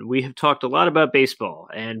 moving on. We have talked a lot about baseball,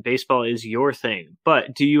 and baseball is your thing.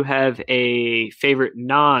 But do you have a favorite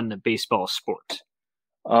non-baseball sport?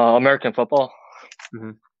 American football.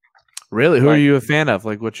 Mm-hmm. Really? Who are you a fan of?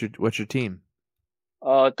 Like, what's your team?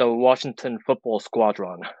 The Washington Football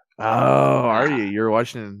Squadron. Oh, are you? You're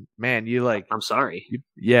Washington. Man, you like... I'm sorry.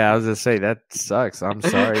 Yeah, I was going to say, that sucks. I'm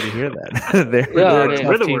sorry to hear that. they're a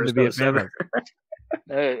tough team to be a fan of.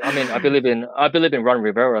 I mean, I believe in Ron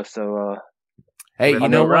Rivera, so... Hey, you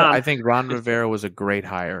know what? I think Ron Rivera was a great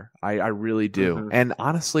hire. I really do. Mm-hmm. And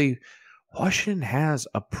honestly... Washington has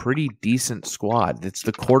a pretty decent squad. It's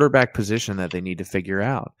the quarterback position that they need to figure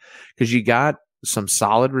out because you got some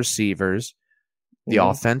solid receivers. The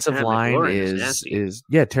offensive line is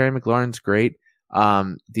Terry McLaurin's great.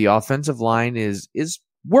 The offensive line is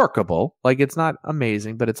workable. Like it's not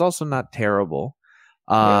amazing, but it's also not terrible.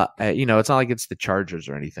 It's not like it's the Chargers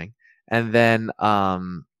or anything. And then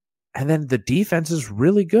the defense is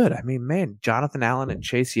really good. I mean, man, Jonathan Allen and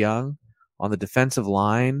Chase Young on the defensive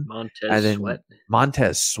line,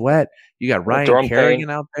 Montez Sweat. You got Ryan Kerrigan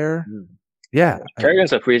out there. Yeah,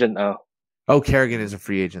 Kerrigan's a free agent now. Oh, Kerrigan is a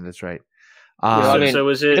free agent. That's right. So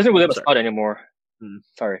was it? Doesn't really have a spot anymore.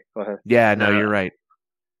 Sorry, go ahead. Yeah, no, you're right.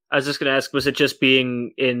 I was just going to ask: was it just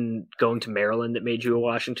going to Maryland that made you a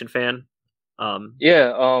Washington fan?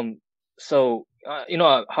 So you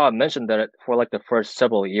know how I mentioned that for like the first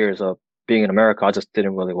several years of being in America, I just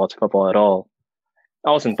didn't really watch football at all. I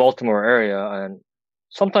was in Baltimore area, and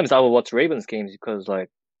sometimes I would watch Ravens games because, like,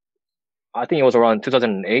 I think it was around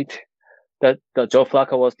 2008 that Joe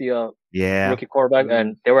Flacco was the rookie quarterback,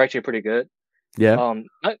 and they were actually pretty good. Yeah.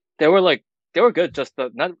 They were good, just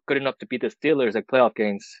not good enough to beat the Steelers at playoff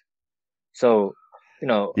games. So,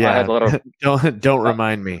 I had a lot of don't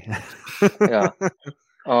remind me. Yeah.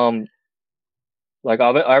 Like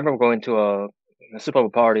I remember going to a Super Bowl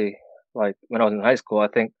party, like when I was in high school. I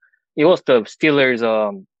think it was the Steelers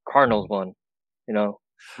Cardinals one,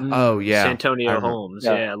 Oh yeah, Santonio Holmes,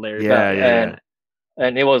 Larry.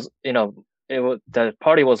 And it was, the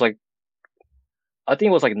party was like, I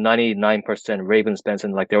think it was like 99% Ravens fans,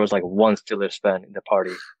 and like there was like one Steelers fan in the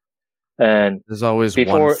party. And there's always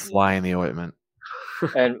one fly in the ointment.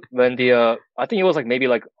 And when I think it was like maybe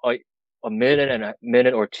like a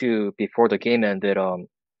minute or two before the game ended,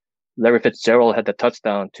 Larry Fitzgerald had the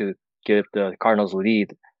touchdown to give the Cardinals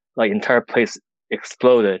lead. Like entire place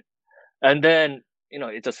exploded, and then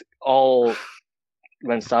it just all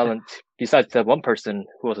went silent. Besides that one person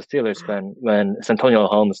who was a Steelers fan when Santonio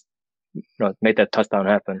Holmes, made that touchdown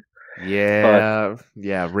happen. Yeah,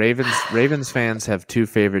 Ravens fans have two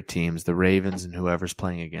favorite teams: the Ravens and whoever's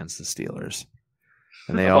playing against the Steelers,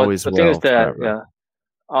 and they always will. The thing is that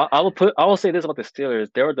I will say this about the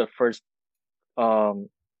Steelers: they were the first. I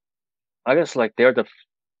guess like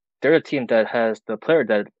they're a team that has the player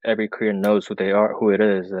that every Korean knows who they are, who it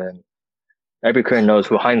is, and every Korean knows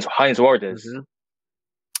who Hines Ward is. Mm-hmm.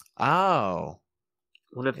 Oh,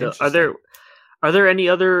 one of the are there any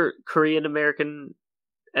other Korean American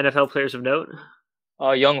NFL players of note?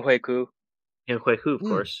 Young Hwae-koo. Young Hwae-koo, of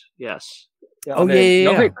course. Yes. Yeah,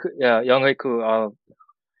 Young Hwae-koo.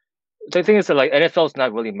 The thing is that like NFL is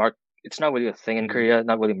not really it's not really a thing in Korea,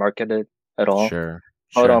 not really marketed at all. Sure.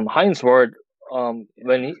 But Hines Ward.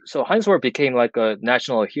 Hines Ward became like a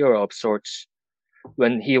national hero of sorts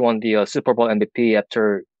when he won the Super Bowl MVP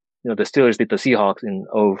after the Steelers beat the Seahawks in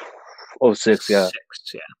 06.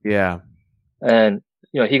 Yeah. And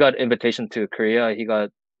he got invitation to Korea. He got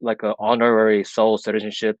like an honorary Seoul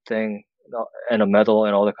citizenship thing and a medal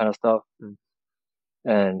and all that kind of stuff.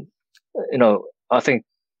 And I think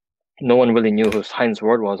no one really knew who Hines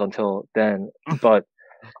Ward was until then. But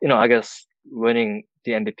I guess winning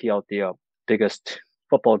the MVP out the biggest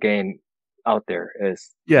football game out there is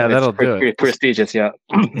that'll do it. Prestigious, yeah.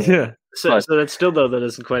 Yeah. So that's still though that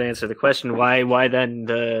doesn't quite answer the question. Why then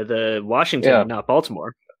the Washington, not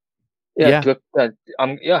Baltimore? So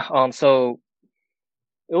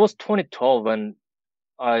it was 2012 when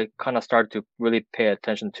I kind of started to really pay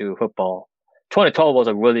attention to football. 2012 was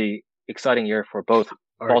a really exciting year for both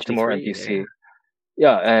Baltimore and DC.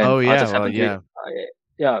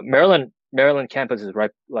 Maryland campus is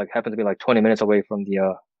right, like happened to be like 20 minutes away from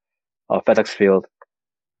the FedEx Field,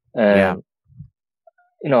 and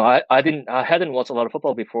I hadn't watched a lot of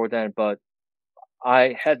football before then, but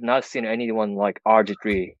I had not seen anyone like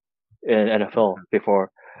RG3 in NFL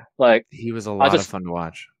before. Like he was a lot of fun to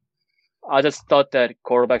watch. I just thought that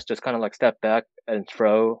quarterbacks just kind of like step back and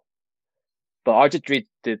throw, but RG3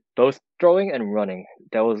 did both throwing and running.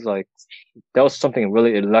 That was something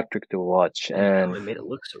really electric to watch, and it made it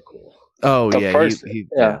look so cool. Oh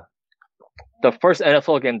yeah, the first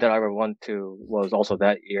NFL game that I ever went to was also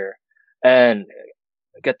that year, and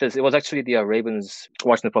get this, it was actually the Ravens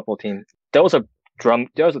Washington football team. There was a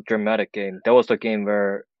dramatic game. That was the game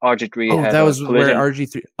where RG3 had that was collision. Where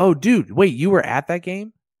RG3. Oh, dude, wait, you were at that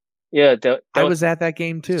game? Yeah, I was at that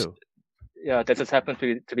game too. Yeah, that just happened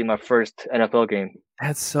to be my first NFL game.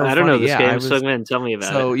 That's so. I don't know this game, so man, tell me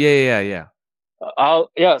about it. So yeah.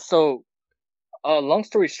 So, long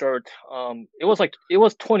story short, it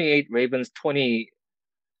was 28 Ravens, 20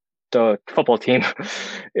 the football team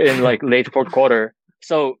in like late fourth quarter.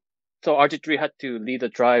 So RG3 had to lead the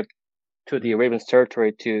drive to the Ravens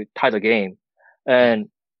territory to tie the game, and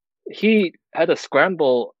he had a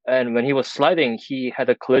scramble, and when he was sliding, he had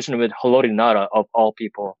a collision with Haloti Ngata of all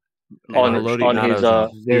people on his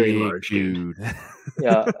very large dude.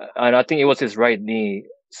 Yeah, and I think it was his right knee.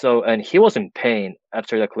 So, and he was in pain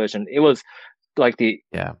after the collision. It was like the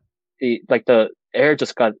air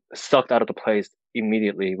just got sucked out of the place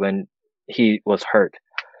immediately when he was hurt.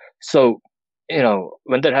 So,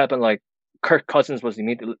 when that happened, like Kirk Cousins was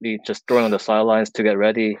immediately just throwing on the sidelines to get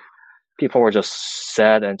ready. People were just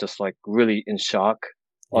sad and just like really in shock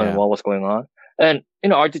on what was going on. And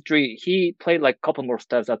RG3, he played like a couple more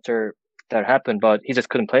steps after that happened, but he just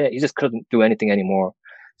couldn't play it. He just couldn't do anything anymore.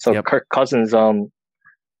 So Kirk Cousins,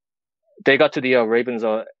 they got to the Ravens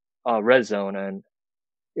red zone, and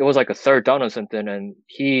it was like a third down or something, and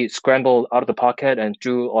he scrambled out of the pocket and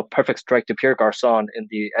drew a perfect strike to Pierre Garçon in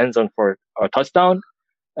the end zone for a touchdown.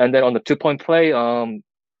 And then on the 2-point play,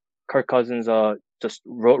 Kirk Cousins just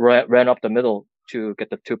ran up the middle to get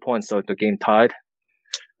the 2 points, so the game tied.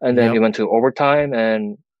 And then he went to overtime,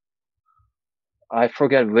 and I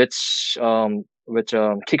forget which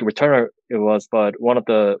kick returner it was, but one of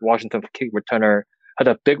the Washington kick returner had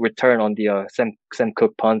a big return on the Sam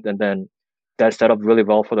Cook punt, and then that set up really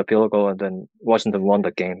well for the field goal, and then Washington won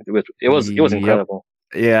the game. It was incredible.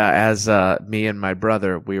 Yeah, as me and my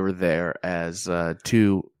brother, we were there as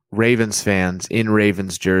two Ravens fans in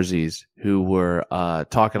Ravens jerseys who were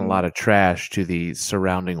talking a lot of trash to the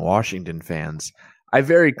surrounding Washington fans. I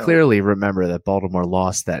very clearly remember that Baltimore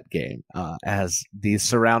lost that game, as the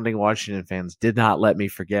surrounding Washington fans did not let me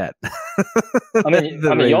forget. I mean,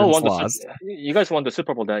 y'all won you guys won the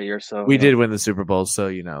Super Bowl that year, so we did win the Super Bowl. So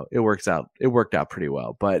it worked out pretty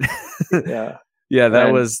well. But yeah,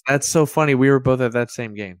 that's so funny. We were both at that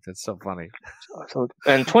same game. That's so funny. So,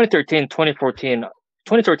 and 2013,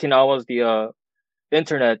 I was the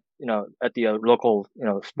internet, at the local,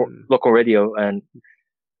 local radio, and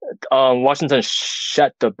Washington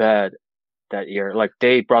shat the bed that year. Like,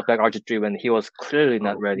 they brought back RG3 when he was clearly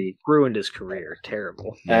not ready. Ruined his career.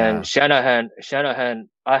 Terrible. And Shanahan,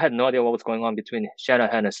 I had no idea what was going on between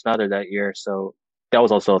Shanahan and Snyder that year, so that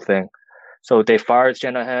was also a thing. So they fired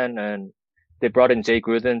Shanahan, and they brought in Jay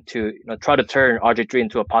Gruden to try to turn RG3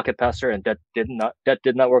 into a pocket passer, and that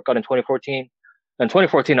did not work out in 2014. In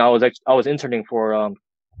 2014, I was interning for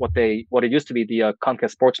what it used to be the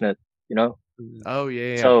Comcast Sportsnet, Oh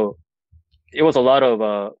yeah. So it was a lot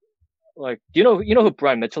of like, you know who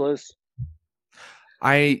Brian Mitchell is?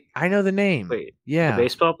 I know the name. Wait, yeah, the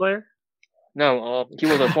baseball player? No, he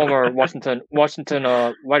was a former Washington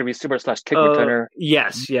wide receiver / kick returner.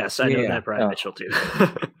 Yes, I know that Brian Mitchell too.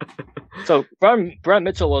 So Brian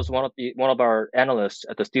Mitchell was one of our analysts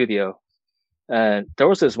at the studio, and there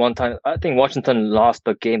was this one time I think Washington lost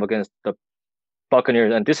the game against the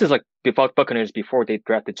Buccaneers, and this is like Buccaneers before they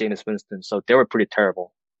drafted Jameis Winston, so they were pretty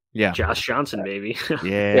terrible. Yeah, Josh Johnson, baby.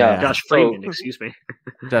 Yeah. Josh Freeman, excuse me.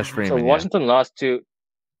 Josh Freeman. So Washington lost to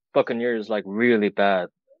Buccaneers like really bad,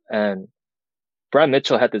 and Brian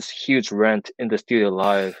Mitchell had this huge rant in the studio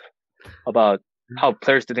live about how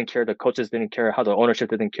players didn't care, the coaches didn't care, how the ownership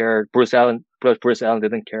didn't care, Bruce Allen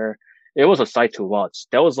didn't care. It was a sight to watch.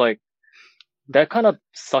 That was like that kind of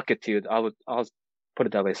suckitude. I was put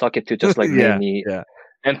it that way. Suckitude just like made me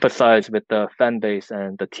empathize with the fan base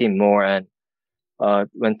and the team more. And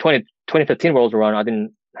when 2015 rolled around, I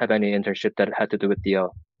didn't have any internship that had to do with the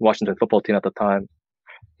Washington football team at the time.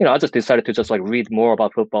 I just decided to just like read more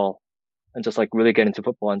about football and just like really get into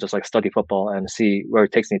football and just like study football and see where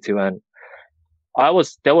it takes me to. And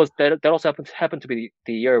that also happened to be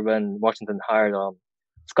the year when Washington hired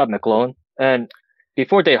Scott McCloughan. And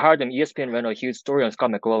before they hired him, ESPN ran a huge story on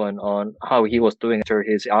Scott McCloughan on how he was doing after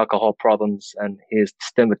his alcohol problems and his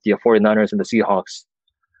stint with the 49ers and the Seahawks.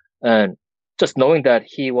 And just knowing that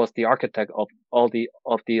he was the architect of all the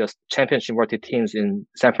championship worthy teams in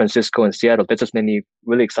San Francisco and Seattle, that just made me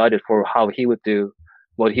really excited for how he would do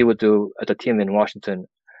what he would do at the team in Washington.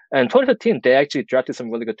 And 2015, they actually drafted some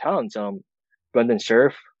really good talents. Brendan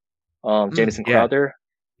Scherf, Jamison Crowder.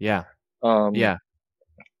 Yeah. There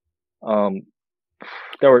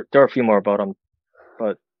were a few more about them,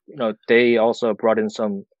 but they also brought in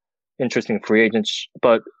some interesting free agents.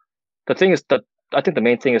 But the thing is that I think the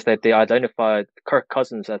main thing is that they identified Kirk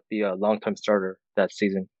Cousins as the long-term starter that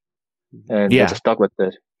season, and they just stuck with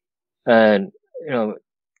it. And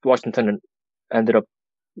Washington ended up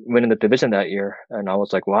winning the division that year, and I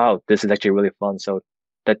was like, wow, this is actually really fun. So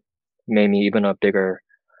that made me even a bigger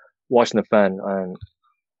Washington fan. And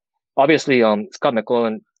obviously, Scott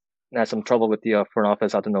McClellan had some trouble with the front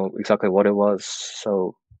office. I don't know exactly what it was,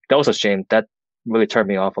 so that was a shame. That really turned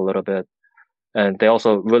me off a little bit. And they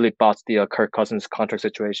also really botched the Kirk Cousins contract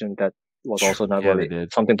situation. That was also not really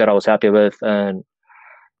something that I was happy with. And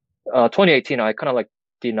 2018, I kind of like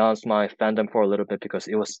denounced my fandom for a little bit because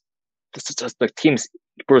it was just the team's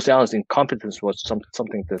Bruce Allen's incompetence was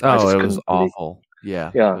something that it was awful.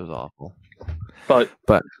 Yeah, it was awful. But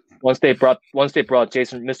once they brought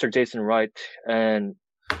Mr. Jason Wright and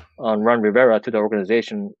Ron Rivera to the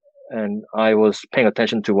organization, and I was paying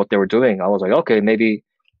attention to what they were doing, I was like, okay, maybe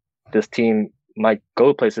this team might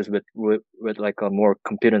go places with like a more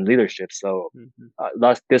competent leadership. So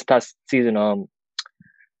this past season,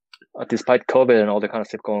 despite COVID and all the kind of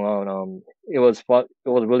stuff going on, it was fun. It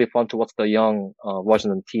was really fun to watch the young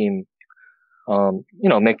Washington team,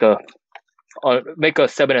 make a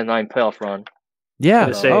 7-9 playoff run. Yeah,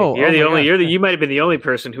 you might have been the only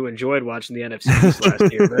person who enjoyed watching the NFC East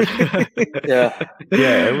last year.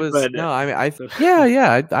 It was.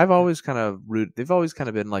 I've always kind of they've always kind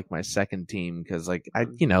of been like my second team because, like,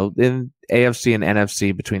 in AFC and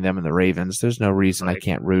NFC between them and the Ravens, there's no reason I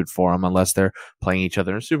can't root for them unless they're playing each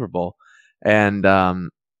other in a Super Bowl. And I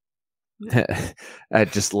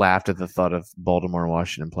just laughed at the thought of Baltimore and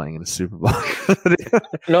Washington playing in a Super Bowl.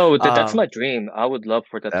 No, that's my dream. I would love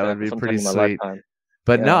for that. That would be pretty sweet.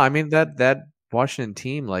 But no, I mean that Washington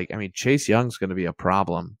team, Chase Young's going to be a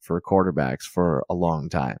problem for quarterbacks for a long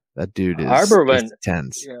time. That dude is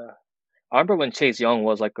intense. Yeah, I remember when Chase Young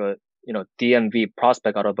was like a DMV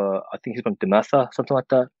prospect out of I think he's from Demesa, something like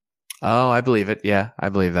that. Oh, I believe it. Yeah, I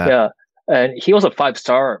believe that. Yeah, and he was a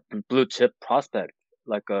 5-star blue chip prospect.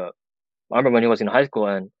 I remember when he was in high school,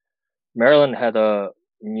 and Maryland had a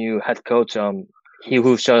new head coach. He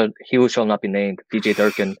who shall not be named, DJ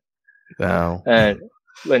Durkin. Oh. And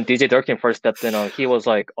when DJ Durkin first stepped in, he was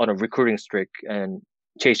like on a recruiting streak, and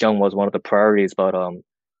Chase Young was one of the priorities. But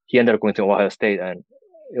he ended up going to Ohio State, and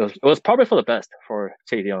it was probably for the best for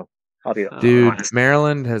Chase Young. Dude,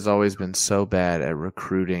 Maryland has always been so bad at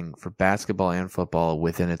recruiting for basketball and football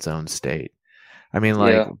within its own state. I mean,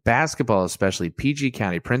 basketball, especially PG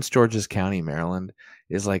County, Prince George's County, Maryland,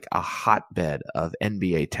 is like a hotbed of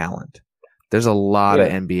NBA talent. There's a lot of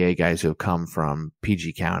NBA guys who have come from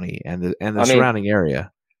PG County and the surrounding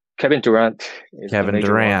area. Kevin Durant.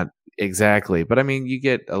 Exactly. But I mean, you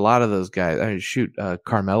get a lot of those guys. I mean,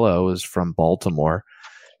 Carmelo is from Baltimore.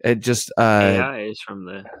 It just AI is from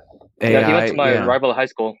the. He went to my rival high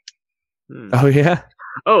school. Oh yeah.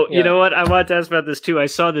 Oh, you know what? I wanted to ask about this too. I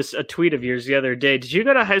saw a tweet of yours the other day. Did you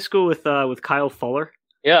go to high school with Kyle Fuller?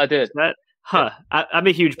 Yeah, I did. I'm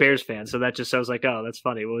a huge Bears fan, so that just I was like, oh, that's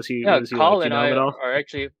funny. What was he? Yeah, Kyle like? And I are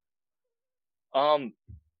actually,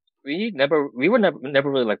 we were never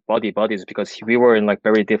really like buddies because we were in like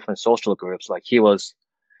very different social groups. Like he was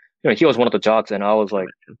one of the jocks, and I was like,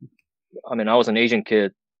 I was an Asian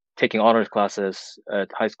kid taking honors classes at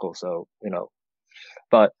high school, so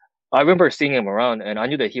but I remember seeing him around, and I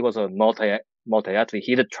knew that he was a multi-athlete.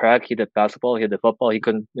 He did track, he did basketball, he did football. He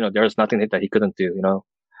couldn't, there was nothing that he couldn't do.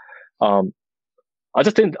 I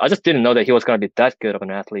just didn't know that he was going to be that good of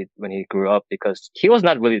an athlete when he grew up because he was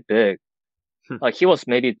not really big. Like he was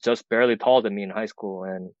maybe just barely taller than me in high school.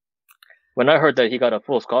 And when I heard that he got a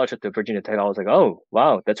full scholarship to Virginia Tech, I was like, oh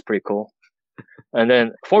wow, that's pretty cool. And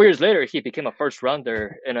then 4 years later, he became a first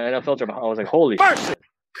rounder in an NFL draft. I was like, holy shit.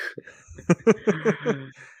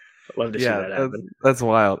 Love to see that happen. That's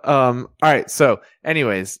wild. All right. So,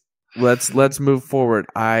 anyways, let's move forward.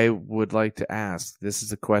 I would like to ask. This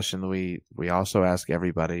is a question that we also ask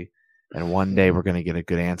everybody, and one day we're going to get a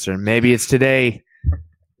good answer. And maybe it's today.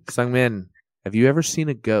 Sungmin, have you ever seen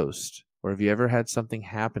a ghost, or have you ever had something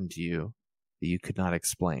happen to you that you could not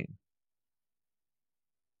explain?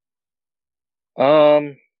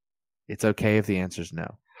 It's okay if the answer is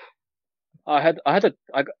no. I had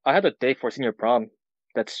a date for senior prom.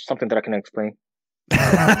 That's something that I can explain.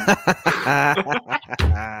 I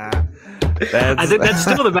think that's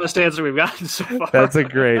still the best answer we've gotten so far. That's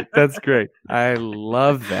great. I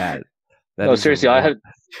love that. No, seriously, in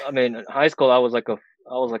high school I was like a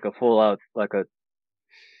full out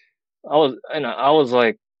I was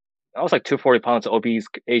like 240 pounds obese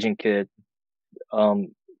Asian kid,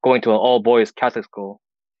 going to an all boys Catholic school.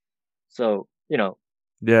 So,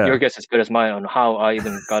 your guess is as good as mine on how I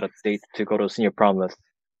even got a date to go to a senior prom with.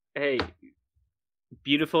 Hey,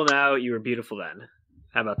 beautiful now, you were beautiful then.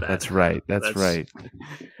 How about that? That's right.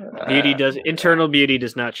 Internal beauty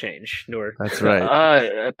does not change. Nor that's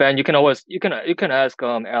right. Ben, you can ask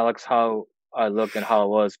Alex how I looked and how I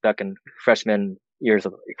was back in freshman year of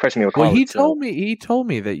college. Well, he told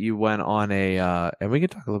me that you went on a and we can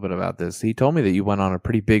talk a little bit about this. He told me that you went on a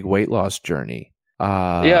pretty big weight loss journey.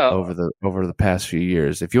 Over the past few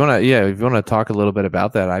years. If you want to talk a little bit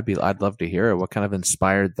about that, I'd love to hear it. What kind of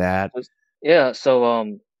inspired that? Yeah,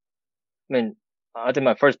 so I did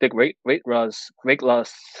my first big weight loss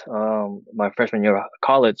my freshman year of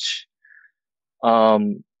college.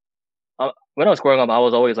 When I was growing up, I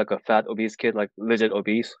was always like a fat, obese kid, like legit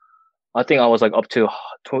obese. I think I was like up to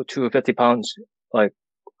 250 pounds, like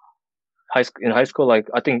in high school. Like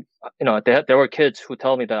I think there were kids who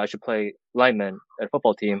told me that I should play lineman at a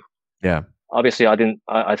football team. Yeah. Obviously, I didn't.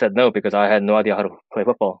 I said no because I had no idea how to play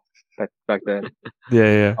football back then.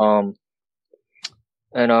 Yeah.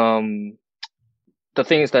 The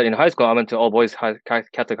thing is that in high school, I went to all boys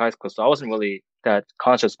Catholic high school, so I wasn't really that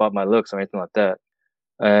conscious about my looks or anything like that.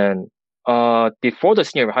 And before the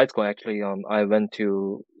senior year of high school, actually, I went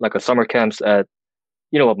to like a summer camps at,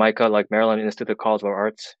 MICA, like Maryland Institute of College of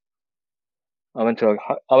Arts. I went to a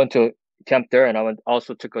camp there, and I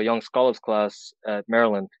also took a Young Scholars class at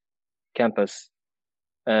Maryland campus,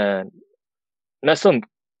 and met some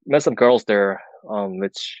girls there,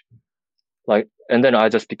 and then I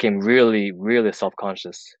just became really, really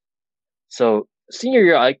self-conscious. So senior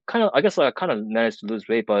year, I kind of managed to lose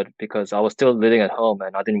weight, but because I was still living at home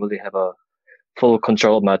and I didn't really have a full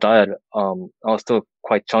control of my diet, I was still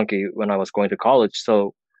quite chunky when I was going to college.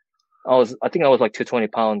 So I think I was like 220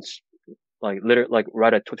 pounds, like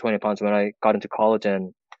right at 220 pounds when I got into college,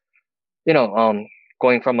 and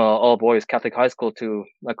going from a all boys Catholic high school to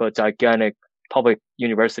like a gigantic public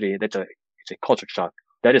university, it's a culture shock.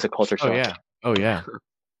 That is a culture shock. Oh yeah.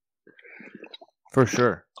 For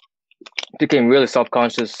sure. Became really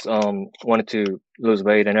self-conscious, wanted to lose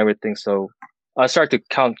weight and everything. So I started to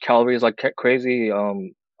count calories like crazy.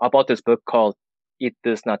 I bought this book called Eat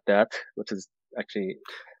This, Not That, which actually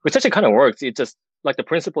kind of works. It just like the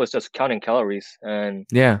principle is just counting calories. And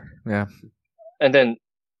yeah. And then,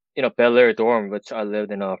 Bel Air dorm, which I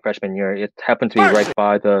lived in a freshman year, it happened to be right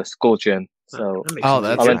by the school gym. So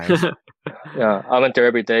that's nice. Yeah, I went there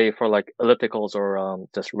every day for like ellipticals or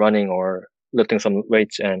just running or lifting some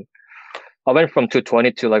weights, and I went from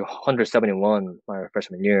 220 to like 171 my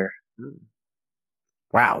freshman year.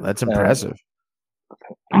 Wow, that's impressive.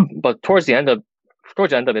 But towards the end of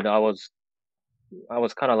it, I was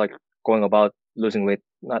kind of like going about losing weight,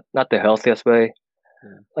 not the healthiest way.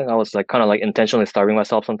 Like I was like kind of like intentionally starving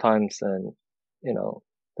myself sometimes, and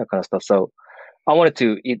that kind of stuff. So I wanted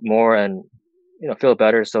to eat more and feel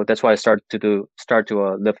better. So that's why I started to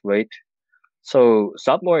lift weight. So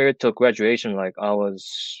sophomore year to graduation, like I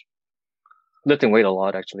was lifting weight a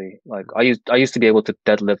lot actually. Like I used to be able to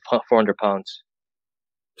deadlift 400 pounds.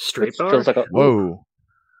 Straight bar? Feels like whoa.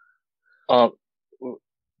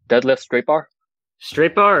 Deadlift straight bar?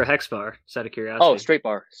 Straight bar or hex bar? Just out of curiosity. Oh, straight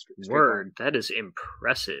bar. Word, that is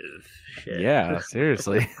impressive. Shit. Yeah,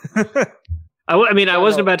 seriously. I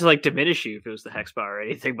wasn't about to like diminish you if it was the hex bar or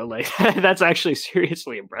anything, but like that's actually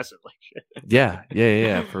seriously impressive. Like shit. Yeah,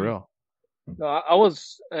 for real. No, I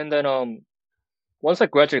was, and then once I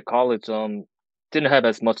graduated college, didn't have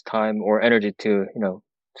as much time or energy to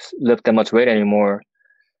lift that much weight anymore,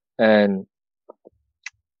 and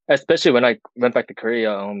especially when I went back to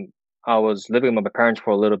Korea, I was living with my parents for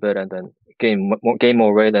a little bit, and then gained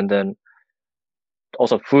more weight, and then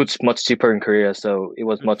also food's much cheaper in Korea, so it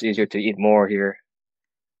was much easier to eat more here.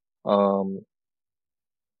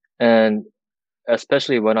 And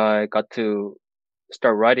especially when I got to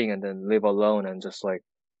start writing and then live alone and just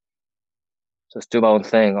do my own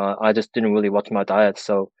thing, I just didn't really watch my diet.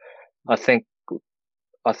 So I think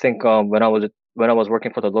when I was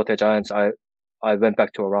working for the Lotte Giants, I went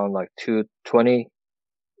back to around like 220,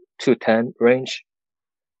 210 range.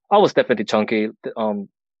 I was definitely chunky,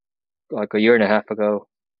 like a year and a half ago.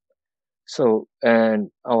 So,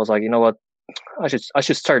 and I was like, you know what, I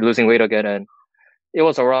should start losing weight again. And it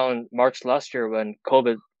was around March last year when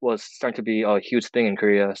COVID was starting to be a huge thing in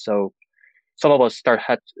Korea. So some of us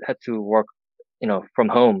had to work, from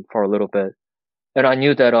home for a little bit. And I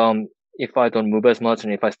knew that if I don't move as much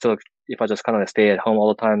and if I just kind of stay at home all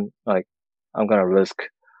the time, like I'm gonna risk,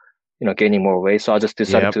 gaining more weight. So I just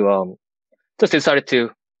decided to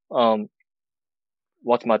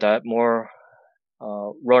watch my diet more,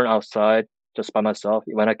 run outside just by myself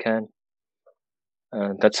when I can.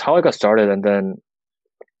 And that's how I got started. And then,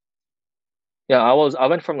 I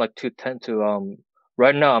went from like 210 to,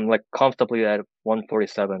 right now I'm like comfortably at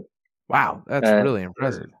 147. Wow. That's really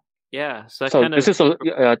impressive. Yeah. So this is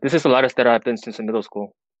the lightest that I've been since middle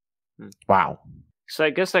school. Wow. So I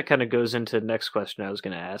guess that kind of goes into the next question I was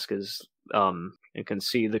going to ask is, you can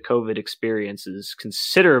see the COVID experience is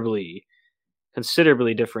considerably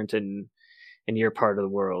different in your part of the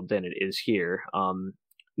world than it is here.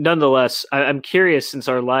 Nonetheless, I'm curious, since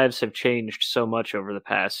our lives have changed so much over the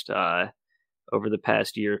past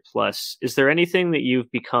year plus, is there anything that you've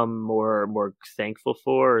become more thankful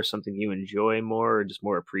for, or something you enjoy more, or just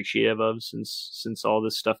more appreciative of since all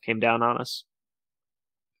this stuff came down on us?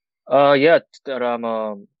 That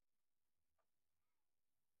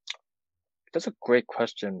that's a great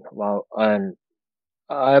question. Wow, and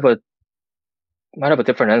I might have a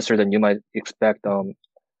different answer than you might expect.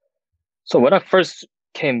 So when I first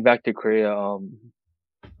came back to Korea,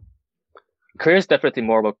 Korea is definitely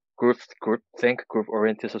more of a group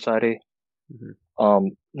oriented society. Mm-hmm.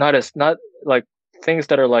 Not like things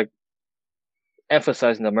that are like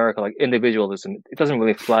emphasized in America, like individualism. It doesn't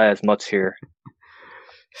really fly as much here.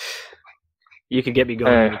 You could get me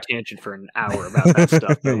going on a tangent for an hour about that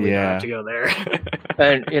stuff, but we don't have to go there.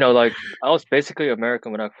 And like I was basically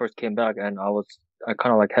American when I first came back, and I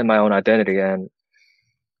kind of like had my own identity. And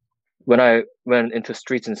when I went into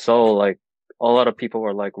streets in Seoul, like a lot of people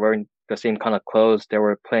were like wearing the same kind of clothes. They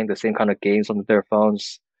were playing the same kind of games on their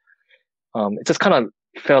phones. It just kind of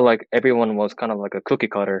felt like everyone was kind of like a cookie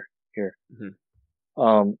cutter here.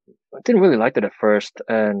 Mm-hmm. I didn't really like it at first,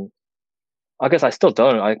 and I guess I still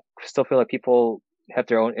don't. I still feel like people have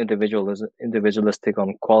their own individualistic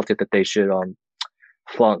quality that they should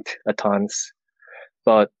flaunt at times.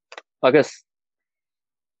 But I guess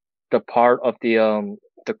the part of the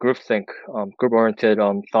groupthink, group-oriented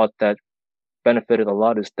thought that benefited a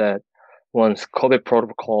lot is that once COVID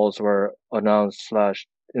protocols were announced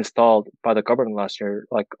 / installed by the government last year,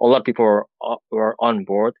 like a lot of people were on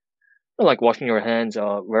board, like washing your hands,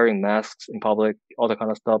 wearing masks in public, all that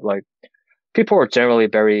kind of stuff. Like people are generally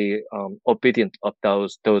very obedient of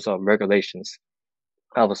those regulations,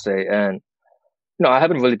 I would say. And I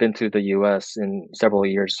haven't really been to the U.S. in several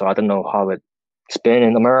years, so I don't know how it's been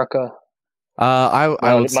in America.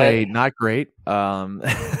 I would say not great.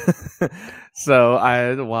 So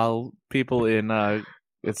while people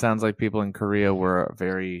it sounds like people in Korea were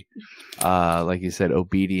very, like you said,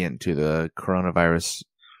 obedient to the coronavirus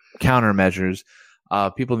countermeasures.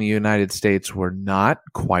 People in the United States were not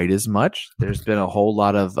quite as much. There's been a whole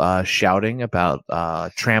lot of shouting about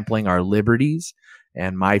trampling our liberties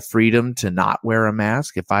and my freedom to not wear a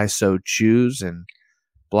mask if I so choose, and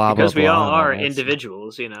blah, because blah, blah. Because we all are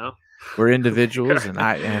individuals, We're individuals,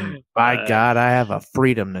 and by God, I have a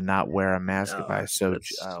freedom to not wear a mask if I so.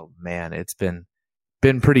 Oh man, it's been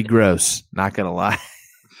pretty gross. Not gonna lie.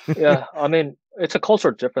 Yeah, I mean, it's a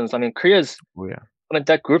cultural difference. I mean, Korea's. Oh, yeah. I mean,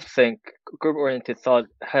 that group-oriented thought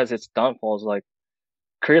has its downfalls. Like,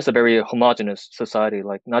 Korea's a very homogenous society,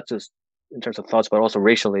 like not just in terms of thoughts, but also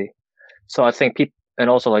racially. So I think and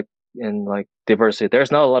also like in like diversity,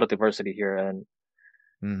 there's not a lot of diversity here, and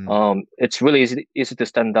it's really easy to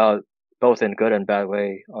stand out both in good and bad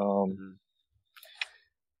way.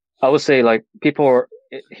 I would say like people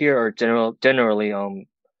here are generally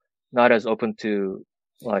not as open to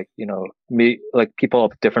like like people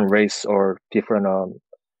of different race or different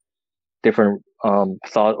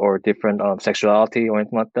thought or different sexuality or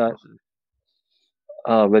anything like that,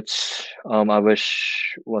 which I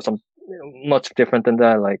wish was much different than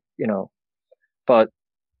that, like but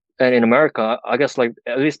and in America, I guess like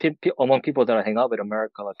at least among people that I hang out with in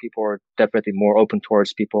America, like people are definitely more open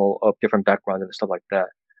towards people of different backgrounds and stuff like that.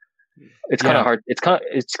 It's kind of hard. It's kind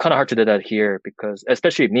of hard to do that here because,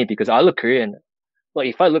 especially me, because I look Korean. Like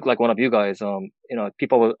if I look like one of you guys,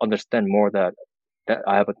 people will understand more that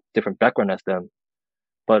I have a different background as them.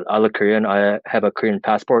 But I look Korean. I have a Korean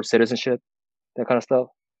passport, citizenship, that kind of stuff.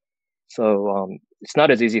 So it's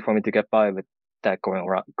not as easy for me to get by with that going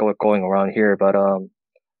around here. But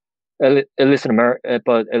at least in America,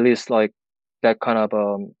 but at least like that kind of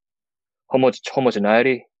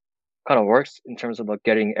homogeneity kind of works in terms of like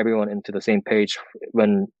getting everyone into the same page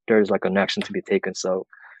when there's like an action to be taken. So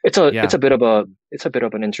it's a bit of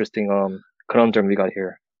an interesting conundrum we got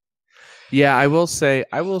here. Yeah, I will say,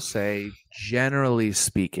 generally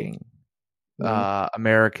speaking,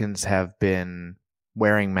 Americans have been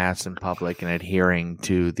wearing masks in public and adhering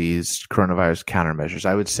to these coronavirus countermeasures.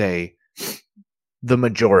 I would say the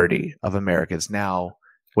majority of Americans. Now,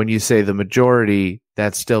 when you say the majority,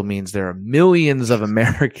 that still means there are millions of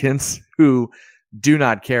Americans who do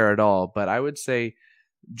not care at all. But I would say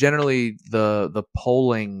generally the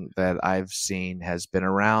polling that I've seen has been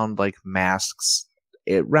around like masks.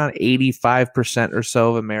 Around 85% or so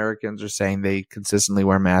of Americans are saying they consistently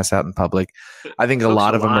wear masks out in public. I think folks a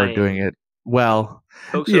lot of them are doing it. Well,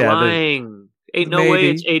 folks are lying. Ain't no way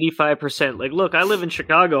it's 85%. Like, look, I live in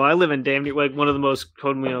Chicago. I live in damn near like one of the most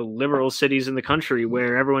liberal cities in the country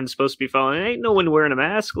where everyone's supposed to be following. Ain't no one wearing a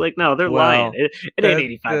mask. Like, no, they're lying. It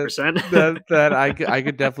ain't 85%. That I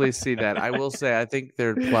could definitely see that. I will say, I think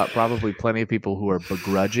there are probably plenty of people who are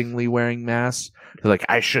begrudgingly wearing masks. They're like,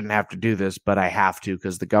 I shouldn't have to do this, but I have to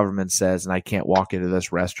because the government says, and I can't walk into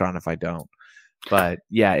this restaurant if I don't. But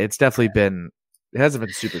yeah, it's definitely been. It hasn't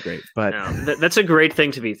been super great, but no, that's a great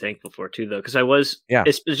thing to be thankful for too, though. Because I was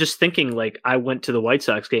just thinking, like, I went to the White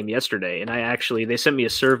Sox game yesterday, and they sent me a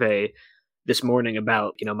survey this morning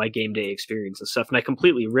about my game day experience and stuff, and I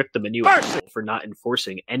completely ripped them a new for not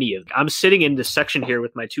enforcing any of it. I'm sitting in this section here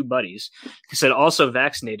with my two buddies who said also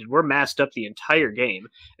vaccinated. We're masked up the entire game,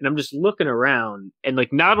 and I'm just looking around, and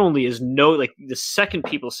like not only is the second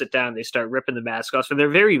people sit down, they start ripping the mask off, and they're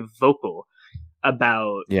very vocal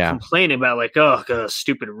about complaining about like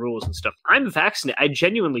stupid rules and stuff. I'm vaccinated. I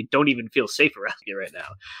genuinely don't even feel safe around here right now.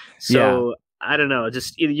 So I don't know.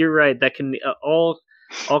 Just you're right. That can all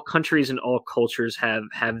countries and all cultures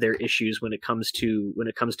have their issues when it comes to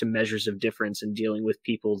measures of difference and dealing with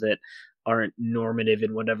people that aren't normative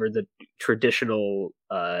in whatever the traditional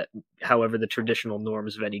however the traditional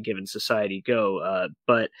norms of any given society go.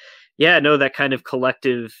 But yeah, no, that kind of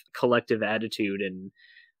collective attitude and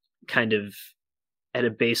kind of at a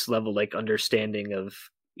base level, like understanding of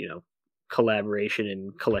collaboration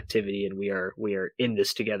and collectivity, and we are in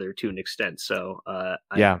this together to an extent. So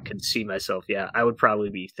I can see myself. I would probably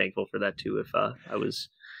be thankful for that too if I was.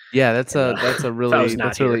 Yeah, that's a really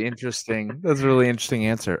interesting. That's a really interesting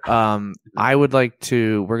answer. I would like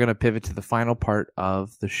to. We're going to pivot to the final part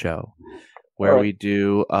of the show, where we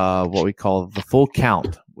do what we call the full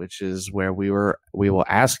count, which is where we will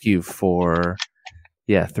ask you for.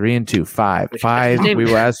 Yeah, 3 and 2, 5. 5. We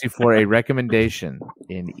will ask you for a recommendation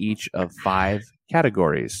in each of 5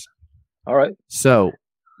 categories. All right. So,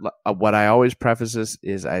 what I always preface this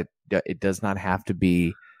is it does not have to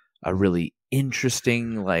be a really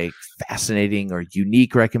interesting, like fascinating or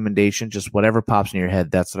unique recommendation. Just whatever pops in your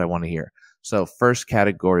head. That's what I want to hear. So, first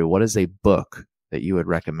category: what is a book that you would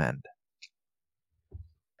recommend?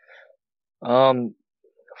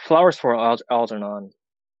 Flowers for Algernon.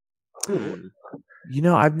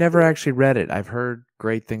 I've never actually read it. I've heard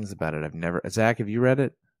great things about it. Zach, have you read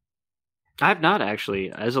it? I've not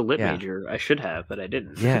actually. As a lit major, I should have, but I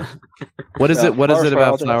didn't. Yeah. What is it? What is it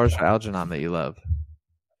about Flowers for Algernon that you love?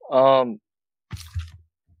 I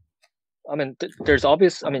mean, there's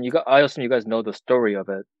obvious. I mean, I assume you guys know the story of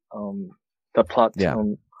it. The plot. Yeah.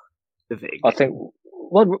 I think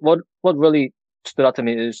what really stood out to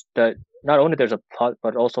me is that not only there's a plot,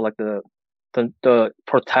 but also like the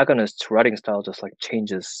protagonist's writing style just like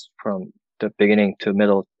changes from the beginning to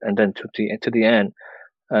middle and then to the end,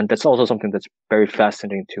 and that's also something that's very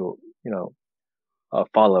fascinating to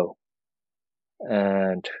follow.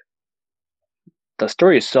 And the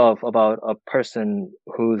story itself about a person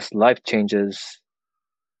whose life changes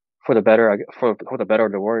for the better, for the better or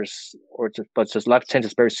the worse, but just life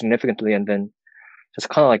changes very significantly, and then just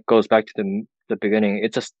kind of like goes back to the beginning.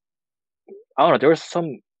 It just, I don't know. There were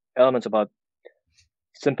some elements about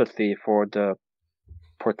sympathy for the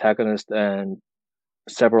protagonist and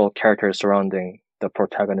several characters surrounding the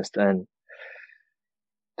protagonist, and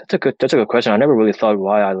that's a good question. I never really thought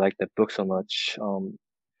why I liked that book so much.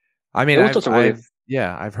 I mean,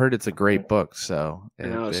 I've heard it's a great book. So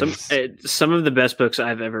some of the best books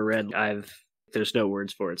I've ever read. There's no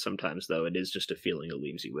words for it sometimes, though. It is just a feeling it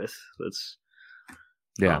leaves you with. It's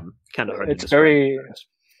kind of hard. It's very.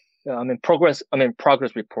 Progress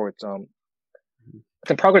reports. I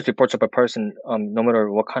think progress reports of a person, no matter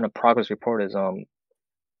what kind of progress report is,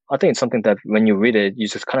 I think it's something that when you read it, you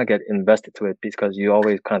just kind of get invested to it because you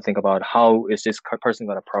always kind of think about how is this person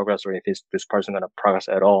going to progress, or if is this person going to progress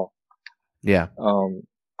at all. Yeah.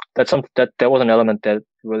 That was an element that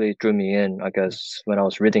really drew me in, I guess, when I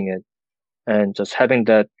was reading it, and just having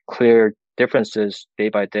that clear differences day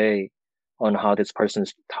by day on how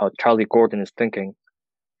Charlie Gordon is thinking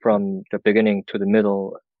from the beginning to the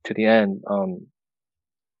middle to the end.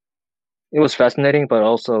 it was fascinating, but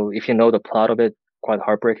also if you know the plot of it, quite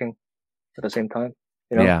heartbreaking at the same time.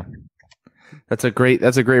 You know? Yeah, that's a great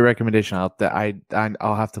recommendation. I'll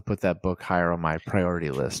have to put that book higher on my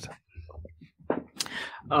priority list.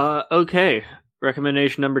 Okay,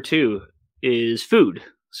 recommendation number 2 is food.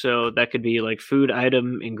 So that could be like food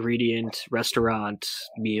item, ingredient, restaurant,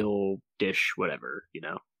 meal, dish, whatever,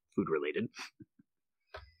 food related.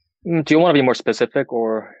 Do you want to be more specific,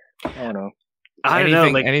 or I don't know? I don't know,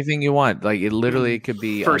 like anything you want. Like it could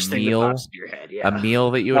be first a thing meal, that pops in your head, a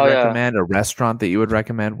meal that you would recommend, a restaurant that you would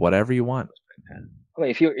recommend, whatever you want. I mean,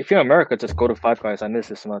 if you're in America, just go to Five Guys. I miss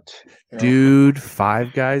this much. Dude,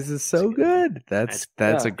 Five Guys is so good. That's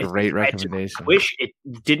a great recommendation. I wish it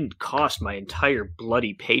didn't cost my entire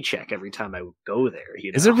bloody paycheck every time I would go there.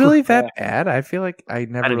 Is it really that bad? I feel like I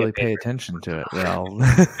never really pay attention to it. Well,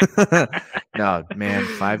 no, man,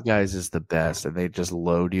 Five Guys is the best, and they just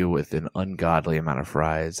load you with an ungodly amount of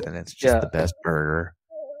fries, and it's just the best burger.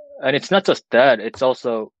 And it's not just that; it's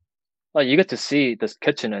also you get to see this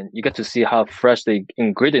kitchen, and you get to see how fresh the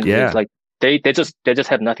ingredient is. Like they just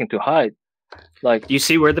have nothing to hide. Like you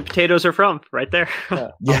see where the potatoes are from, right there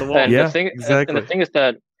on the wall. And the thing is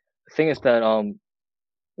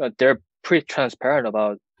that they're pretty transparent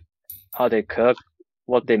about how they cook,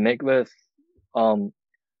 what they make with, and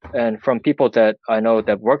from people that I know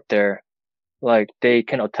that work there, like they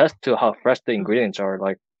can attest to how fresh the ingredients are.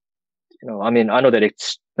 Like, I mean, I know that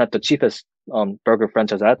it's not the cheapest burger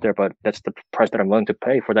franchise out there, but that's the price that I'm willing to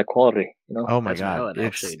pay for that quality. Oh my god,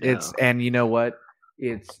 it's and you know what,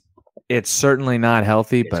 it's certainly not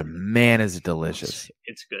healthy, but man, is it delicious.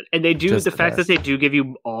 It's good, and they do just the fact that they do give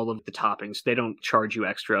you all of the toppings. They don't charge you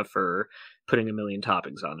extra for putting a million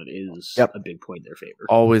toppings on it. Is a big point in their favor.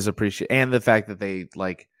 Always appreciate, and the fact that they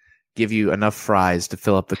give you enough fries to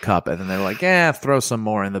fill up the cup, and then they're like, throw some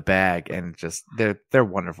more in the bag, and just they're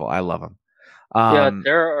wonderful. I love them.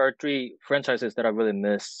 There are 3 franchises that I really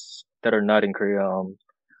miss that are not in Korea.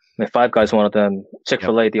 Five Guys, one of them,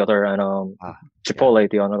 Chick-fil-A, the other, and Chipotle,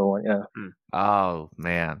 the other one. Yeah. Oh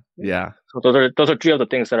man, yeah. So those are 3 of the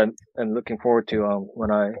things that I'm looking forward to when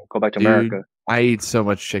I go back to America. I eat so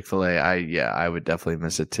much Chick-fil-A. I would definitely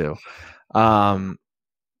miss it too.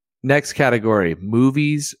 Next category: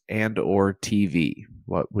 movies and or TV.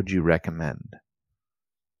 What would you recommend?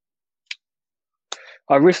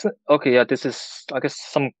 This is, I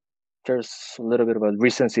guess there's a little bit of a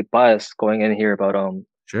recency bias going in here, but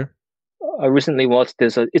sure. I recently watched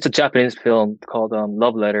this. It's a Japanese film called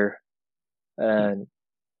Love Letter, and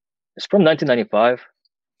it's from 1995.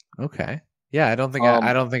 Okay. Yeah, I don't think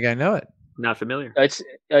I know it. Not familiar. It's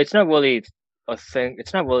not really a thing.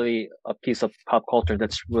 It's not really a piece of pop culture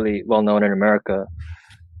that's really well known in America.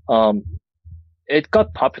 It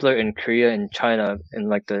got popular in Korea and China in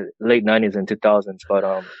like the late 90s and 2000s, but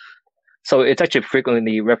so it's actually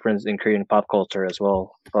frequently referenced in Korean pop culture as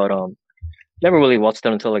well. But never really watched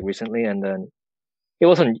them until like recently, and then it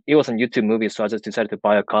wasn't YouTube Movies, so I just decided to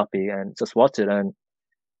buy a copy and just watch it. And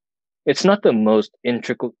it's not the most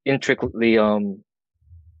intricately written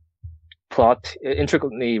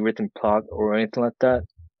plot or anything like that,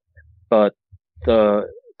 but the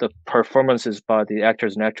performances by the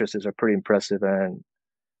actors and actresses are pretty impressive, and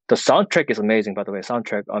the soundtrack is amazing. By the way,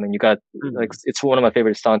 I mean, you got it's one of my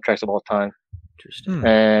favorite soundtracks of all time. Interesting.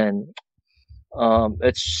 And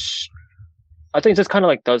I think it just kind of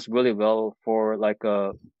like does really well for like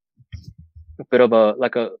a bit of a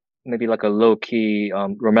maybe like a low key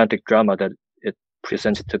romantic drama that it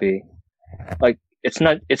presents it to be. Like it's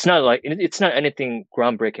not anything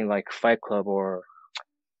groundbreaking like Fight Club or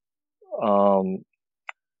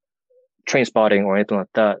Trainspotting or anything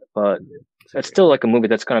like that, but it's still like a movie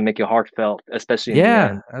that's gonna make you heartfelt, especially in the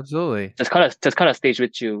end. Absolutely. Just kind of stays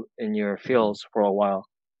with you in your feels for a while.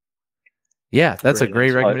 Yeah, that's a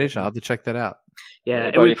great recommendation. I'll have to check that out.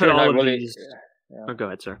 Yeah, and we put all of these. Oh, go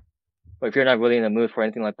ahead, sir. But if you're not really in the mood for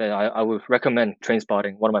anything like that, I would recommend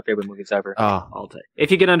Trainspotting, one of my favorite movies ever. Oh, all day.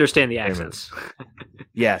 If you can understand the accents.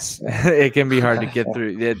 Yes, it can be hard to get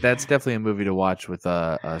through. That's definitely a movie to watch with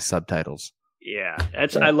subtitles. Yeah,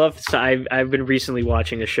 I love. So I've been recently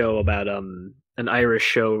watching a show about an Irish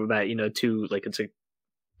show about it's a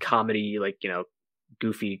comedy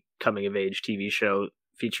goofy coming of age TV show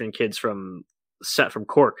featuring kids set from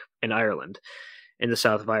Cork in Ireland, in the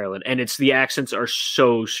south of Ireland, and the accents are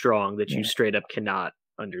so strong that you straight up cannot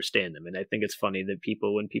understand them. And I think it's funny that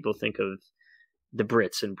when people think of the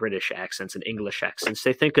Brits and British accents and English accents,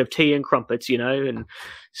 they think of tea and crumpets, and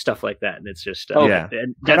stuff like that. And it's just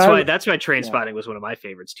and that's why Trainspotting was one of my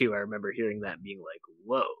favorites too. I remember hearing that and being like,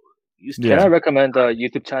 "Whoa!" Can I recommend a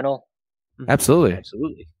YouTube channel? Absolutely.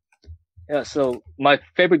 Yeah, so my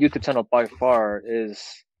favorite YouTube channel by far is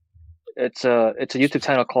it's a YouTube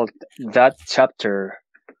channel called That Chapter,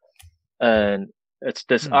 and it's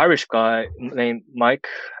this Irish guy named Mike,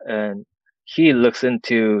 and he looks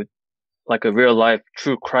into like a real life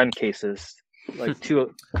true crime cases, like two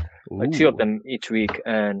of them each week,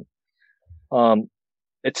 and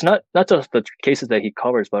it's not just the cases that he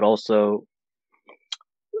covers, but also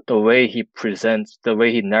the way he presents, the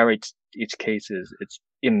way he narrates each case it's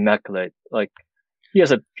immaculate. Like he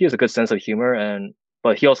has a good sense of humor,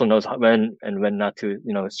 but he also knows when not to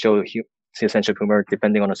show his sense of humor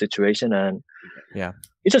depending on the situation, and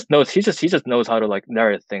he just knows how to like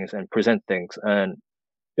narrate things and present things, and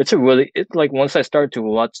it's like once I started to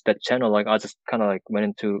watch that channel, like I just kind of like went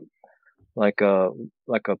into like a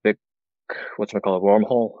big whatchamacallit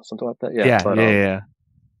wormhole, something like that. Yeah.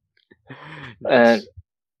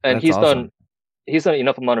 And he's awesome. He's done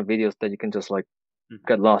enough amount of videos that you can just like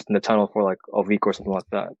get lost in the channel for like a week or something like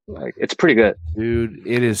that. Like it's pretty good. Dude,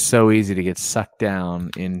 it is so easy to get sucked down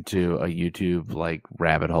into a YouTube like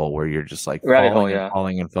rabbit hole where you're just like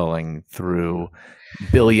falling through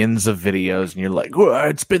billions of videos, and you're like,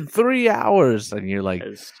 it's been 3 hours, and you're like,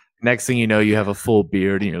 next thing you know, you have a full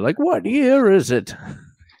beard, and you're like, what year is it?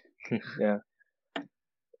 Yeah.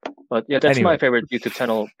 But yeah, that's my favorite YouTube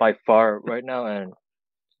channel by far right now, and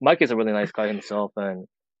Mike is a really nice guy himself, and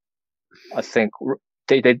I think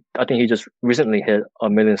he just recently hit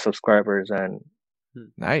 1 million subscribers, and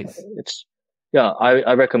nice.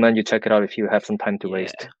 I recommend you check it out if you have some time to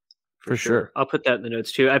waste. For sure. I'll put that in the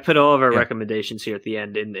notes too. I put all of our recommendations here at the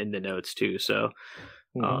end in the notes too. So,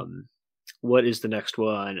 what is the next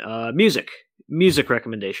one? Music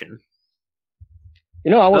recommendation.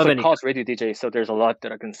 I was a college radio DJ, so there's a lot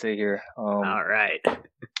that I can say here. All right.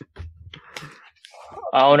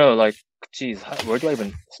 I don't know, like, geez, where do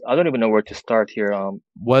I don't even know where to start here.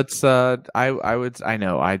 What's I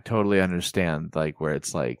know, I totally understand, like, where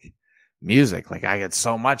it's like music, like I get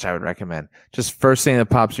so much I would recommend. Just first thing that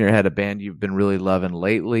pops in your head, a band you've been really loving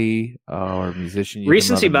lately, or a musician you've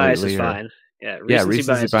Recency been loving bias lately, is fine.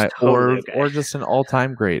 Recency bias, totally or just an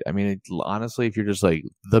all-time great. I mean, honestly, if you're just like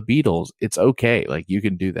the Beatles, it's okay. Like you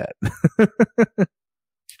can do that.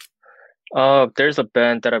 There's a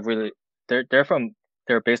band that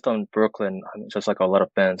they're based on Brooklyn, just like a lot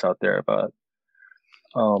of bands out there. But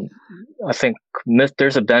I think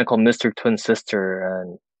there's a band called Mr. Twin Sister,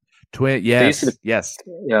 and yes,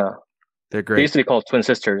 yeah, they're great. They used to be called Twin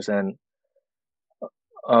Sisters, and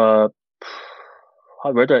where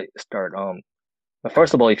do I start?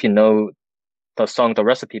 First of all, if you know the song "The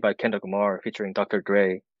Recipe" by Kendrick Lamar featuring Dr.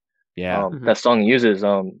 Dre, that song uses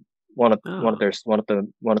one of their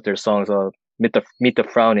songs, "Meet the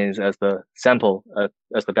Frownies" as the sample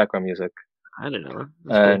as the background music. I don't know.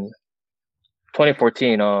 And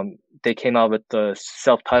 2014, they came out with the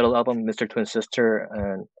self-titled album "Mr. Twin Sister,"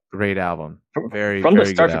 and great album. From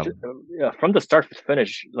the start to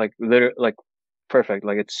finish, like literally, like perfect.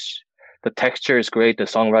 Like the texture is great, the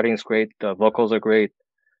songwriting is great, the vocals are great,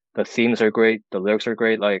 the themes are great, the lyrics are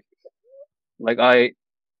great. Like I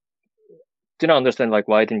didn't understand like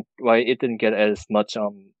why it didn't get as much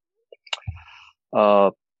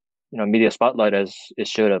media spotlight as it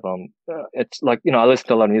should have. It's like, I listen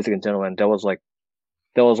to a lot of music in general, and that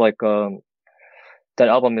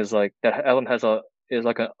album is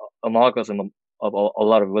like an amalgam of a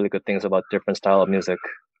lot of really good things about different style of music.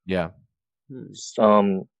 Yeah.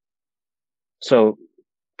 So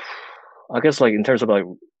I guess like in terms of like,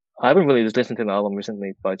 I haven't really listened to the album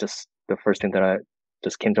recently, but just the first thing that I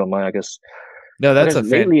just came to my mind, I guess. No, that's a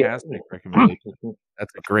fantastic recommendation.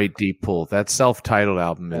 That's a great deep pull. That self-titled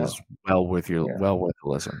album is well worth a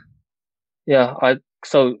listen. Yeah,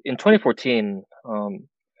 so in 2014,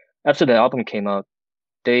 after the album came out,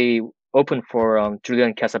 they opened for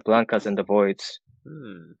Julian Casablancas and the Voids.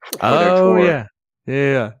 Oh yeah.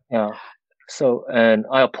 So, and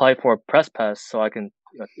I applied for a press pass so I can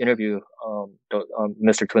interview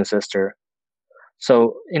Mr. Twin Sister.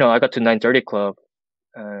 So, I got to 930 Club,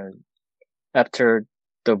 and after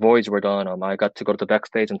the Voids were done, I got to go to the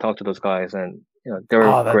backstage and talk to those guys, and they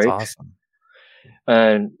were great. Awesome.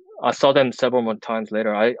 And I saw them several more times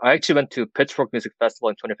later. I actually went to Pitchfork Music Festival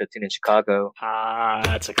in 2015 in Chicago.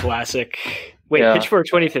 That's a classic. Wait, yeah. Pitchfork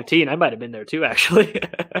 2015? I might have been there too, actually.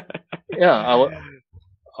 Yeah,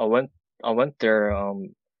 I went there.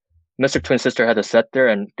 Mr. Twin Sister had a set there,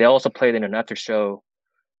 and they also played in an after show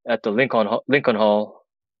at the Lincoln Hall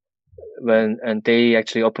and they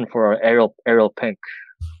actually opened for Ariel Pink.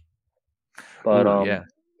 But I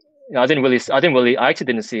actually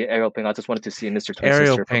didn't see Ariel Pink. I just wanted to see Mr. Twin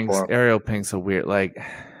Sister perform. Ariel Pink's a weird, like,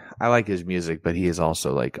 I like his music, but he is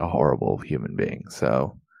also like a horrible human being.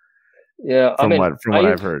 So yeah, from what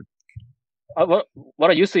I've heard,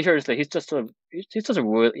 what I used to hear is that he's just an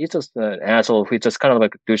asshole. He's just kind of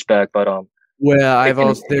like a douchebag. But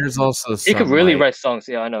well, there's also some, he could really write songs.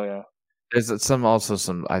 Yeah, I know. Yeah, there's some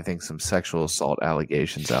I think some sexual assault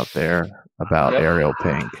allegations out there about Ariel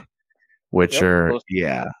Pink, which are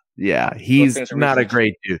he's not a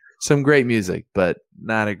great dude. Some great music, but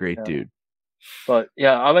not a great dude. But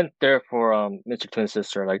yeah, I went there for Mr. Twin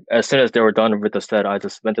Sister. Like as soon as they were done with the set, I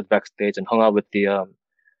just went to the backstage and hung out with the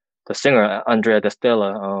singer Andrea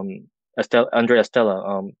Estella. Andrea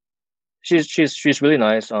Estella. She's really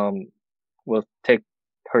nice. Will take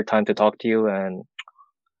her time to talk to you. And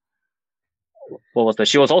what was that?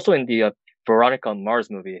 She was also in the Veronica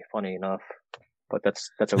Mars movie. Funny enough, but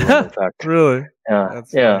that's a random fact. Really? Yeah.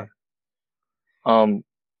 That's yeah. Funny.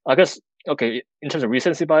 I guess okay. In terms of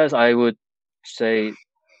recency bias, I would say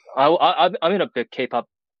I'm in a big K-pop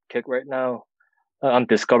kick right now. I'm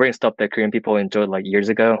discovering stuff that Korean people enjoyed like years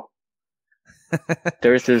ago.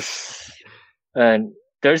 There's this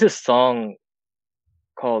song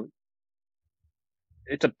called,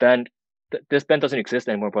 it's a band, this band doesn't exist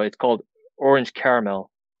anymore, but it's called Orange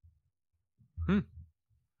Caramel.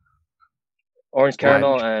 Orange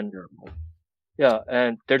Caramel, and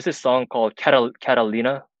and there's this song called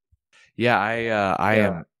Catalina. Yeah,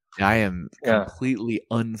 I am completely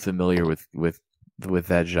unfamiliar with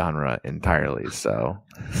that genre entirely. So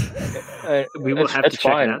we will have to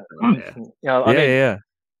check it out.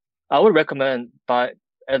 I would recommend at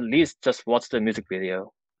least just watch the music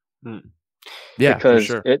video. Yeah, because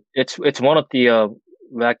for sure. it's one of the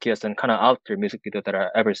wackiest and kind of out there music video that I've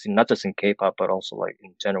ever seen, not just in K-pop but also like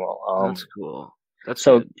in general. That's cool. That's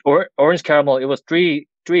so Orange Caramel. It was three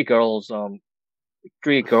girls.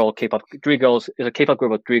 Three girls. It's a K-pop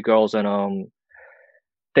group of three girls, and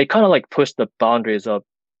they kind of like pushed the boundaries of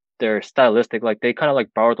their stylistic. Like they kind of like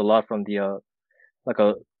borrowed a lot from the like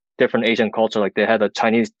a different Asian culture. Like they had a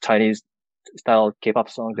Chinese style K-pop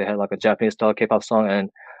song. They had like a Japanese style K-pop song, and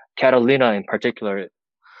Catalina in particular.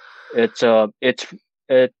 It's from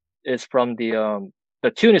the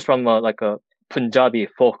tune is from like a Punjabi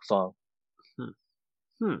folk song.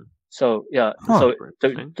 So yeah, so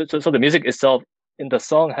the music itself in the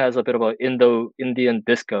song has a bit of a Indian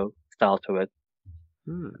disco style to it.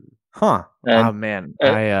 And, oh man, go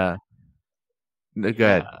ahead.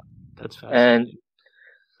 That's fascinating. And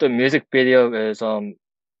the music video is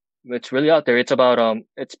it's really out there. It's about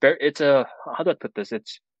it's a, how do I put this?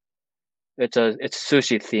 It's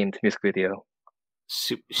sushi themed music video.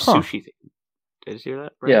 Sushi themed. Did you hear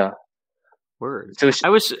that? Right? Yeah. Word.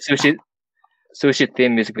 Sushi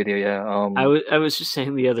themed music video. Yeah. I was just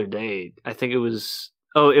saying the other day. I think it was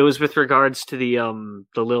with regards to the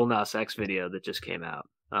Lil Nas X video that just came out.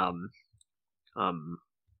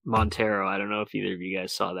 Montero. I don't know if either of you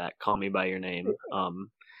guys saw that. Call Me by Your Name.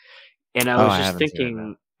 And I was just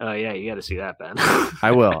thinking. Yeah, you got to see that, Ben.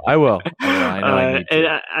 I will. I know. I need to. And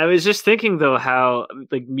I was just thinking though how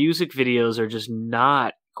like music videos are just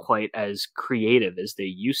not quite as creative as they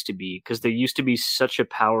used to be, because they used to be such a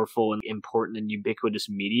powerful and important and ubiquitous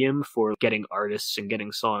medium for getting artists and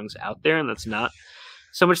getting songs out there, and that's not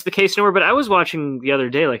so much the case anymore. But I was watching the other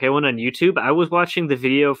day, like I went on YouTube, I was watching the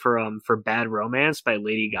video for Bad Romance by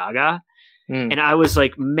Lady Gaga. And I was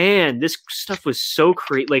like, man, this stuff was so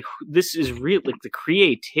like this is real, like the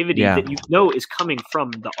creativity that is coming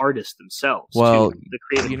from the artists themselves. Well, too. The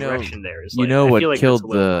creative direction there is. What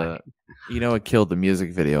killed the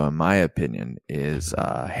music video, in my opinion, is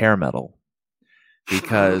hair metal.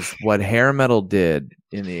 Because what hair metal did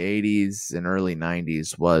in the 80s and early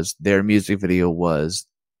 90s was their music video was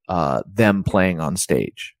them playing on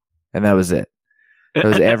stage, and that was it. It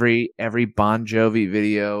was every Bon Jovi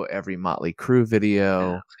video, every Motley Crue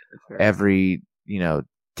video, every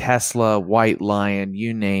Tesla, White Lion,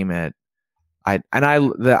 you name it.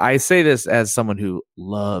 I say this as someone who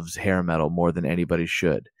loves hair metal more than anybody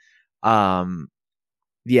should.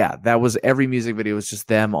 That was every music video was just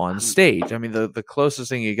them on stage. I mean, the closest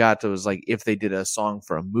thing you got to was like if they did a song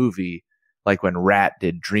for a movie, like when Rat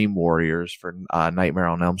did Dream Warriors for Nightmare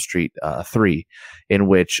on Elm Street 3, in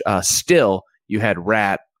which still you had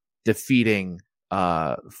Rat defeating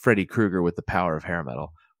Freddy Krueger with the power of hair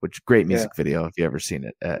metal, which great music video if you ever seen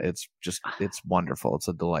it. It's wonderful. It's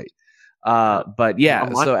a delight. But yeah,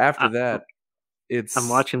 so after that, I'm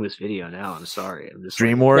watching this video now. I'm sorry. I'm just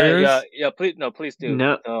Dream Warriors. Please do.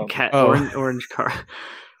 No, Orange Car.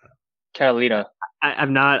 Catalina.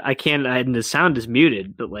 I'm not. I can't. And the sound is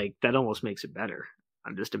muted, but like that almost makes it better.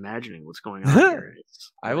 I'm just imagining what's going on here.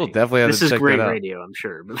 I will definitely have this to is check great that out. radio, I'm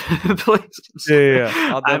sure. But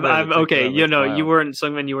Yeah. I'm okay. You were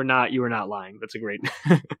not lying. That's a great.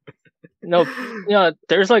 No,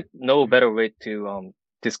 there's like no better way to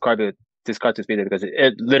describe this video because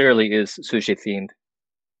it literally is sushi themed.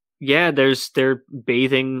 Yeah, they're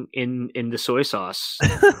bathing in the soy sauce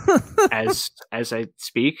as I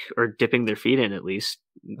speak, or dipping their feet in at least.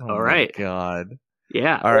 Oh all right. My God.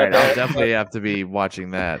 Yeah. All right. I'll definitely have to be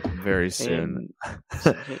watching that very soon.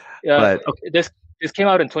 Yeah. But this came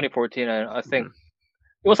out in 2014, and I think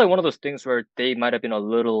it was like one of those things where they might have been a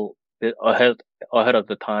little bit ahead of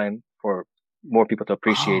the time for more people to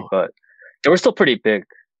appreciate, but they were still pretty big.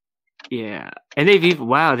 Yeah, and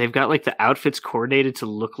they've got like the outfits coordinated to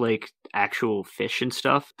look like actual fish and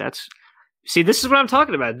stuff. This is what I'm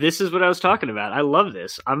talking about. This is what I was talking about. I love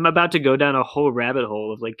this. I'm about to go down a whole rabbit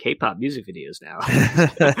hole of like K-pop music videos now.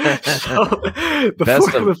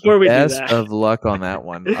 Before we do that, best of luck on that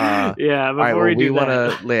one.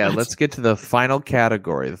 Let's get to the final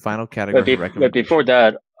category. The final category. But before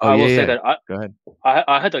that, I will say that go ahead.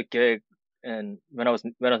 I had a gig, and when I was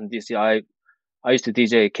in DC, I used to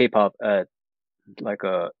DJ K-pop at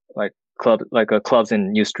clubs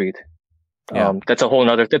in New Street. That's a whole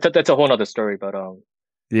nother story. But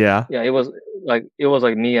it was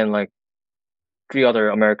like me and like 3 other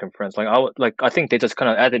American friends. I think they just kind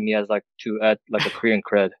of added me as like to add like a Korean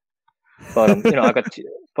cred. But I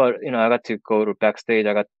got to go to backstage.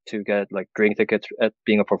 I got to get like drink tickets at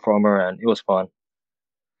being a performer, and it was fun.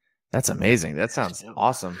 That's amazing. That sounds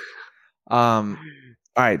awesome.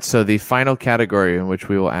 All right, so the final category in which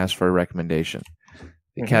we will ask for a recommendation.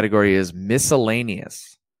 The category is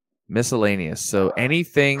miscellaneous. Miscellaneous. So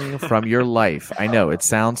anything from your life. I know it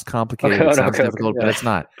sounds complicated, it sounds difficult, but it's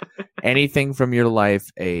not. Anything from your life,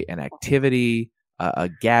 an activity, a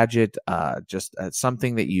gadget, just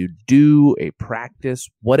something that you do, a practice,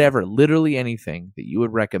 whatever, literally anything that you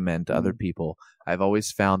would recommend to other people. I've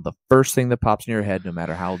always found the first thing that pops in your head, no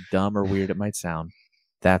matter how dumb or weird it might sound,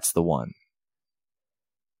 that's the one.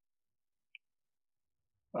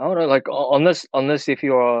 I don't know, like unless if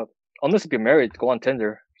you're married, go on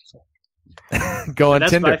Tinder. Go on Tinder.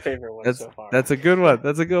 That's my favorite one so far. That's a good one.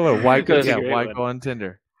 Why go on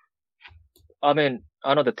Tinder? I mean,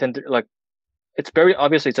 I know the Tinder, like, it's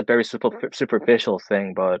a very superficial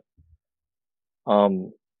thing, but I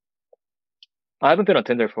haven't been on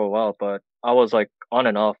Tinder for a while, but I was like on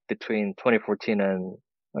and off between 2014 and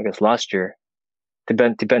I guess last year,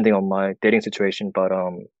 depending on my dating situation. But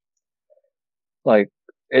like,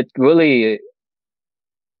 it really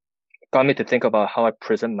got me to think about how I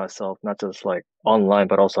present myself, not just like online,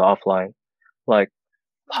 but also offline. Like,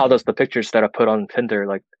 how does the pictures that I put on Tinder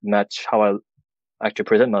like match how I actually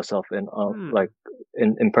present myself like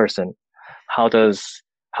in person? How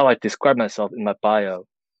I describe myself in my bio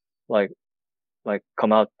like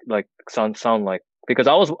come out, like sound like, because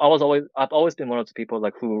I've always been one of the people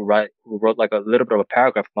like who wrote like a little bit of a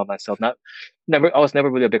paragraph about myself. I was never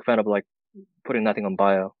really a big fan of like putting nothing on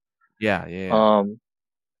bio. Yeah.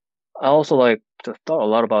 I also like just thought a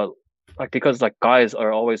lot about like, because like guys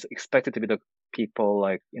are always expected to be the people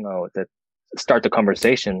like, that start the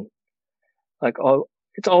conversation. Like,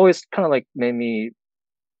 it's always kind of like made me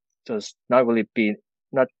just not really be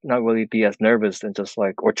as nervous, and just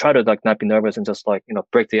like, or try to like not be nervous and just like,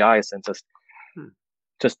 break the ice and just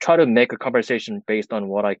try to make a conversation based on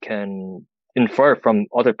what I can infer from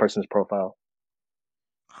other person's profile.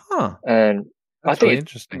 And that's really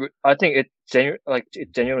interesting. I think it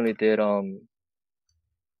genuinely did.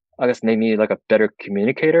 I guess made me like a better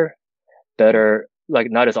communicator, better,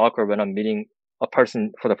 like not as awkward when I'm meeting a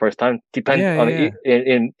person for the first time.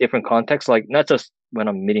 In different contexts, like not just when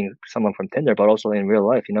I'm meeting someone from Tinder, but also in real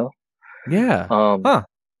life. Yeah.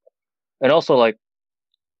 And also like,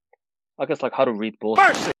 I guess like how to read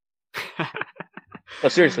bullshit.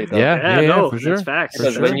 But seriously though. Yeah, for sure. That's facts.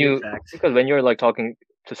 Because when you're like talking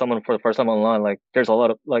to someone for the first time online, like there's a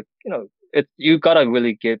lot of like, you gotta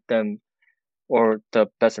really give them or the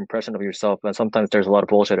best impression of yourself, and sometimes there's a lot of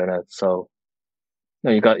bullshit in it. So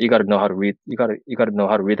you got to know how to read. You got to know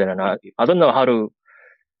how to read it. And I don't know how to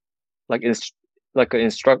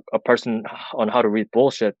instruct a person on how to read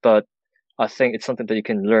bullshit, but I think it's something that you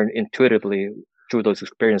can learn intuitively through those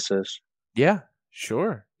experiences. Yeah,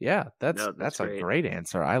 sure. Yeah, that's a great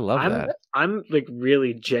answer. I love that. I'm like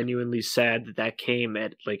really genuinely sad that came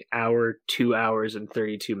at like 2 hours and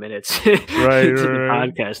 32 minutes to the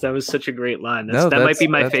podcast. That was such a great line. That might be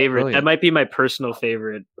my favorite. Brilliant. That might be my personal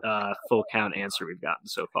favorite full count answer we've gotten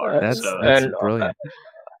so far. That's brilliant.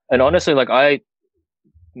 And honestly, like I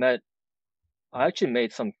met I actually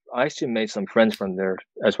made some friends from there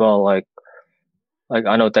as well. Like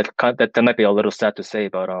I know that might be a little sad to say,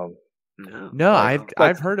 but no,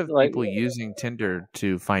 I've heard of people using Tinder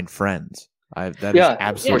to find friends. That is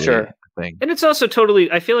absolutely for sure. a thing. And it's also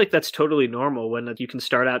totally. I feel like that's totally normal when you can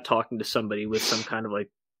start out talking to somebody with some kind of like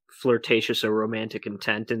flirtatious or romantic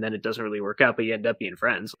intent, and then it doesn't really work out, but you end up being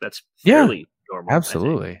friends. That's fairly normal.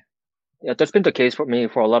 Absolutely. Yeah, that's been the case for me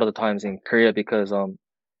for a lot of the times in Korea because in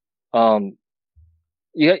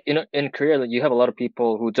Korea you have a lot of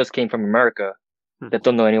people who just came from America that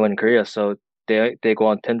don't know anyone in Korea, so they go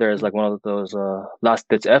on Tinder as like one of those last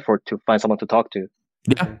ditch effort to find someone to talk to.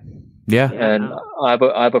 Yeah. And I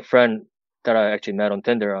have a friend that I actually met on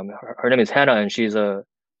Tinder. Her name is Hannah, and she's from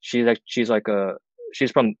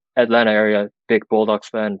Atlanta area, big Bulldogs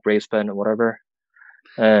fan, Braves fan, or whatever.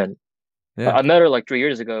 And I met her like 3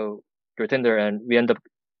 years ago through Tinder, and we ended up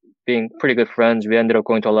being pretty good friends. We ended up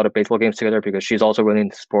going to a lot of baseball games together because she's also really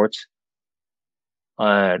into sports.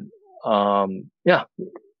 And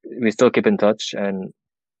we still keep in touch, and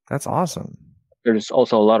that's awesome. There's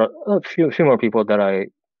also a few more people that I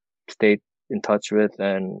stayed in touch with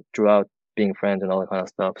and throughout being friends and all that kind of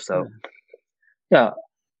stuff. So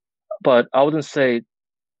but I wouldn't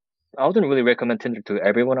really recommend Tinder to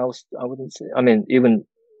everyone else. I wouldn't say. I mean, even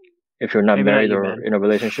if you're not married or in a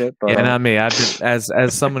relationship. But, not me. I've been, as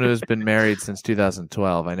someone who has been married since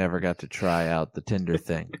 2012, I never got to try out the Tinder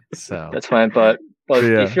thing. So that's fine. But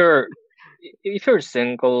if you're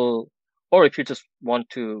single, or if you just want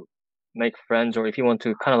to make friends, or if you want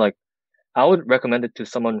to kind of like, I would recommend it to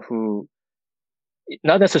someone who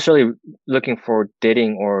not necessarily looking for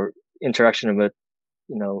dating or interaction with,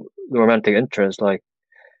 romantic interest. Like,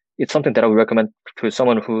 it's something that I would recommend to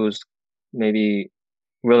someone who's maybe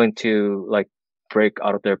willing to like break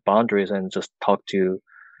out of their boundaries and just talk to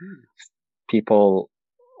people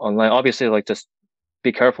online. Obviously, like, just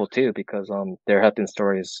be careful too, because there have been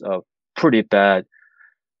stories of pretty bad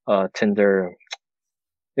Tinder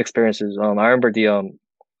experiences. I remember the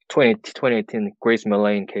 2018 Grace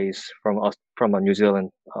Millane case from New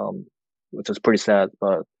Zealand, which was pretty sad.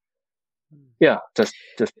 But yeah, just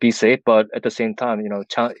be safe, but at the same time,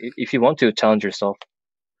 if you want to challenge yourself.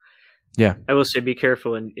 Yeah, I will say be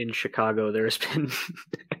careful in Chicago. There's been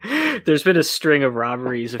a string of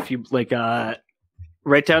robberies. A few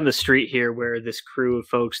right down the street here, where this crew of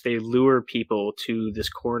folks, they lure people to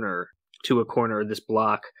a corner of this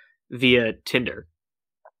block via Tinder.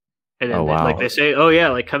 And then they say, "Oh yeah,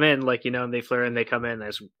 like come in," and they flirt and they come in,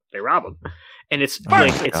 they rob them, and it's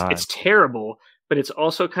it's terrible. But it's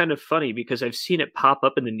also kind of funny because I've seen it pop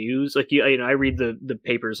up in the news. Like I read the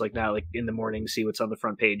papers like now, like in the morning, see what's on the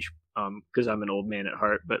front page. Because I'm an old man at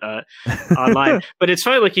heart, but online. But it's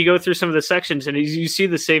funny, like you go through some of the sections and you see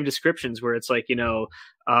the same descriptions where it's like,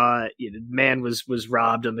 man was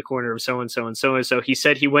robbed on the corner of so and so and so and so. He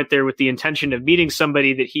said he went there with the intention of meeting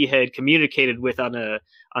somebody that he had communicated with on a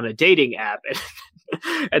dating app,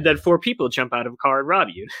 and then 4 people jump out of a car and rob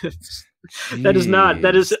you. That is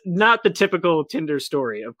not the typical Tinder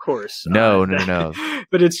story, of course. No.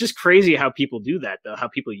 But it's just crazy how people do that, though. How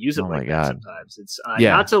people use it that sometimes. It's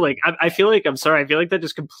not to like. I feel like I'm sorry. I feel like that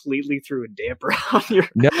just completely threw a damper on your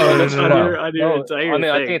entire thing.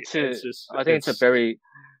 I think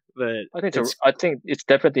it's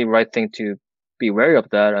definitely the right thing to be wary of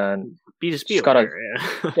that, and just keep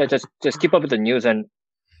up with the news and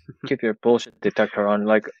keep your bullshit detector on.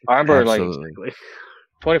 Like I remember, like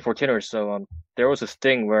 2014 or so, there was this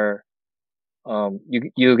thing where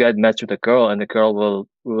you get matched with a girl, and the girl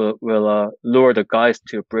will lure the guys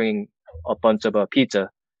to bring a bunch of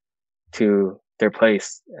pizza to their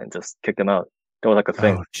place and just kick them out. That was like a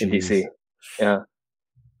thing in DC. Yeah.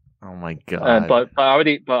 Oh my god. But I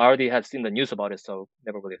already had seen the news about it, so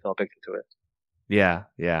never really fell victim to it. Yeah.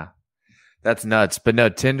 That's nuts. But no,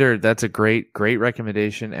 Tinder, that's a great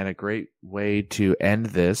recommendation and a great way to end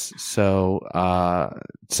this. So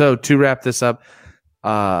to wrap this up,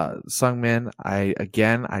 Sungmin, I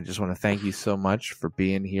just want to thank you so much for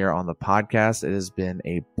being here on the podcast. It has been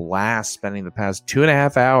a blast spending the past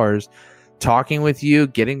 2.5 hours talking with you,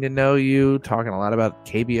 getting to know you, talking a lot about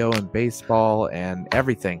KBO and baseball and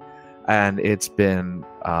everything. And it's been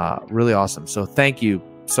really awesome. So thank you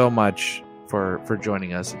so much for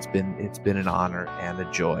joining us. It's been an honor and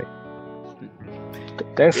a joy.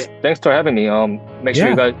 Thanks for having me. Make sure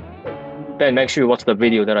you guys make sure you watch the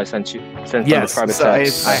video that I sent you. Yes, on the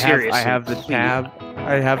private chat. I have the tab.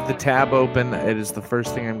 I have the tab open. It is the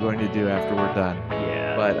first thing I'm going to do after we're done.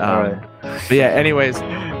 Yeah. But yeah. Anyways,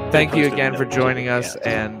 thank you again for joining us,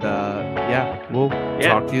 and we'll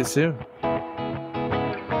talk to you soon.